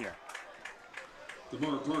Parker Jr.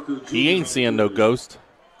 DeMar Parker Jr. He ain't seeing no ghost.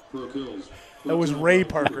 For Oak Hills. That was Ray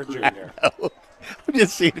Parker Jr. I'm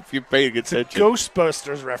just seeing if you're paying attention.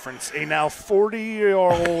 Ghostbusters reference, a now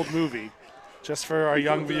 40-year-old movie, just for our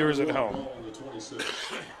young viewers at home. Ball on the 26.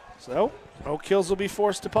 So, Oak Hills will be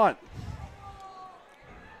forced to punt.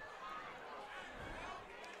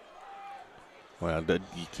 Well,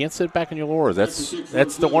 you can't sit back on your laurels.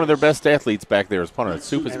 That's one of their best athletes back there is punter.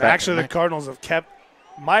 Soup is And back. actually, the Cardinals have kept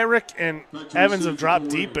Myrick and Evans have dropped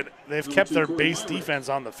deep, but they've kept their base defense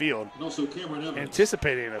on the field,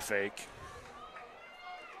 anticipating a fake.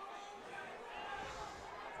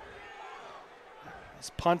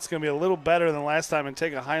 This punt's going to be a little better than last time and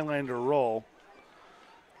take a Highlander roll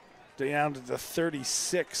down to the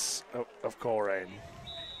 36 of Colerain.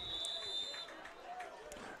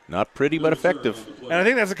 Not pretty, but effective. And I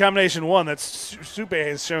think that's a combination one. That Supe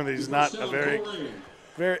has shown that he's not a very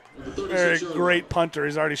great punter.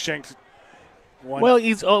 He's already shanked one. Well,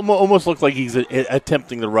 he's almost looks like he's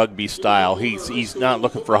attempting the rugby style. He's not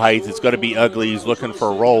looking for height. It's going to be ugly. He's looking for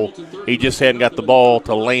a roll. He just hadn't got the ball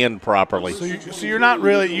to land properly. So you're not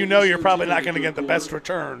really, you're probably not going to get the best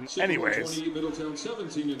return anyways.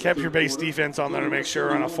 Kept your base defense on there to make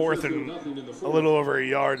sure on a fourth and a little over a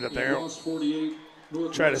yard that they're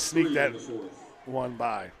try to sneak that one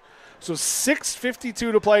by. So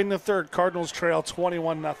 6:52 to play in the third. Cardinals trail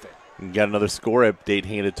 21-0. Got another score update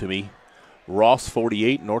handed to me. Ross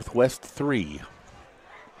 48, Northwest 3.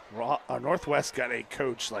 Northwest got a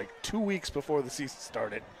coach like 2 weeks before the season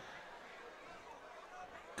started.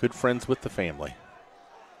 Good friends with the family.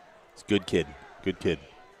 It's a good kid. Good kid.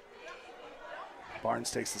 Barnes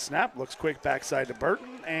takes the snap, looks quick backside to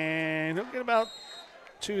Burton, and he'll get about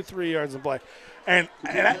 2-3 yards in play. And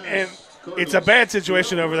it's a bad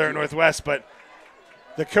situation over there at Northwest, but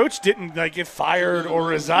the coach didn't get fired or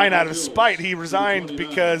resign out of spite. He resigned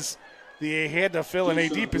because they had to fill an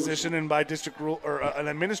AD position, and by district rule, or an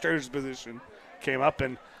administrator's position came up,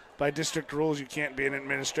 and by district rules, you can't be an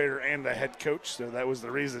administrator and a head coach. So that was the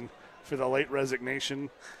reason for the late resignation.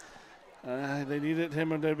 They needed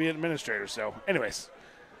him to be an administrator. So, anyways,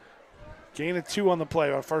 gain of 2 on the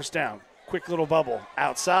play on first down. Quick little bubble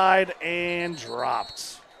outside and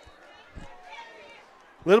dropped.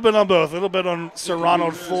 A little bit on both. A little bit on Sir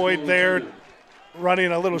Ronald Floyd there,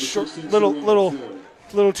 running a little short,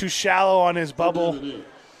 little too shallow on his bubble, and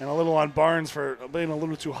a little on Barnes for being a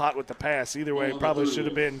little too hot with the pass. Either way, it probably should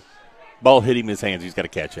have been. Ball hit him in his hands. He's got to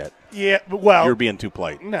catch that. Yeah, well. You're being too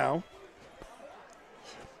polite. No.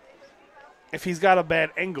 If he's got a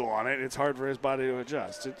bad angle on it, it's hard for his body to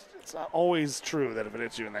adjust. It's not always true that if it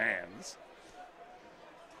hits you in the hands.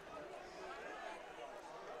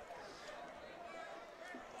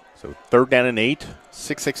 So 3rd down and 8,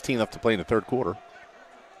 6:16 left to play in the third quarter.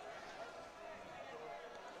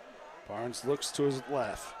 Barnes looks to his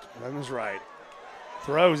left, then his right.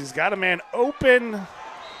 Throws. He's got a man open.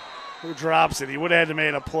 Who drops it? He would have had to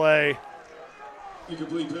made a play.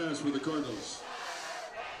 Incomplete pass for the Cardinals.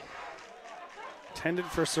 Intended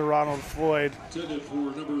for Sir Ronald Floyd.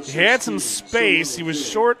 He had some space. He was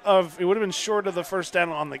short of. He would have been short of the first down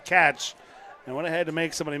on the catch, and would have had to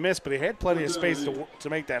make somebody miss. But he had plenty of space to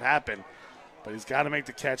make that happen. But he's got to make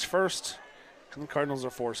the catch first, and the Cardinals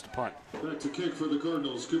are forced to punt. Back to kick for the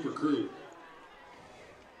Cardinals, Cooper Crew.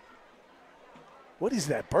 What is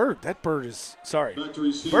that bird? That bird is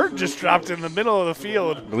Bird just dropped in the middle of the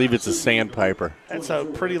field. I believe it's a sandpiper. That's a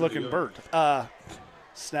pretty looking bird.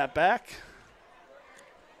 Snap back.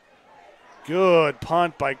 Good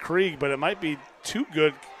punt by Krieg, but it might be too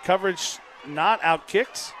good coverage. Not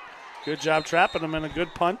out-kicked. Good job trapping him, and a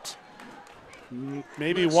good punt.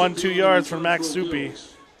 Maybe 1-2 yards from Max Supi.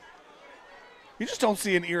 You just don't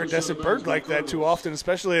see an iridescent bird like that too often,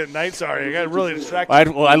 especially at night. Sorry, I got really distracted.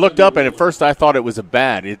 I looked up, and at first I thought it was a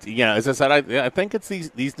bat. As I said, I think it's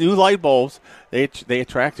these new light bulbs. They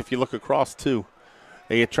attract, if you look across, too.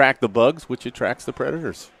 They attract the bugs, which attracts the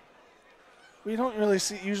predators. We don't really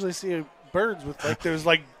usually see birds with those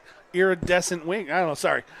iridescent wing. I don't know.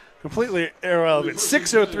 Sorry. Completely irrelevant.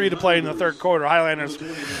 6:03 to play in the third quarter. Highlanders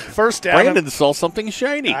first down. Brandon saw something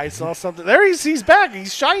shiny. I saw something. There he's back.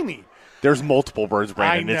 He's shiny. There's multiple birds,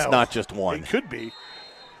 Brandon. I know. It's not just one. It could be.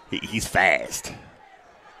 He's fast.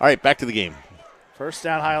 All right, back to the game. First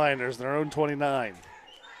down, Highlanders, their own 29.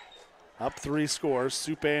 Up 3 scores.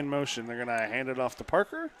 Supe in motion. They're going to hand it off to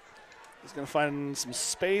Parker. He's going to find some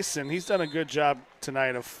space, and he's done a good job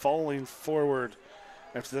tonight of falling forward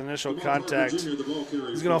after the initial contact.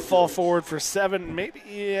 He's going to fall forward for 7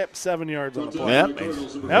 yards on the play.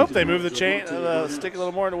 Yep. Nope, they move the stick a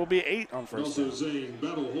little more, and it will be 8 on first down.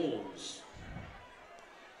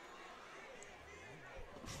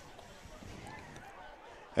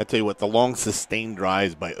 I tell you what, the long sustained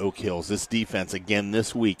drives by Oak Hills, this defense again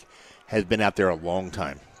this week has been out there a long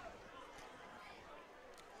time.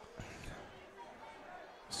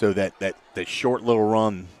 So that short little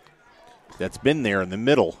run that's been there in the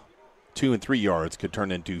middle, 2 and 3 yards, could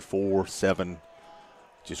turn into 4, 7,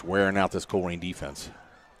 just wearing out this Colerain defense.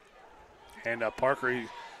 Hand up Parker. He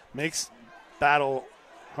makes Battle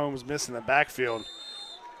Holmes miss in the backfield.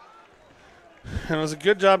 And it was a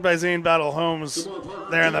good job by Zane Battle Holmes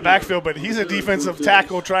there in the backfield, but he's a defensive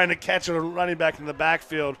tackle trying to catch a running back in the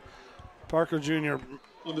backfield. Parker Jr.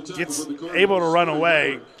 gets able to run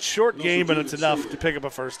away. Short game, but it's enough to pick up a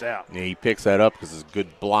first down. Yeah, he picks that up because it's a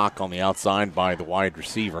good block on the outside by the wide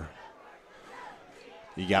receiver.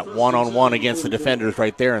 You got one-on-one against the defenders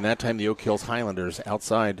right there, and that time the Oak Hills Highlanders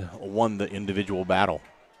outside won the individual battle.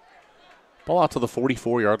 Ball out to the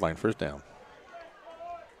 44-yard line, first down.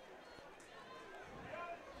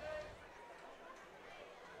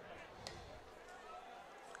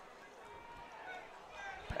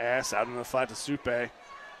 Pass out in the flat to Supe.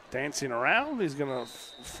 Dancing around. He's going to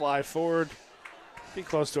fly forward. Be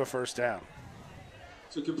close to a first down.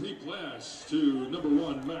 It's a complete pass to number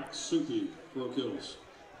 1, Max Supe for Oak Hills.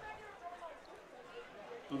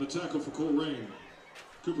 On the tackle for Colerain,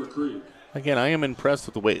 Cooper Creek. Again, I am impressed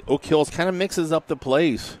with the way Oak Hills kind of mixes up the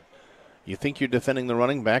plays. You think you're defending the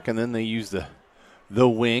running back, and then they use the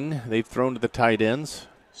wing. They've thrown to the tight ends.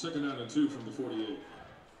 2nd down and 2 from the 48.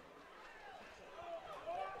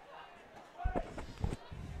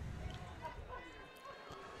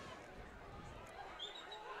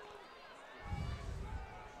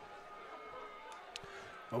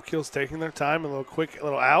 Oak Hills taking their time, a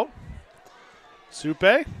little out.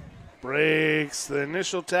 Supe breaks the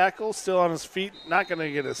initial tackle, still on his feet, not going to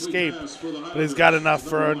get escape, but he's got enough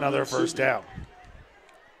for another first down.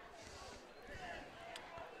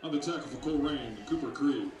 On the tackle for Colerain, Cooper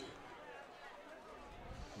Creek.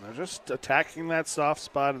 They're just attacking that soft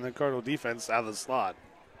spot in the Cardinal defense out of the slot.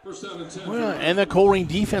 First down and 10. Well, and the Colerain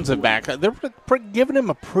defensive back, they're giving him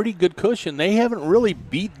a pretty good cushion. They haven't really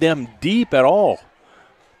beat them deep at all.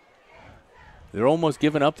 They're almost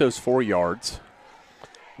giving up those 4 yards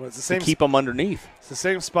well, it's the same to keep them underneath. It's the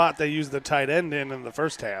same spot they used the tight end in the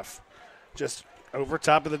first half. Just over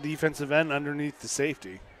top of the defensive end, underneath the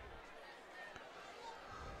safety.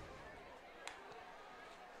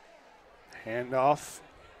 Handoff.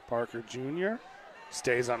 Parker Jr.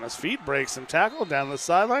 stays on his feet, breaks some tackle down the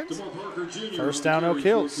sidelines. First down, Oak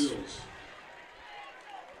Hills.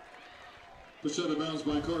 Push out of bounds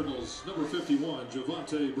by Cardinals, number 51,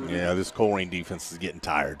 Javante Burnett. Yeah, this Colerain defense is getting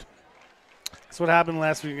tired. That's what happened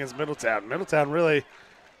last week against Middletown. Middletown really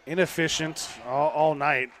inefficient all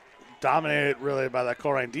night, dominated really by that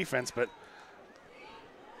Colerain defense, but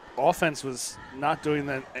offense was not doing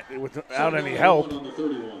that without any help.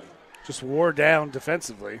 Just wore down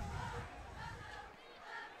defensively.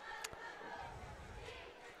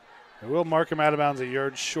 They will mark him out of bounds a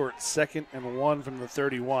yard short, 2nd and 1 from the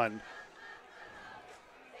 31.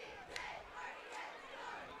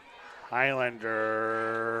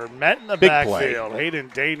 Highlander met in the backfield.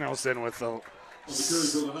 Hayden Danielson with the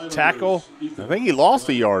tackle. I think he lost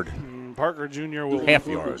a yard. Parker Jr. will half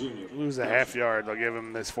yard. Lose a half yard. They'll give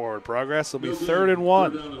him this forward progress. It'll be 3rd and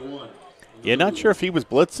 1. Yeah, not sure if he was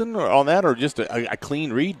blitzing on that or just a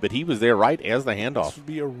clean read, but he was there right as the handoff. This would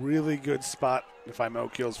be a really good spot if I'm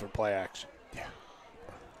Oak Hills for play action. Yeah.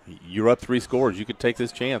 You're up 3 scores. You could take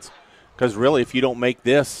this chance. Because really, if you don't make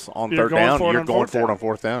this on third down, you're going for it on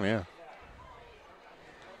 4th down, yeah.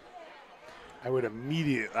 I would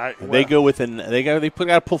immediately. They go within. They put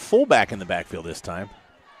out a fullback in the backfield this time.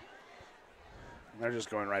 They're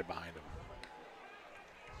just going right behind him.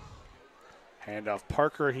 Handoff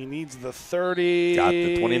Parker. He needs the 30. Got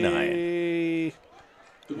the 29. He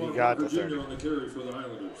got the 30. On the carry for the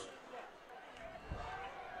Highlanders.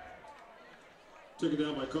 Taken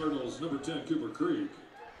down by Cardinals, number 10, Cooper Creek.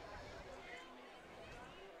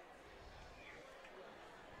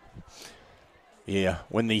 Yeah,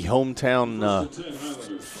 when the hometown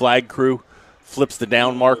flag crew flips the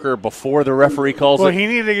down marker before the referee calls it. Well, he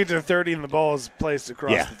needed to get to 30 and the ball is placed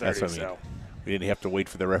across the 30. That's what I mean. We didn't have to wait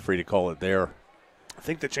for the referee to call it there. I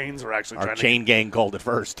think the chains were actually Our chain gang called it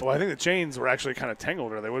first. Well, I think the chains were actually kind of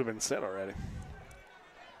tangled, or they would have been set already.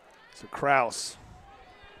 So Kraus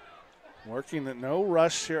working at no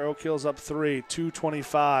rush here. Oak Hills up 3,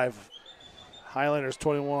 2:25. Highlanders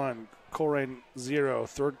 21. Colerain 0,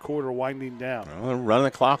 3rd quarter winding down. Running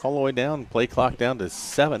the clock all the way down, play clock down to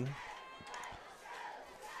 7.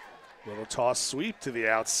 Little toss sweep to the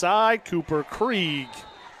outside. Cooper Krieg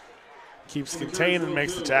keeps contained and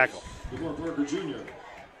makes the tackle.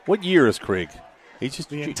 What year is Krieg? He's just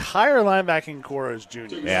the entire linebacking core is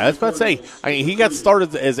junior. Yeah, I was about to say. I mean, he got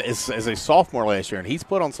started as a sophomore last year, and he's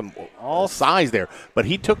put on some all size there. But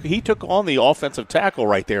he took on the offensive tackle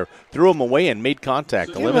right there, threw him away, and made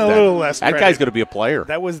contact to limit that. That guy's going to be a player.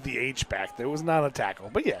 That was the H-back. That was not a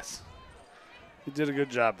tackle. But, yes, he did a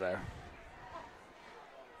good job there.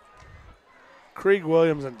 Krieg,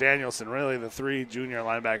 Williams, and Danielson, really the three junior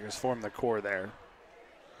linebackers, form the core there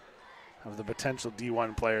of the potential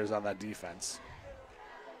D1 players on that defense.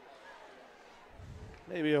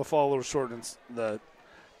 Maybe he'll fall a little short in the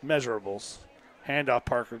measurables. Handoff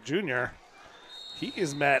Parker Jr. He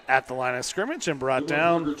is met at the line of scrimmage and brought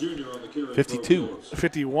down 52.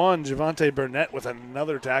 51. Javante Burnett with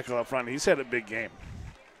another tackle up front. He's had a big game.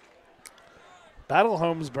 Battle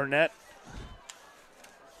Holmes Burnett.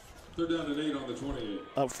 They're down at 8 on the 28.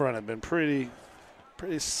 Up front have been pretty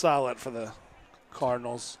solid for the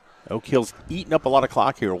Cardinals. Oak Hill's eating up a lot of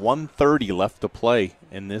clock here. 1:30 left to play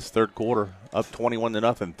in this third quarter. Up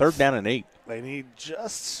 21-0. Third down and 8. They need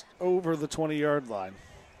just over the 20-yard line.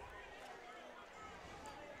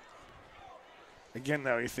 Again,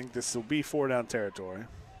 though, you think this will be 4-down territory.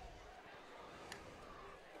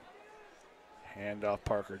 Handoff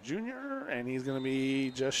Parker Jr., and he's going to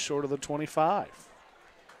be just short of the 25.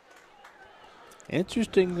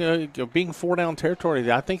 Interesting being 4-down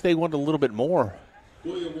territory. I think they want a little bit more. A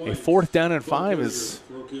 4th down and 5 is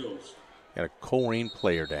got a Colerain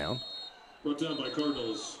player down. Brought down by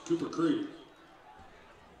Cardinals, Cooper Creed.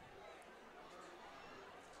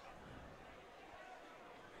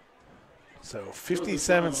 So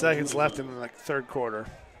 57 seconds left in the third quarter.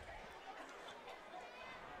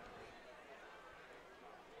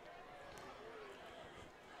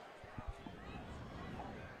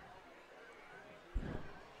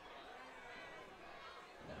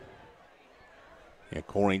 Yeah,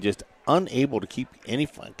 Colerain just unable to keep any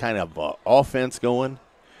kind of offense going.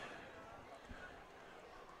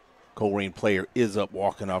 Colerain player is up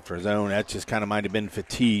walking off to his own. That just kind of might have been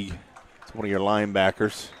fatigue. It's one of your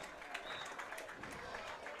linebackers.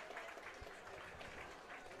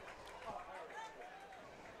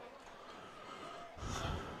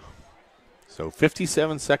 So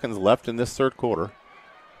 57 seconds left in this third quarter.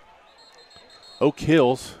 Oak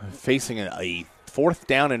Hill's facing a 4th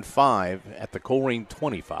down and 5 at the Colerain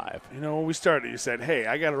 25. You know, when we started, you said, hey,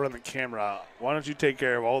 I got to run the camera. Why don't you take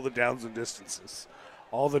care of all the downs and distances,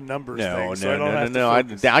 all the numbers things? No.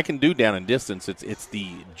 I can do down and distance. It's the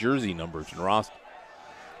jersey numbers and roster.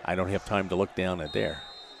 I don't have time to look down at there.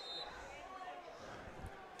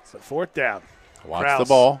 So 4th down. Watch Krause the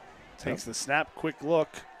ball. Takes the snap, quick look.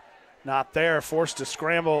 Not there, forced to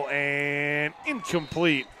scramble, and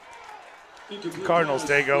incomplete. Cardinals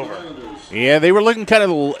take over. Yeah, they were looking kind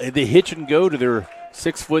of the hitch and go to their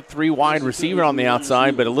 6'3" wide receiver on the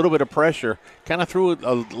outside, but a little bit of pressure kind of threw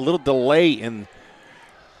a little delay in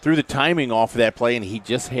through the timing off of that play, and he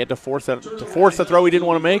just had to force the throw he didn't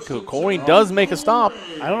want to make. Colerain does make a stop.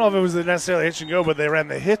 I don't know if it was necessarily hitch and go, but they ran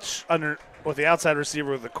the hitch under with the outside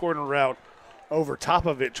receiver with the corner route over top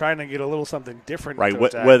of it, trying to get a little something different. Right,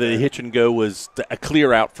 whether the hitch and go was a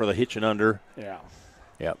clear out for the hitch and under. Yeah.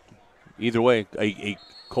 Yep. Either way, a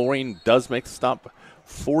Colerain does make the stop.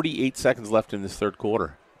 48 seconds left in this third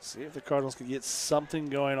quarter. See if the Cardinals can get something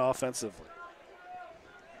going offensively.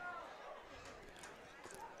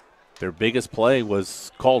 Their biggest play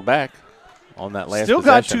was called back on that last Still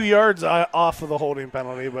possession. got 2 yards off of the holding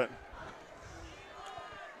penalty, but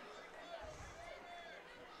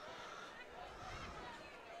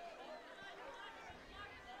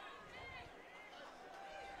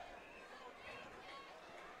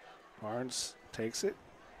Barnes takes it.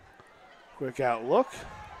 Quick out look.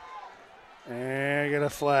 And get a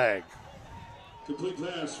flag. Complete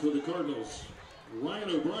pass for the Cardinals.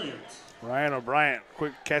 Ryan O'Brien,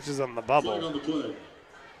 quick catches on the bubble. Flag on the play.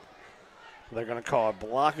 They're going to call a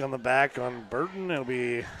block on the back on Burton. It'll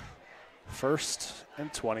be 1st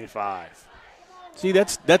and 25. See,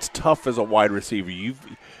 that's tough as a wide receiver.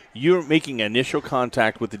 You're making initial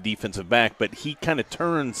contact with the defensive back, but he kind of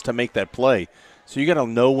turns to make that play. So you got to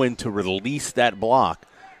know when to release that block.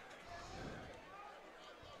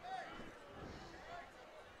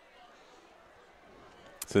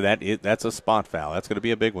 So that's a spot foul. That's going to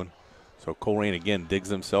be a big one. So Colerain again digs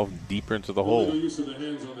himself deeper into the hole. Use of the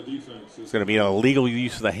hands on the defense. It's going to be an illegal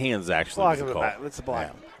use of the hands, actually. Block on the back. It's a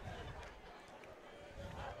block. Yeah.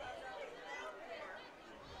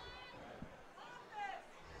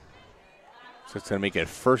 So it's going to make it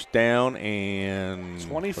 1st down and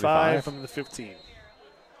 25 from the 15.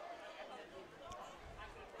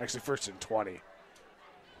 Actually, 1st and 20.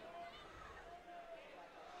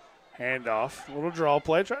 Handoff, little draw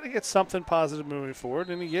play, trying to get something positive moving forward,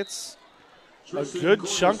 and he gets a good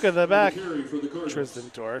chunk of the back. Tristan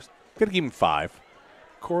Torres. Could give him 5.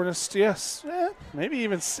 Cornice, yes, maybe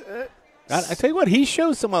even. I tell you what, he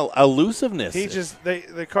shows some elusiveness. He just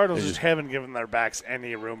the Cardinals just haven't given their backs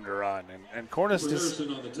any room to run, and Cornice just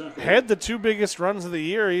had the 2 biggest runs of the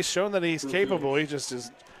year. He's shown that he's capable. He just is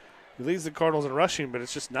He leads the Cardinals in rushing, but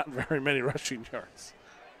it's just not very many rushing yards.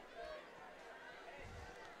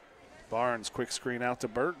 Barnes, quick screen out to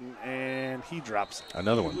Burton, and he drops it.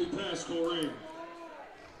 Another one. Pass, Colerain.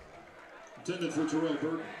 Intended for Terrell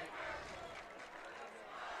Burton.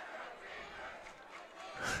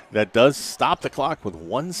 That does stop the clock with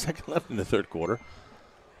 1 second left in the third quarter.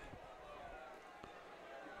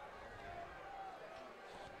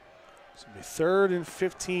 This will be 3rd and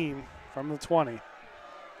 15 from the 20.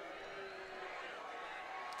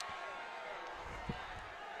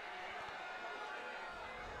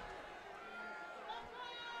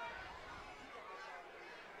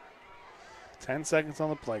 Ten seconds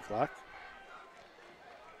on the play clock.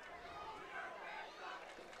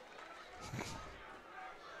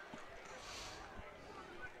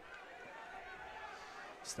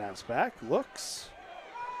 Snaps back, looks.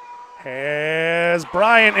 Has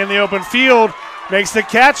Bryant in the open field, makes the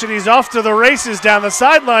catch, and he's off to the races down the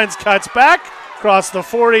sidelines, cuts back, across the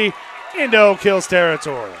 40, into Oak Hills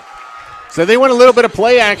territory. So they went a little bit of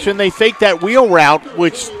play action. They faked that wheel route,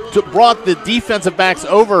 which brought the defensive backs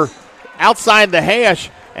over outside the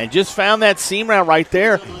hash and just found that seam route right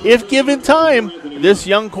there. If given time, this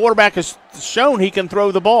young quarterback has shown he can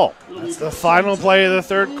throw the ball. That's the final play of the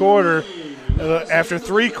third quarter. After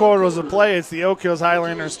 3 quarters of play, it's the Oak Hills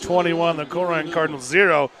Highlanders 21, the Colerain Cardinals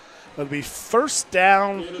 0. It'll be first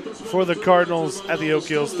down for the Cardinals at the Oak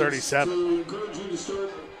Hills 37. So encourage you to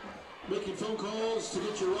start making phone calls to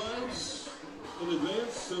get your rides in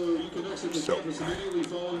advance so you can exit the campus immediately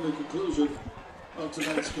following the conclusion of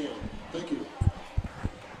tonight's game. Thank you.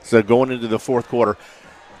 So going into the fourth quarter,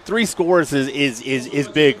 3 scores is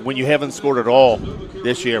big when you haven't scored at all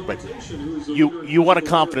this year, but you want a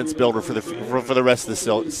confidence builder for the rest of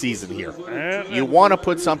the season here. You want to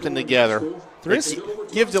put something together that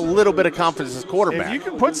gives a little bit of confidence as quarterback. If you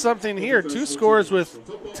can put something here, 2 scores with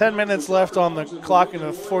 10 minutes left on the clock in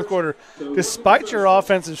the fourth quarter, despite your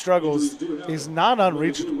offensive struggles, is not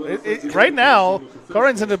unreachable. Right now,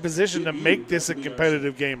 Colerain's in a position to make this a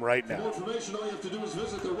competitive game right now.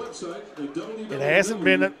 It hasn't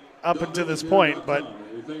been up until this point, but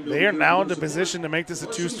they are now in the position to make this a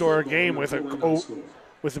 2-score game with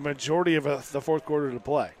the majority of the fourth quarter to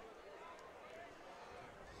play.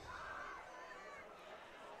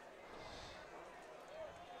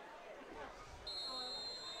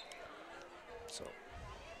 So,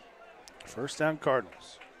 first down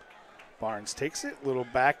Cardinals. Barnes takes it, little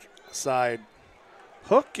backside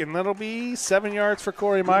hook, and that'll be 7 yards for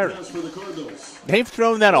Corey Myra. They've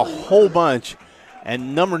thrown that a whole bunch.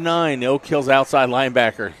 And number 9, the Oak Hills outside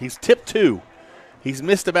linebacker, he's tipped 2. He's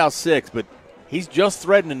missed about 6, but he's just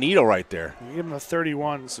threading the needle right there. You give him a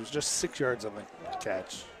 31, so it's just 6 yards on the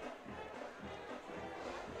catch.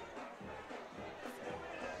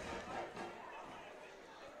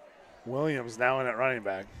 Williams now in at running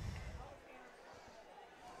back.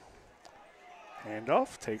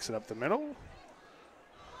 Handoff, takes it up the middle.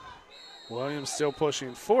 Williams still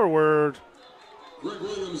pushing forward. Greg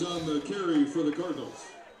Williams on the carry for the Cardinals.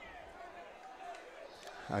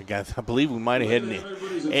 I believe we might have had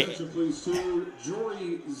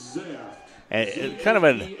kind of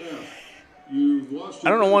an. I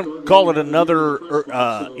don't want to call it another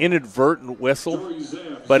inadvertent whistle,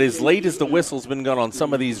 but as late as the whistle's been gone on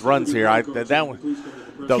some of these runs here, that one.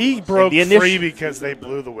 He broke free because they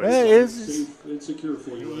blew the whistle.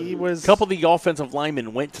 He was. A couple of the offensive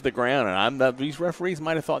linemen went to the ground, and these referees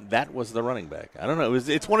might have thought that was the running back. I don't know.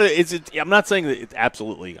 It's one of. I'm not saying that it's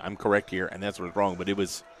absolutely. I'm correct here, and that's what's wrong. But it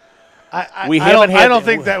was. I don't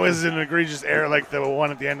think that was an egregious error like the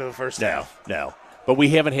one at the end of the first half. No. But we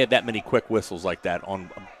haven't had that many quick whistles like that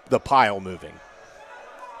on the pile moving.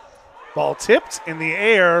 Ball tipped in the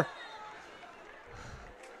air.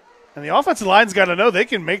 And the offensive line's got to know they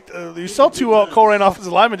can make you saw 2 Colerain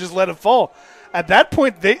offensive linemen just let it fall. At that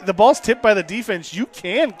point, the ball's tipped by the defense. You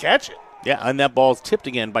can catch it. Yeah, and that ball's tipped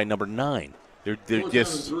again by number 9. They're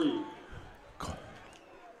just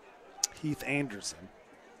Heath Anderson.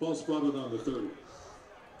 Ball spotted on the 30.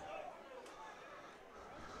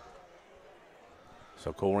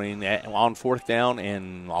 So Colerain on fourth down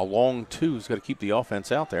and a long 2 is going to keep the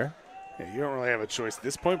offense out there. Yeah, you don't really have a choice at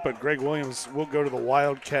this point, but Greg Williams will go to the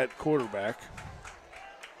Wildcat quarterback.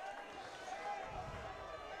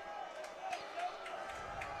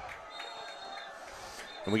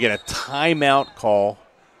 And we get a timeout call.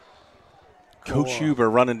 Coach Huber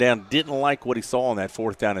running down, didn't like what he saw on that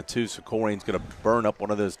 4th down and 2, so Colerain's going to burn up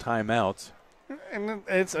one of those timeouts. And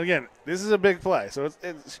it's, again, this is a big play, so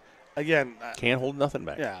it's again. Can't hold nothing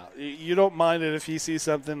back. Yeah, you don't mind it if he sees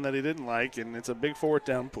something that he didn't like, and it's a big 4th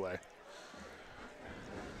down play.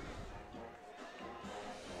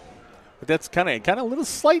 But that's kind of a little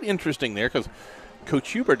slight interesting there because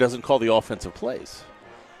Coach Huber doesn't call the offensive plays.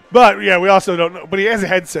 But, yeah, we also don't know. But he has a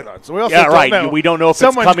headset on, so we also don't know. We don't know if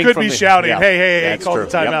someone it's coming could from be shouting, hey, call true.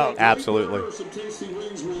 the timeout. Yep, absolutely. Some tasty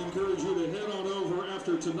wings. We encourage you to head on over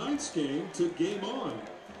after tonight's game to Game On.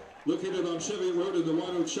 Located on Chevy Road in the White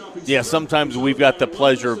Oak Shopping Center. Yeah, sometimes we've got the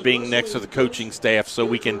pleasure of being next to the coaching staff, so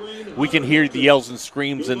we can hear the yells and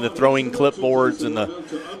screams and the throwing clipboards and the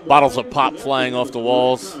bottles of pop flying off the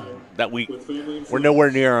walls. That we're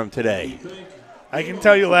nowhere near them today. I can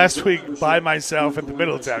tell you last week by myself at the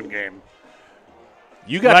Middletown game.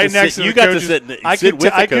 You got right to next sit. to You the got coaches. to sit.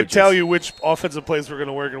 I could tell you which offensive plays were going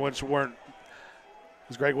to work and which weren't.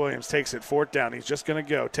 As Greg Williams takes it, 4th down. He's just going to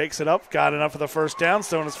go. Takes it up. Got enough for the first down.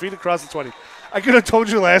 Still on his feet across the 20. I could have told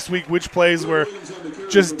you last week which plays were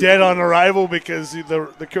just dead on arrival because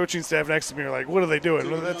the coaching staff next to me are like, what are they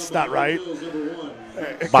doing? Well, that's not right.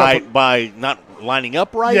 By not lining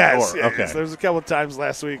up right? Yes. Okay. Yes. There's a couple of times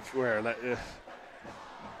last week where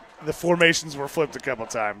the formations were flipped a couple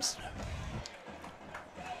times.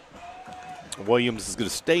 Williams is going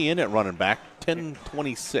to stay in at running back,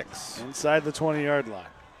 10-26. Inside the 20-yard line.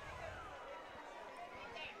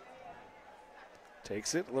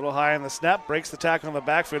 Takes it a little high on the snap, breaks the tackle on the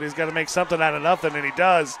backfield. He's got to make something out of nothing, and he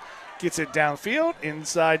does. Gets it downfield,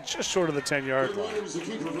 inside, just short of the 10-yard line. Williams, the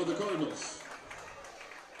keeper for the Cardinals.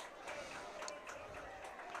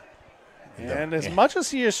 And as much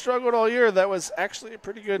as he has struggled all year, that was actually a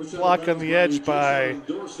pretty good block on the edge by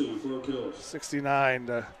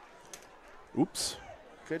 69. Oops.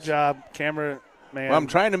 Good job, camera man. Well, I'm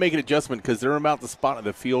trying to make an adjustment because they're about the spot of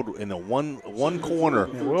the field in the one corner.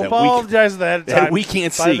 Yeah, we'll apologize ahead of time. That we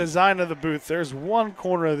can't by see. the design of the booth, there's one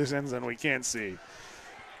corner of this end zone we can't see.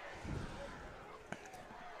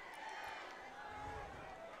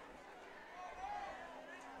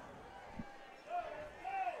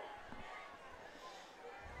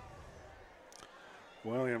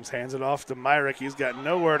 Williams hands it off to Myrick. He's got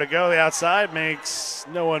nowhere to go. The outside makes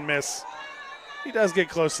no one miss. He does get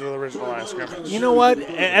close to the original line of scrimmage. You know what?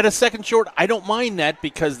 At a second short, I don't mind that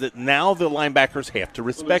because now the linebackers have to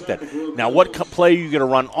respect that. Now, what play are you going to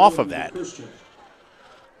run off of that?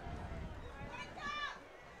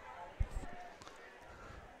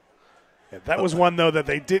 Yeah, that was one, though, that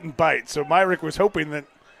they didn't bite. So Myrick was hoping that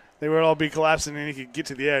they would all be collapsing and he could get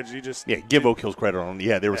to the edge. He just give Oak Hills credit on.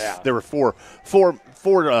 Yeah, there were four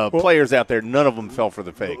players out there. None of them fell for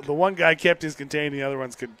the fake. The one guy kept his contained. The other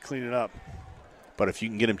ones could clean it up. But if you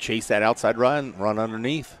can get him chase that outside run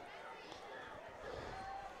underneath.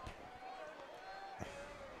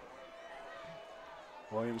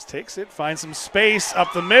 Williams takes it, finds some space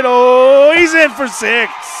up the middle. He's in for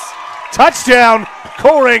 6. Touchdown,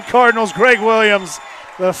 Colerain Cardinals. Greg Williams,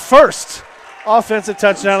 the first offensive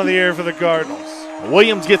touchdown of the year for the Cardinals.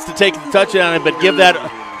 Williams gets to take the touchdown, but give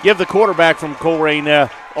the quarterback from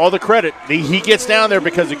Colerain all the credit. He gets down there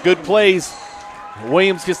because of good plays.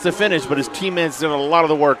 Williams gets to finish, but his teammates did a lot of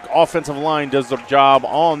the work. Offensive line does their job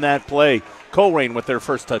on that play. Colerain with their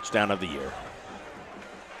first touchdown of the year.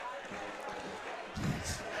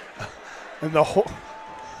 And the whole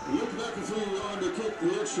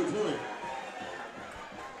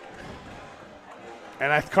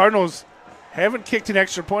and the Cardinals haven't kicked an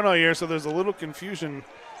extra point all year, so there's a little confusion.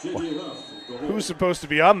 Who's supposed to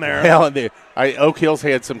be on there? Well, Oak Hills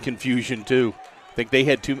had some confusion too. I think they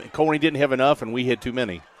had Colerain didn't have enough, and we had too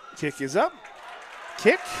many. Kick is up.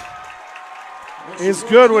 Kick is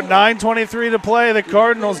good with 9:23 to play. The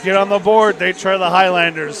Cardinals get on the board. They try the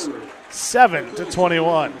Highlanders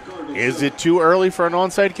 7-21. Is it too early for an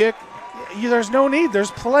onside kick? There's no need.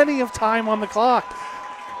 There's plenty of time on the clock.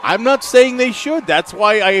 I'm not saying they should. That's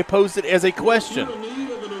why I posed it as a question.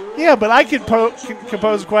 Yeah, but I could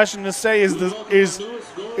pose a question to say, is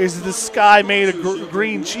the sky made of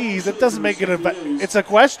green cheese? That doesn't make it it's a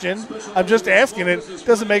question. I'm just asking it. It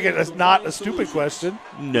doesn't make it not a stupid question.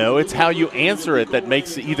 No, it's how you answer it that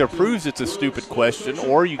makes it either proves it's a stupid question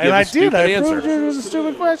or you give a stupid answer. And I proved it was a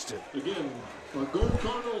stupid question.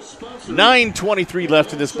 9:23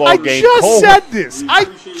 left in this ball game.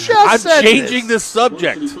 I'm changing the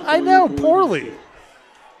subject. I know, poorly.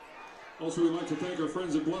 Also, we'd like to thank our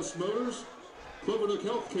friends at Blessed Motors, Cloverdale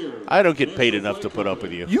Healthcare. I don't get paid enough to put up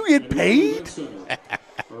with you. You get paid?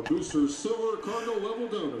 Our boosters, silver Cardinal level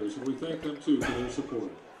donors, and we thank them too for their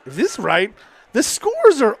support. Is this right? The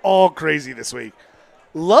scores are all crazy this week.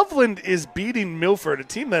 Loveland is beating Milford, a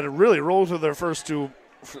team that really rolled through their first 2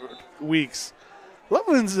 weeks.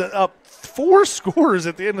 Loveland's up 4 scores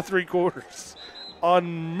at the end of 3 quarters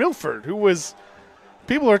on Milford, who was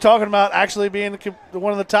people are talking about actually being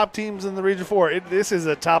one of the top teams in the Region 4. This is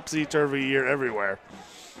a topsy-turvy year everywhere.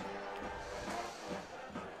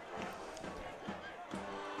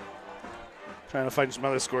 Trying to find some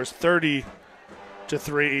other scores.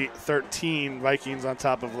 30-13, Vikings on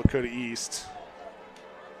top of Lakota East.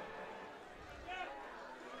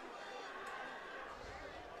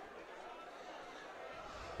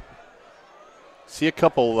 See a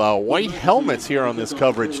couple white helmets here on this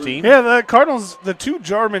coverage team. Yeah, the Cardinals, the two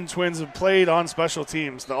Jarman twins have played on special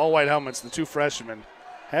teams, the all-white helmets, the two freshmen.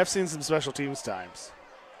 Have seen some special teams times.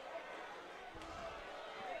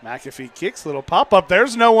 McAfee kicks, little pop-up.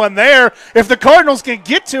 There's no one there. If the Cardinals can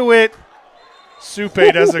get to it, Supe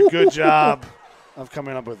does a good job of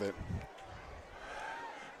coming up with it.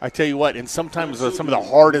 I tell you what, and sometimes some of the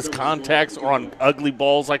hardest contacts are on ugly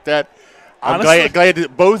balls like that. I'm Honestly, glad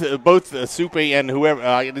that both Supe and whoever,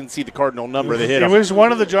 I didn't see the Cardinal number that hit it him. was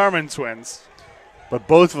one of the Jarman twins. But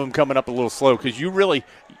both of them coming up a little slow because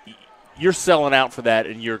you're selling out for that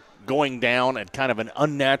and you're going down at kind of an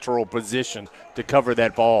unnatural position to cover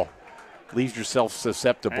that ball. Leaves yourself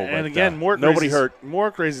susceptible. And but, again, nobody hurt. More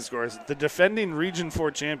crazy scores. The defending Region 4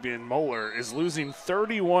 champion, Moeller, is losing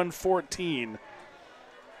 31-14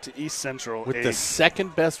 to East Central. With the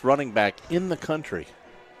second best running back in the country.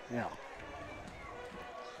 Yeah.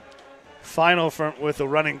 Final with the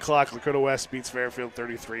running clock, Lakota West beats Fairfield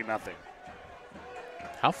 33-0.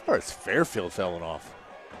 How far has Fairfield fallen off?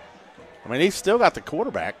 I mean, they've still got the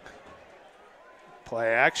quarterback.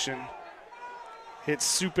 Play action. Hits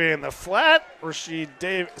Supe in the flat. Saheed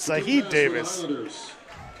Davis. Highlanders.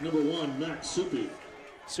 Number 1, Max Supe.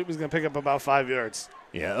 Supe's going to pick up about 5 yards.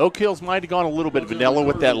 Yeah, Oak Hills might have gone a little bit vanilla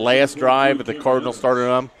with that last drive that the Cardinals started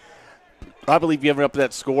on. I believe giving up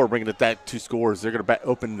that score, bringing it that 2 scores, they're going to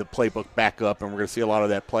open the playbook back up, and we're going to see a lot of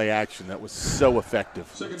that play action that was so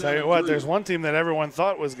effective. Tell you what, there's one team that everyone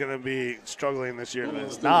thought was going to be struggling this year, and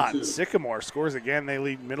it's not. Sycamore scores again. They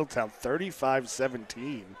lead Middletown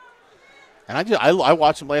 35-17. And I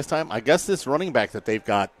watched them last time. I guess this running back that they've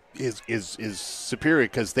got is superior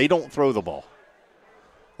because they don't throw the ball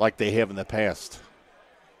like they have in the past.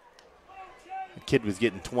 The kid was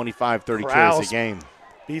getting 25, 30 carries a game.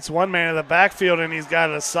 Beats one man in the backfield, and he's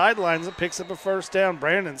got a sidelines and picks up a first down.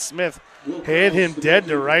 Brandon Smith hit him dead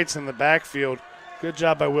to rights in the backfield. Good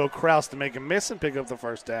job by Will Krause to make him miss and pick up the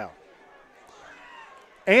first down.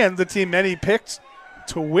 And the team that he picked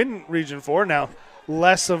to win Region 4, now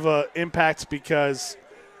less of an impact because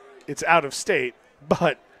it's out of state,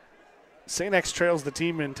 but St. X trails the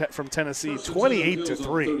team from Tennessee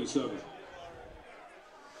 28-3.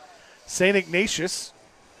 St. Ignatius,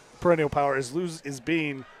 perennial power, is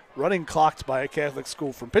being running clocked by a Catholic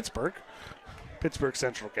school from Pittsburgh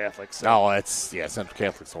Central Catholic. So. Central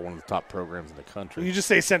Catholics are one of the top programs in the country. You just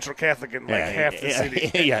say Central Catholic in half the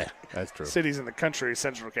city. Yeah, that's true. Cities in the country,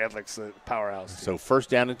 Central Catholic's a powerhouse. So first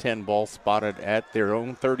down and 10, ball spotted at their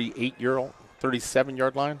own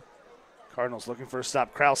 37-yard line. Cardinals looking for a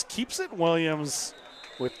stop. Krause keeps it. Williams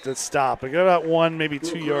with the stop. They got about 1, maybe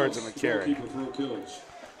 2 yards on the carry.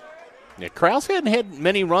 Yeah, Krause hadn't had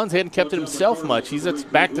many runs, hadn't kept it himself much. He's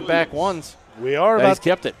at back-to-back ones. He's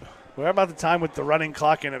kept it. We're about the time with the running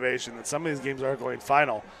clock innovation that some of these games are going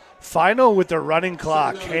final. Final with the running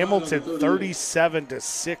clock. Hamilton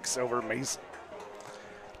 37-6 over Mason.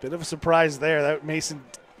 Bit of a surprise there. That Mason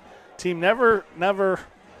team never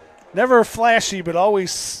flashy, but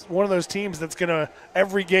always one of those teams that's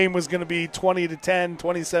every game was gonna be 20-10,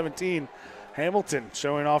 2017. Hamilton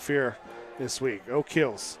showing off here this week. Oak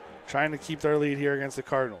Hills trying to keep their lead here against the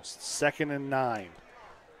Cardinals. 2nd and 9.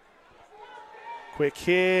 Quick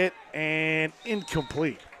hit and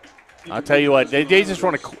incomplete. I'll tell you what, they just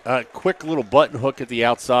run a quick little button hook at the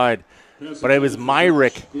outside, but it was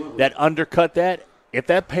Myrick that undercut that. If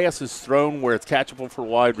that pass is thrown where it's catchable for a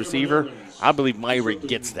wide receiver, I believe Myrick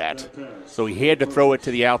gets that. So he had to throw it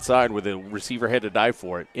to the outside where the receiver had to dive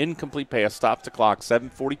for it. Incomplete pass, stops the clock,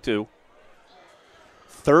 7:42.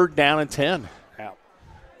 3rd down and 10. Out.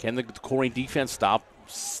 Can the Colerain defense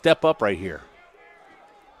step up right here?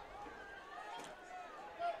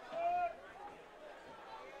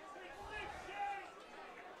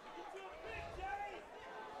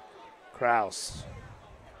 Krause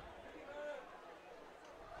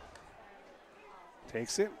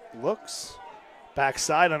takes it, looks,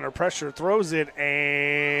 backside under pressure, throws it,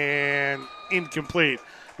 and incomplete.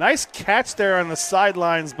 Nice catch there on the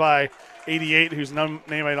sidelines by 88, whose name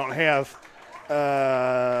I don't have.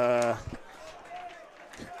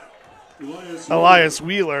 Elias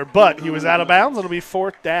Wheeler, but he was out of bounds. It'll be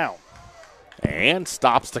 4th down. And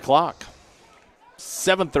stops the clock.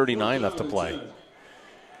 7:39 left to play.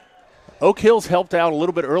 Oak Hills helped out a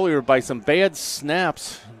little bit earlier by some bad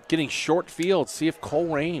snaps, getting short field. See if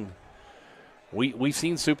Colerain. We've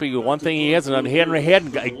seen Supe. One thing he hasn't done, he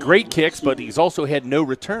hadn't had great kicks, but he's also had no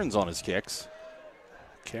returns on his kicks.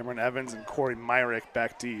 Cameron Evans and Corey Myrick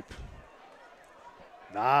back deep.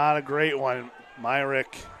 Not a great one.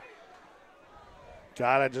 Myrick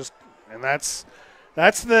gotta just, and that's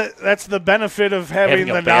the benefit of having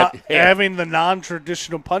the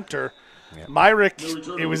non-traditional punter. Yeah. Myrick,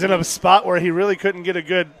 it was in a spot where he really couldn't get a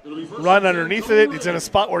good run underneath it. He's in a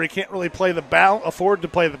spot where he can't really afford to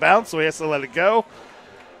play the bounce, so he has to let it go.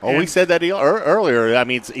 Oh, we said that earlier. I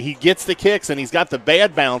mean, he gets the kicks, and he's got the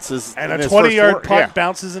bad bounces. And a 20-yard punt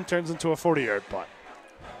bounces and turns into a 40-yard punt.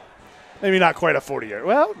 Maybe not quite a 40-yard.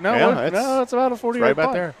 Well, no, it's about a 40-yard punt. Right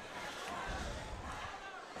about there.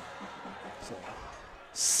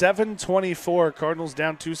 7:24, Cardinals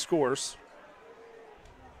down 2 scores.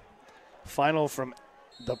 Final from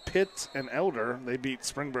the Pitt and Elder. They beat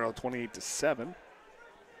Springboro 28-7.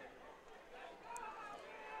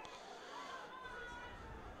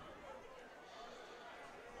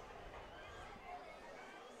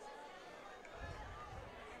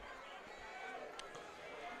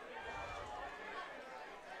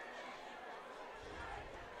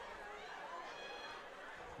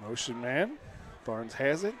 Motion man. Barnes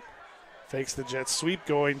has it. Fakes the jet sweep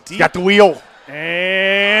going deep. Got the wheel.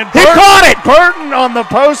 And he caught it! Burton on the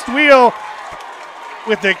post wheel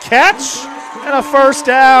with the catch and a first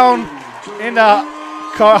down into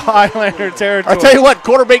Highlander territory. I'll tell you what,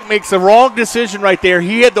 quarterback makes the wrong decision right there.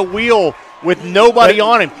 He had the wheel with nobody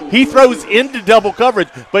on him. He throws into double coverage,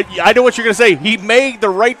 but I know what you're going to say. He made the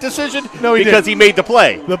right decision because he made the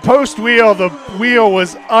play. The post wheel, the wheel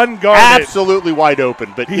was unguarded. Absolutely wide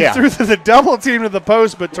open. But he threw the double team to the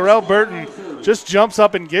post, but Terrell Burton just jumps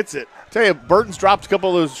up and gets it. I tell you, Burton's dropped a couple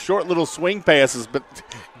of those short little swing passes, but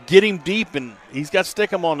get him deep, and he's got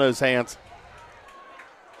Stickum on those hands.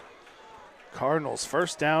 Cardinals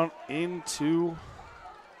first down into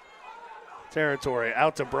territory.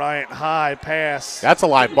 Out to Bryant, high pass. That's a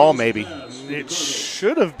live ball, maybe. It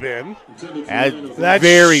should have been.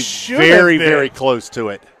 Very close to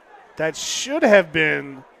it. That should have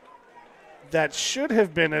been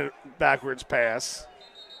a backwards pass.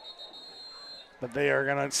 But they are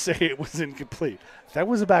going to say it was incomplete. That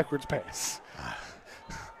was a backwards pass.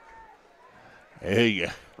 There you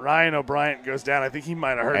go. Ryan O'Brien goes down. I think he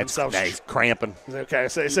might have hurt himself. He's cramping. Okay,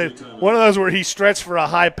 so one of those where he stretched for a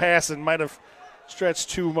high pass and might have stretched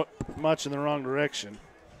too much in the wrong direction.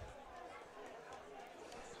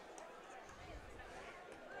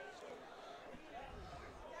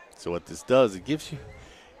 So what this does, it gives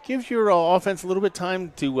your offense a little bit of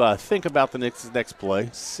time to think about the next play.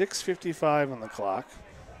 6:55 on the clock.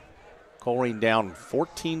 Colerain down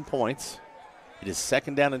 14 points. It is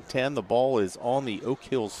 2nd down and 10. The ball is on the Oak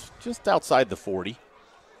Hills, just outside the 40.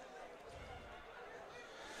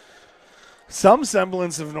 Some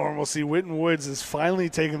semblance of normalcy. Whitten Woods is finally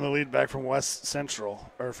taking the lead back from West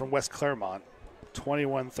Claremont,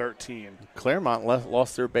 21-13. Claremont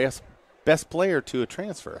lost their best player to a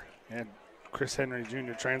transfer. And Chris Henry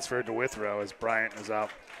Jr. transferred to Withrow as Bryant is out.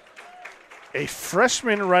 A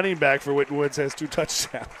freshman running back for Whitten Woods has 2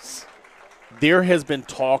 touchdowns. There has been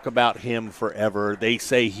talk about him forever. They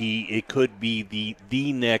say it could be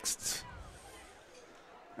the next.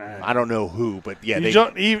 I don't know who, but yeah,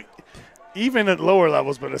 even at lower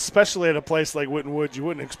levels, but especially at a place like Whitten Woods, you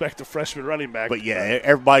wouldn't expect a freshman running back. But yeah,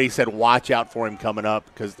 everybody said watch out for him coming up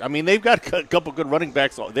because they've got a couple good running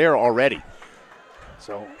backs there already.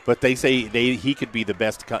 So, but they say he could be the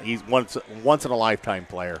best. He's once in a lifetime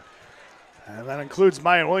player. And that includes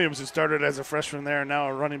Mayan Williams, who started as a freshman there and now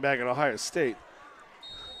a running back at Ohio State.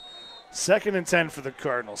 2nd and 10 for the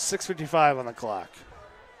Cardinals. 6:55 on the clock.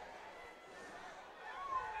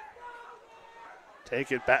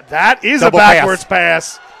 Take it back. That is a backwards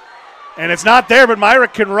pass. And it's not there, but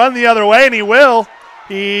Myrick can run the other way, and he will.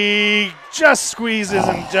 He just squeezes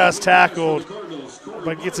and just tackled,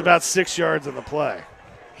 but gets about 6 yards on the play.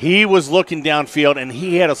 He was looking downfield, and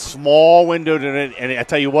he had a small window to it. And I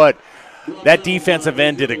tell you what, that defensive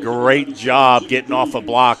end did a great job getting off a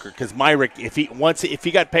blocker because Myrick, if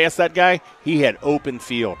he got past that guy, he had open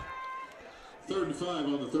field. 3rd and 5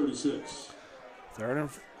 on the 36. 3rd and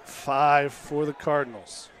 5 for the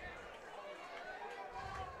Cardinals.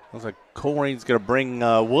 Looks like Colerain's going to bring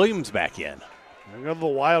Williams back in. They go to the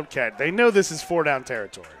Wildcat. They know this is 4-down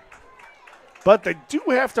territory. But they do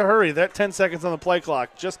have to hurry. That 10 seconds on the play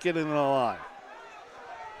clock, just get in the line.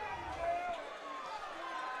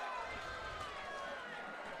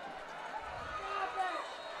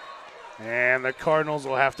 And the Cardinals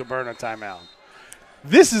will have to burn a timeout.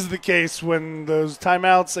 This is the case when those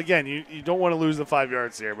timeouts, again, you don't want to lose the 5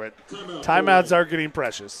 yards here, but timeouts are getting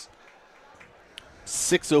precious.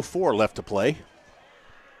 6:04 left to play.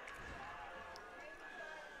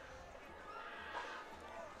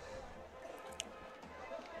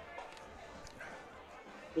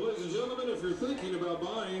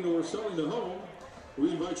 or selling a home,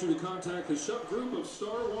 we invite you to contact the Shuck Group of Star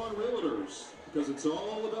One Realtors because it's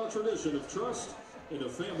all about tradition of trust and a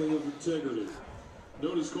family of integrity.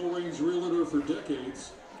 Known as Colerain's realtor for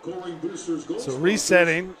decades, Colerain Boosters Gold. So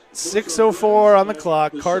resetting, 6:04 on the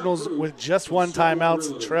clock. Cardinals with just one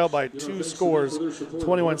timeout, trail by 2 scores,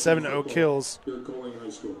 21-7 to Oak Hills.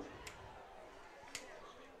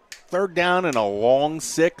 Third down and a long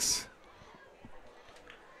 6.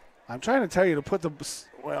 I'm trying to tell you to put the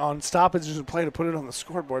on stoppages and play to put it on the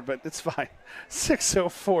scoreboard, but it's fine.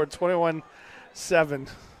 6:04, 21-7.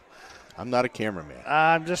 I'm not a cameraman.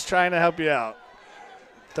 I'm just trying to help you out.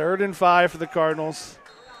 3rd and 5 for the Cardinals.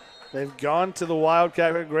 They've gone to the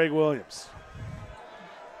Wildcat with Greg Williams.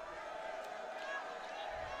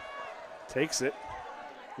 Takes it.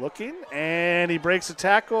 Looking, and he breaks a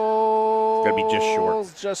tackle. It's going to be just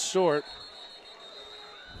short. Just short.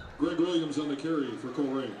 Greg Williams on the carry for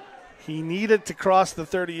Colerain. He needed to cross the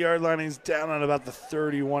 30-yard line. He's down on about the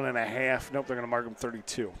 31.5. Nope, they're going to mark him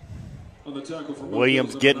 32. On the tackle for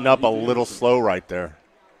Williams getting up a little slow right there.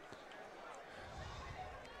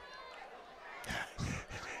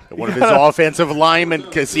 One of his offensive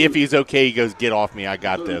linemen, to see if he's okay, he goes, "Get off me, I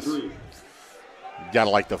got this." You got to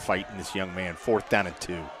like the fight in this young man. 4th down and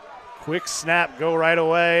 2. Quick snap, go right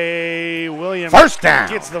away. Williams First down.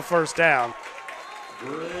 gets the first down.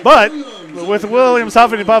 But with Williams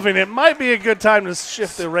huffing and puffing, it might be a good time to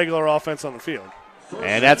shift the regular offense on the field.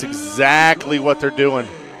 And that's exactly what they're doing.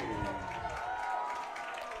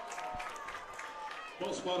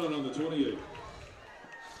 Ball spotted on the 28.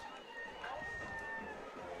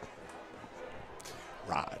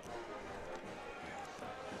 Rod.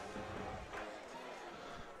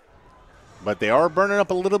 But they are burning up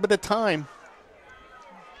a little bit of time.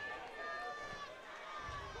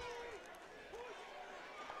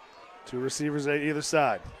 Two receivers at either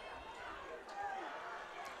side.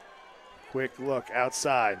 Quick look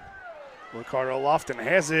outside. Ricardo Lofton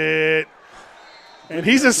has it. And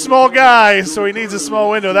he's a small guy, so he needs a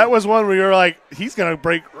small window. That was one where you're like, he's going to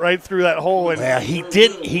break right through that hole. And well, he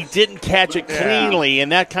didn't catch it cleanly,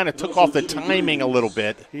 and that kind of took off the timing a little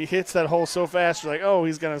bit. He hits that hole so fast, you're like, oh,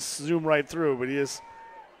 he's going to zoom right through, but he is.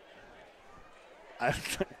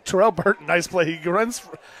 Terrell Burton, nice play. He runs.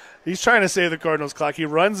 He's trying to save the Cardinals clock. He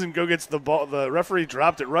runs and gets the ball. The referee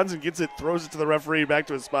dropped it, runs and gets it, throws it to the referee back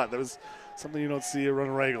to his spot. That was something you don't see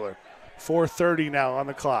run regular. 4:30 now on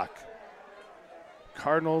the clock.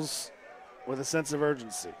 Cardinals with a sense of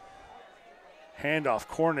urgency. Handoff,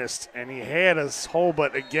 Cornish, and he had a hole,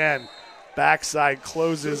 but again, backside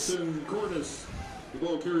closes. Cornish, the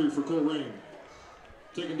ball carrier for Colerain.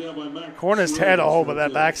 Taken down by Mac. Cornish had a hole, but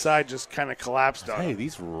that backside just kind of collapsed on him. Hey,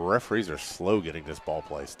 these referees are slow getting this ball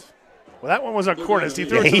placed. Well, that one was on Cornish. He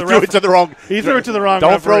threw it to He the threw it to the wrong. He threw it to the wrong.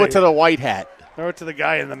 Don't referee. throw it to the white hat. Throw it to the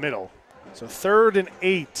guy in the middle. So 3rd and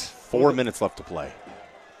 8. 4 minutes left to play.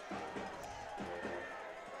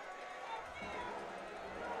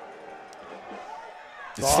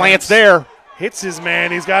 The slant's there. Hits his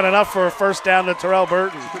man. He's got enough for a first down to Terrell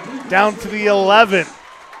Burton. Down to the 11.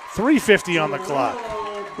 3:50 on the clock.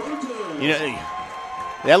 You know,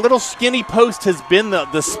 that little skinny post has been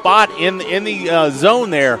the spot in the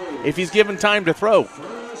zone there if he's given time to throw.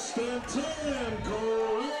 First and 10,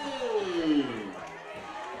 Colerain.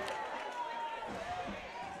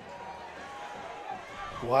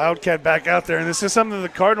 Wildcat back out there, and this is something the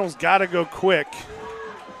Cardinals got to go quick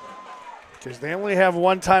because they only have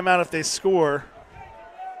one timeout if they score.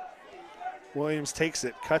 Williams takes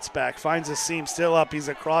it, cuts back, finds a seam, still up. He's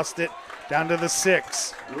across it, down to the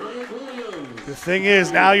 6. The thing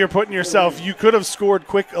is, now you're putting yourself, you could have scored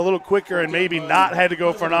a little quicker and maybe not had to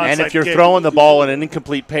go for an onside kick. And if you're throwing the ball and an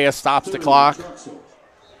incomplete pass stops the clock.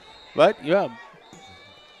 But, yeah.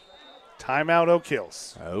 Timeout Oak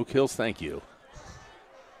Hills. Oak Hills, thank you.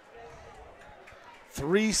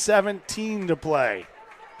 3:17 to play.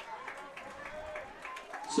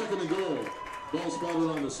 2nd and goal. Ball spotted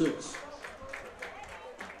on the 6.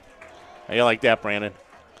 How you like that, Brandon?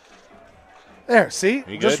 There, see?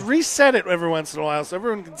 You Just good? reset it every once in a while so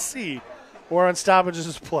everyone can see where on stoppages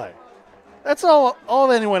is play. That's all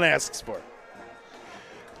anyone asks for.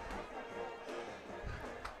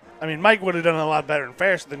 I mean, Mike would have done a lot better and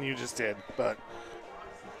faster than you just did, but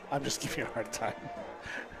I'm just giving you a hard time.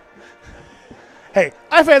 Hey,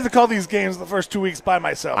 I've had to call these games the first 2 weeks by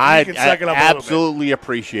myself. I can suck it up a little bit. absolutely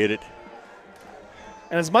appreciate it.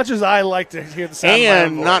 And as much as I like to hear the sound And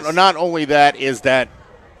of my own voice, not only that is that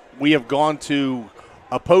we have gone to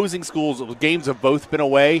opposing schools. Games have both been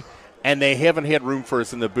away, and they haven't had room for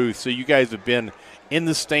us in the booth. So you guys have been in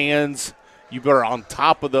the stands. You were on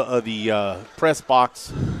top of the press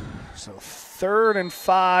box. So 3rd and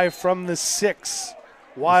 5 from the 6.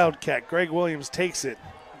 Wildcat. Greg Williams takes it.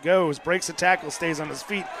 Goes, breaks a tackle, stays on his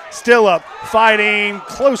feet. Still up, fighting,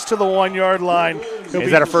 close to the 1-yard line.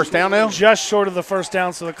 Is that a first down now? Just short of the first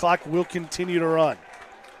down, so the clock will continue to run.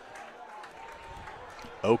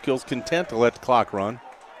 Oak Hill's content to let the clock run.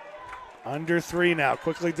 Under 3 now,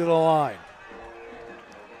 quickly to the line.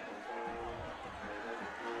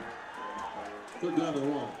 Third down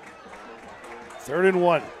and 1. 3rd and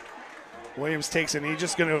 1. Williams takes it, and he's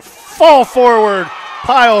just going to fall forward,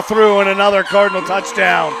 pile through, and another Cardinal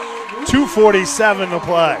touchdown. 2:47 to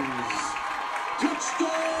play.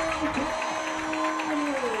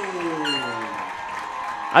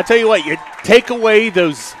 I tell you what, you take away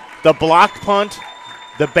the blocked punt,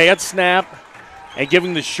 the bad snap, and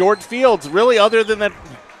giving the short fields. Really, other than that,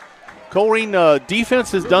 Colerain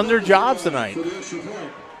defense has done their jobs tonight.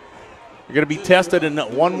 You're going to be tested in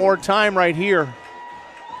one more time right here.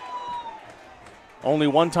 Only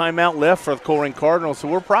one timeout left for the Colerain Cardinals, so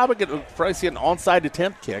we're probably going to see an onside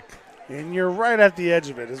attempt kick. And you're right at the edge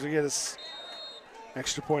of it as we get this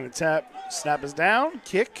extra point attack. Snap is down.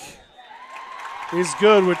 Kick is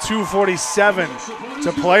good with 2:47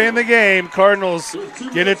 to play in the game. Cardinals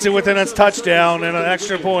get it to within a touchdown and an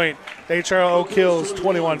extra point. They trail Oak Hills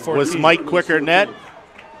 21-14. Was Mike quicker than that?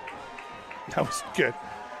 That was good.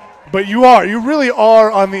 But you really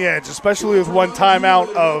are on the edge, especially with one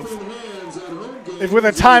timeout If with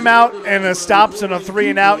a timeout and a stops and a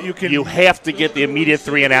 3 and out, you have to get the immediate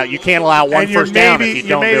 3 and out. You can't allow one first down if you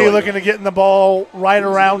don't do it. You may be looking to getting the ball right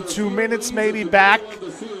around 2 minutes, maybe back.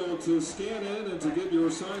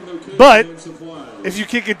 But if you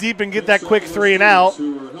kick it deep and get that quick 3 and out,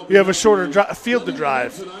 you have a shorter field to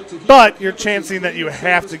drive. But you're chancing that you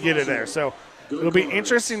have to get it there. So it'll be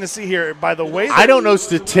interesting to see here. By the way, I don't know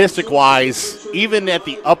statistic-wise, even at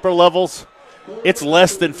the upper levels, it's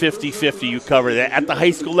less than 50-50 you cover that. At the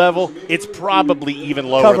high school level, it's probably even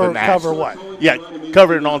lower than that. Cover what? Yeah,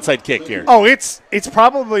 cover an onside kick here. Oh, it's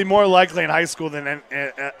probably more likely in high school than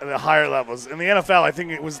at the higher levels. In the NFL, I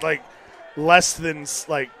think it was like less than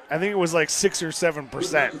I think it was like 6 or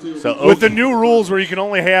 7%. So with the new rules where you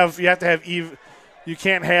have to have you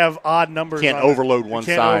can't have odd numbers. Can't overload one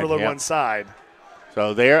side. Can't overload one side.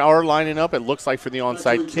 So they are lining up, it looks like, for the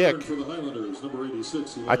onside kick.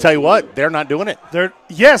 I tell you what, they're not doing it.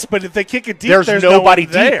 Yes, but if they kick it deep, there's nobody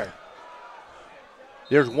no there. Deep.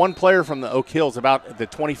 There's one player from the Oak Hills about the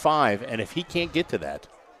 25, and if he can't get to that,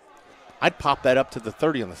 I'd pop that up to the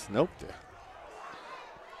 30 on the Nope.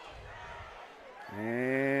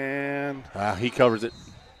 And he covers it.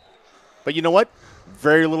 But you know what?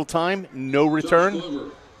 Very little time, no return.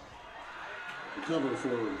 Cover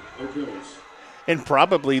for Oak Hills. And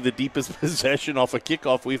probably the deepest possession off a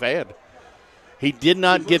kickoff we've had. He did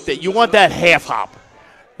not get that. You want that half hop.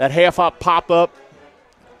 That half hop pop up.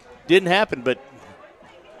 Didn't happen, but.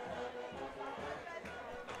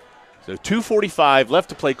 So 2:45 left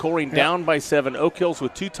to play. Colerain down by 7. Oak Hills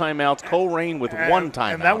with 2 timeouts. Colerain with 1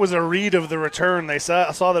 timeout. And that was a read of the return. They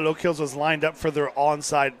saw that Oak Hills was lined up for their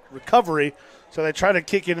onside recovery. So they tried to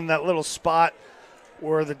kick it in that little spot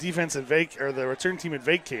where the defense had the return team had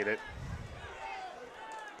vacated.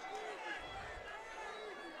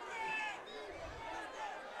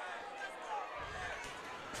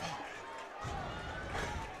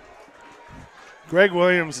 Greg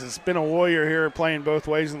Williams has been a warrior here, playing both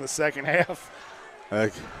ways in the second half.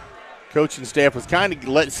 Coaching staff was kind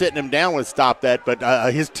of sitting him down to stop that,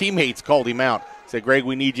 but his teammates called him out. Said, "Greg,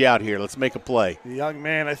 we need you out here. Let's make a play." The young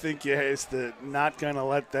man, I think, is not going to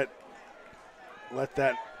let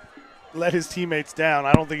his teammates down.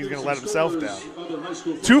 I don't think he's going to let himself down.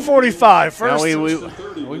 2:45 first.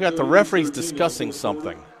 Now we got the referees discussing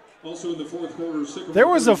something. There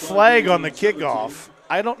was a flag on the kickoff.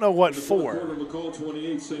 I don't know what for. McCall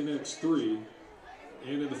 28, St. X 3.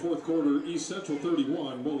 And in the fourth quarter, East Central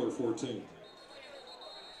 31, Moeller 14.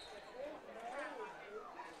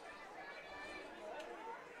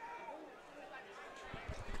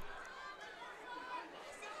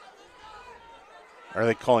 Are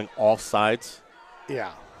they calling offsides?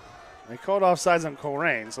 Yeah. They called offsides on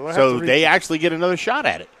Colerain. So they actually get another shot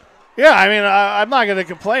at it. Yeah, I mean, I'm not going to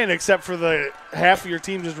complain except for the half of your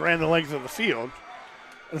team just ran the length of the field.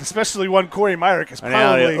 Especially one Corey Myrick is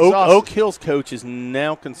probably exhausted. Oak Hill's coach is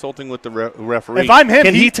now consulting with the referee. If I'm him,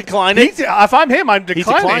 can he decline it? If I'm him, I'm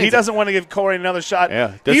declining it. He doesn't want to give Corey another shot.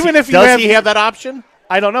 Yeah. Does he have that option?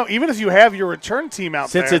 I don't know. Even if you have your return team out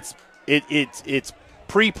there. Since it's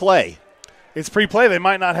pre-play. It's pre-play. They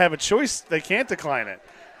might not have a choice. They can't decline it.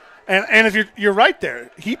 And if you're right there,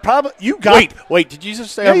 he probably Wait, did you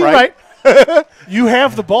just say I'm right? Right. You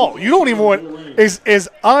have the ball. You don't even want, as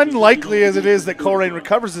unlikely as it is that Colerain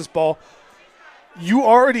recovers this ball, you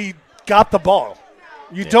already got the ball.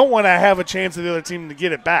 You don't want to have a chance of the other team to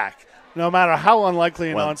get it back, no matter how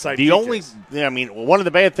unlikely an onside kick is. I mean, one of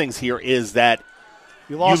the bad things here is that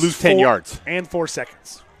you lose 10 yards. And 4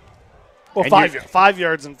 seconds. Well, 5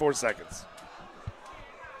 yards and 4 seconds.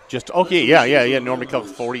 Normally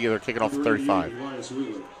kicks 40, they're kicking off at 35.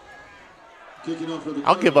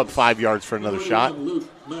 I'll give up 5 yards for another shot. You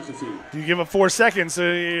give up 4 seconds, so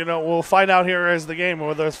we'll find out here as the game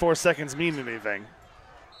whether those 4 seconds mean anything.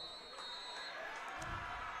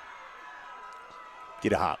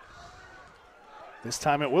 Get a hop. This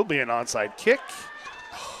time it will be an onside kick.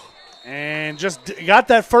 And just got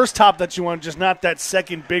that first hop that you wanted, just not that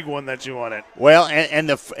second big one that you wanted. Well, and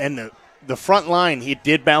the front line, it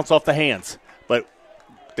did bounce off the hands, but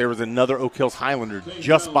there was another Oak Hills Highlander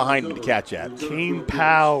just behind him to catch that. Kane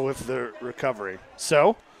Powell with the recovery.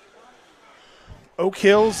 So, Oak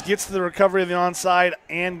Hills gets the recovery of the onside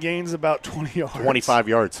and gains about 20 yards. 25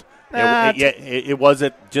 yards. It was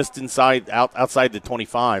just outside the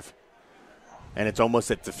 25, and it's almost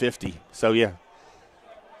at the 50. So, yeah.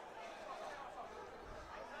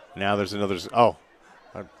 Now there's another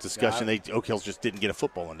discussion. Oak Hills just didn't get a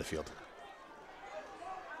football on the field.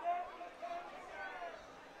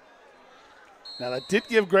 Now that did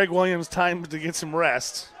give Greg Williams time to get some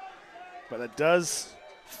rest, but it does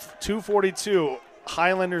 2:42.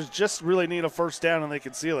 Highlanders just really need a first down and they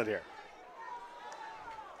can seal it here.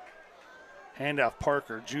 Handoff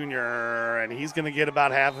Parker Jr., and he's going to get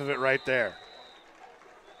about half of it right there.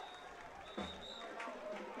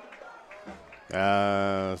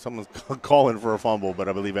 Someone's calling for a fumble, but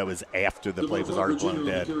I believe that was after the play was already blown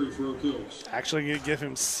dead. Actually going to give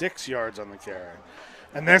him 6 yards on the carry.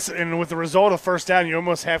 And with the result of first down, you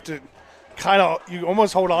almost have to you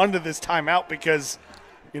almost hold on to this timeout because,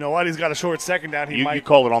 you know what, he's got a short second down. You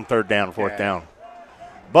call it on third down, fourth down.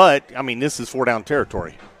 But, I mean, this is 4-down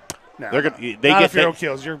territory. No, if you're Oak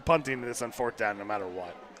Hills, you're punting this on fourth down no matter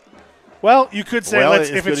what. Well, you could say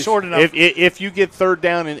if it's short enough. If you get third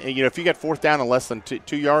down and if you get fourth down and less than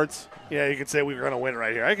 2 yards. Yeah, you could say we're going to win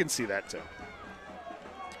right here. I can see that too.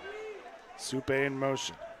 Supe in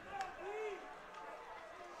motion.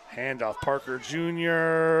 Handoff Parker Jr.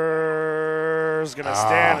 is going to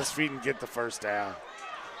stand his feet and get the first down.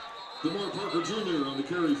 DeMar Parker Jr. on the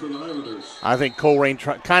carry for the Highlanders. I think Colerain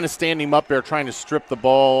kind of standing him up there trying to strip the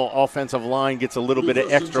ball. Offensive line gets a little bit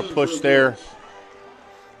of extra push there.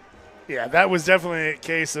 Yeah, that was definitely a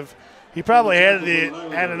case of he probably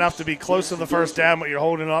had enough to be close to the first down, but you're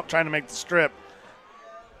holding up trying to make the strip.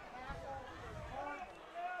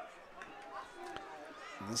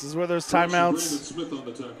 This is where there's timeouts.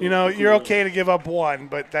 You're okay to give up one,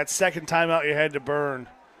 but that second timeout you had to burn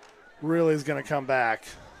really is going to come back.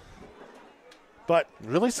 But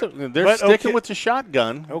they're sticking with the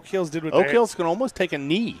shotgun. Oak Hills did what Oak Hills can almost take a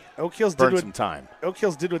knee. Oak Hills burn some time. Oak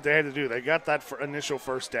Hills did what they had to do. They got that initial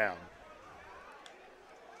first down.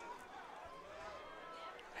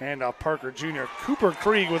 Handoff Parker Jr. Cooper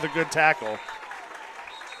Krieg with a good tackle.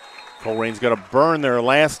 Colerain's got to burn their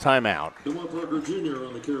last time out. DeMar Parker Jr.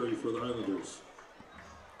 on the carry for the Highlanders.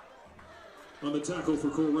 On the tackle for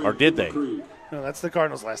Colerain. Or did they? No, that's the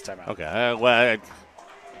Cardinals' last time out. Okay.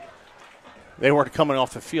 They weren't coming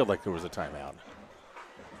off the field like there was a timeout.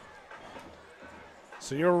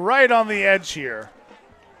 So you're right on the edge here.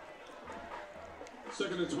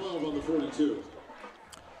 2nd and 12 on the 42.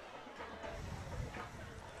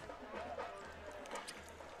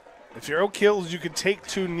 If you're Oak Hills, you could take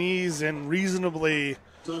 2 knees and reasonably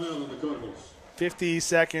 50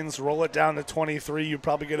 seconds, roll it down to 23. You're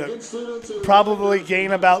probably going to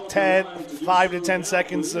gain about 5 to 10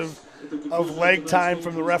 seconds of leg time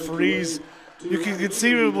from the referees. You can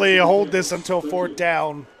conceivably hold this until fourth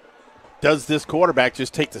down. Does this quarterback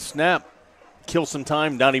just take the snap, kill some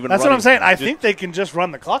time, not even That's running? what I'm saying. I think they can just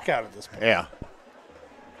run the clock out at this point. Yeah.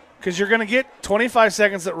 Because you're going to get 25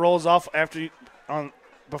 seconds that rolls off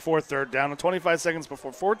before third down and 25 seconds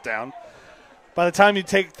before fourth down. By the time you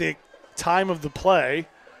take the time of the play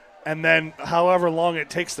and then however long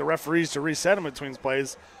it takes the referees to reset them between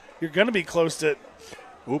plays, you're going to be close to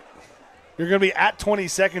you're going to be at 20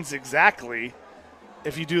 seconds exactly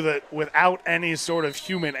if you do that without any sort of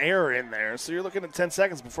human error in there. So you're looking at 10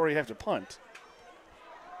 seconds before you have to punt.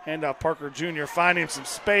 Handoff Parker Jr. finding some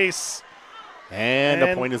space. And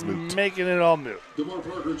a point is moot. Making it all moot. DeMar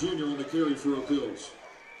Parker Jr. on the carry for Oak Hills.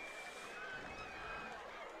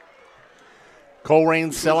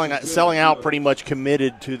 Colerain selling out, pretty much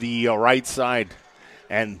committed to the right side,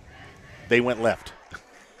 and they went left.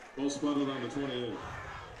 Ball spotted on the 28.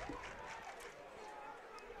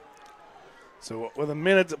 So with a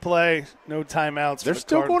minute to play, no timeouts. They're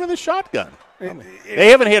still going to the shotgun. They They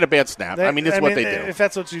haven't had a bad snap. I mean, it's what they do. If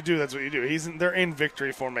that's what you do, that's what you do. They're in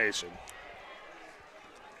victory formation.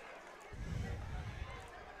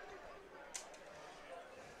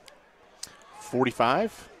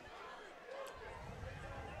 .45.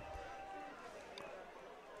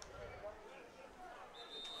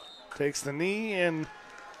 Takes the knee, and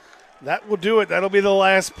that will do it. That'll be the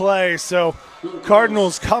last play. So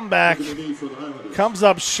Cardinals comeback comes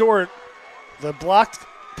up short. The blocked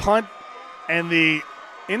punt and the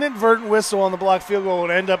inadvertent whistle on the blocked field goal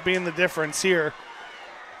would end up being the difference here.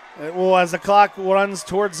 Well, as the clock runs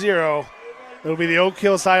towards 0, it'll be the Oak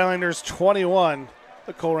Hills Highlanders 21,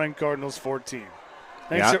 the Colerain Cardinals 14.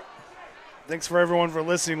 Thanks for everyone for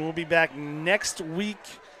listening. We'll be back next week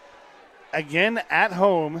again at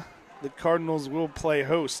home. The Cardinals will play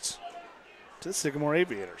host to the Sycamore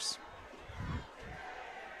Aviators.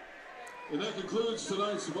 And that concludes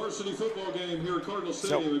tonight's varsity football game here at Cardinal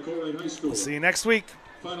Stadium at Colerain High School. We'll see you next week.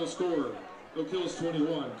 Final score, Oak Hills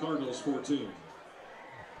 21, Cardinals 14.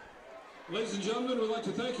 Ladies and gentlemen, we'd like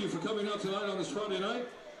to thank you for coming out tonight on this Friday night.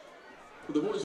 For the boys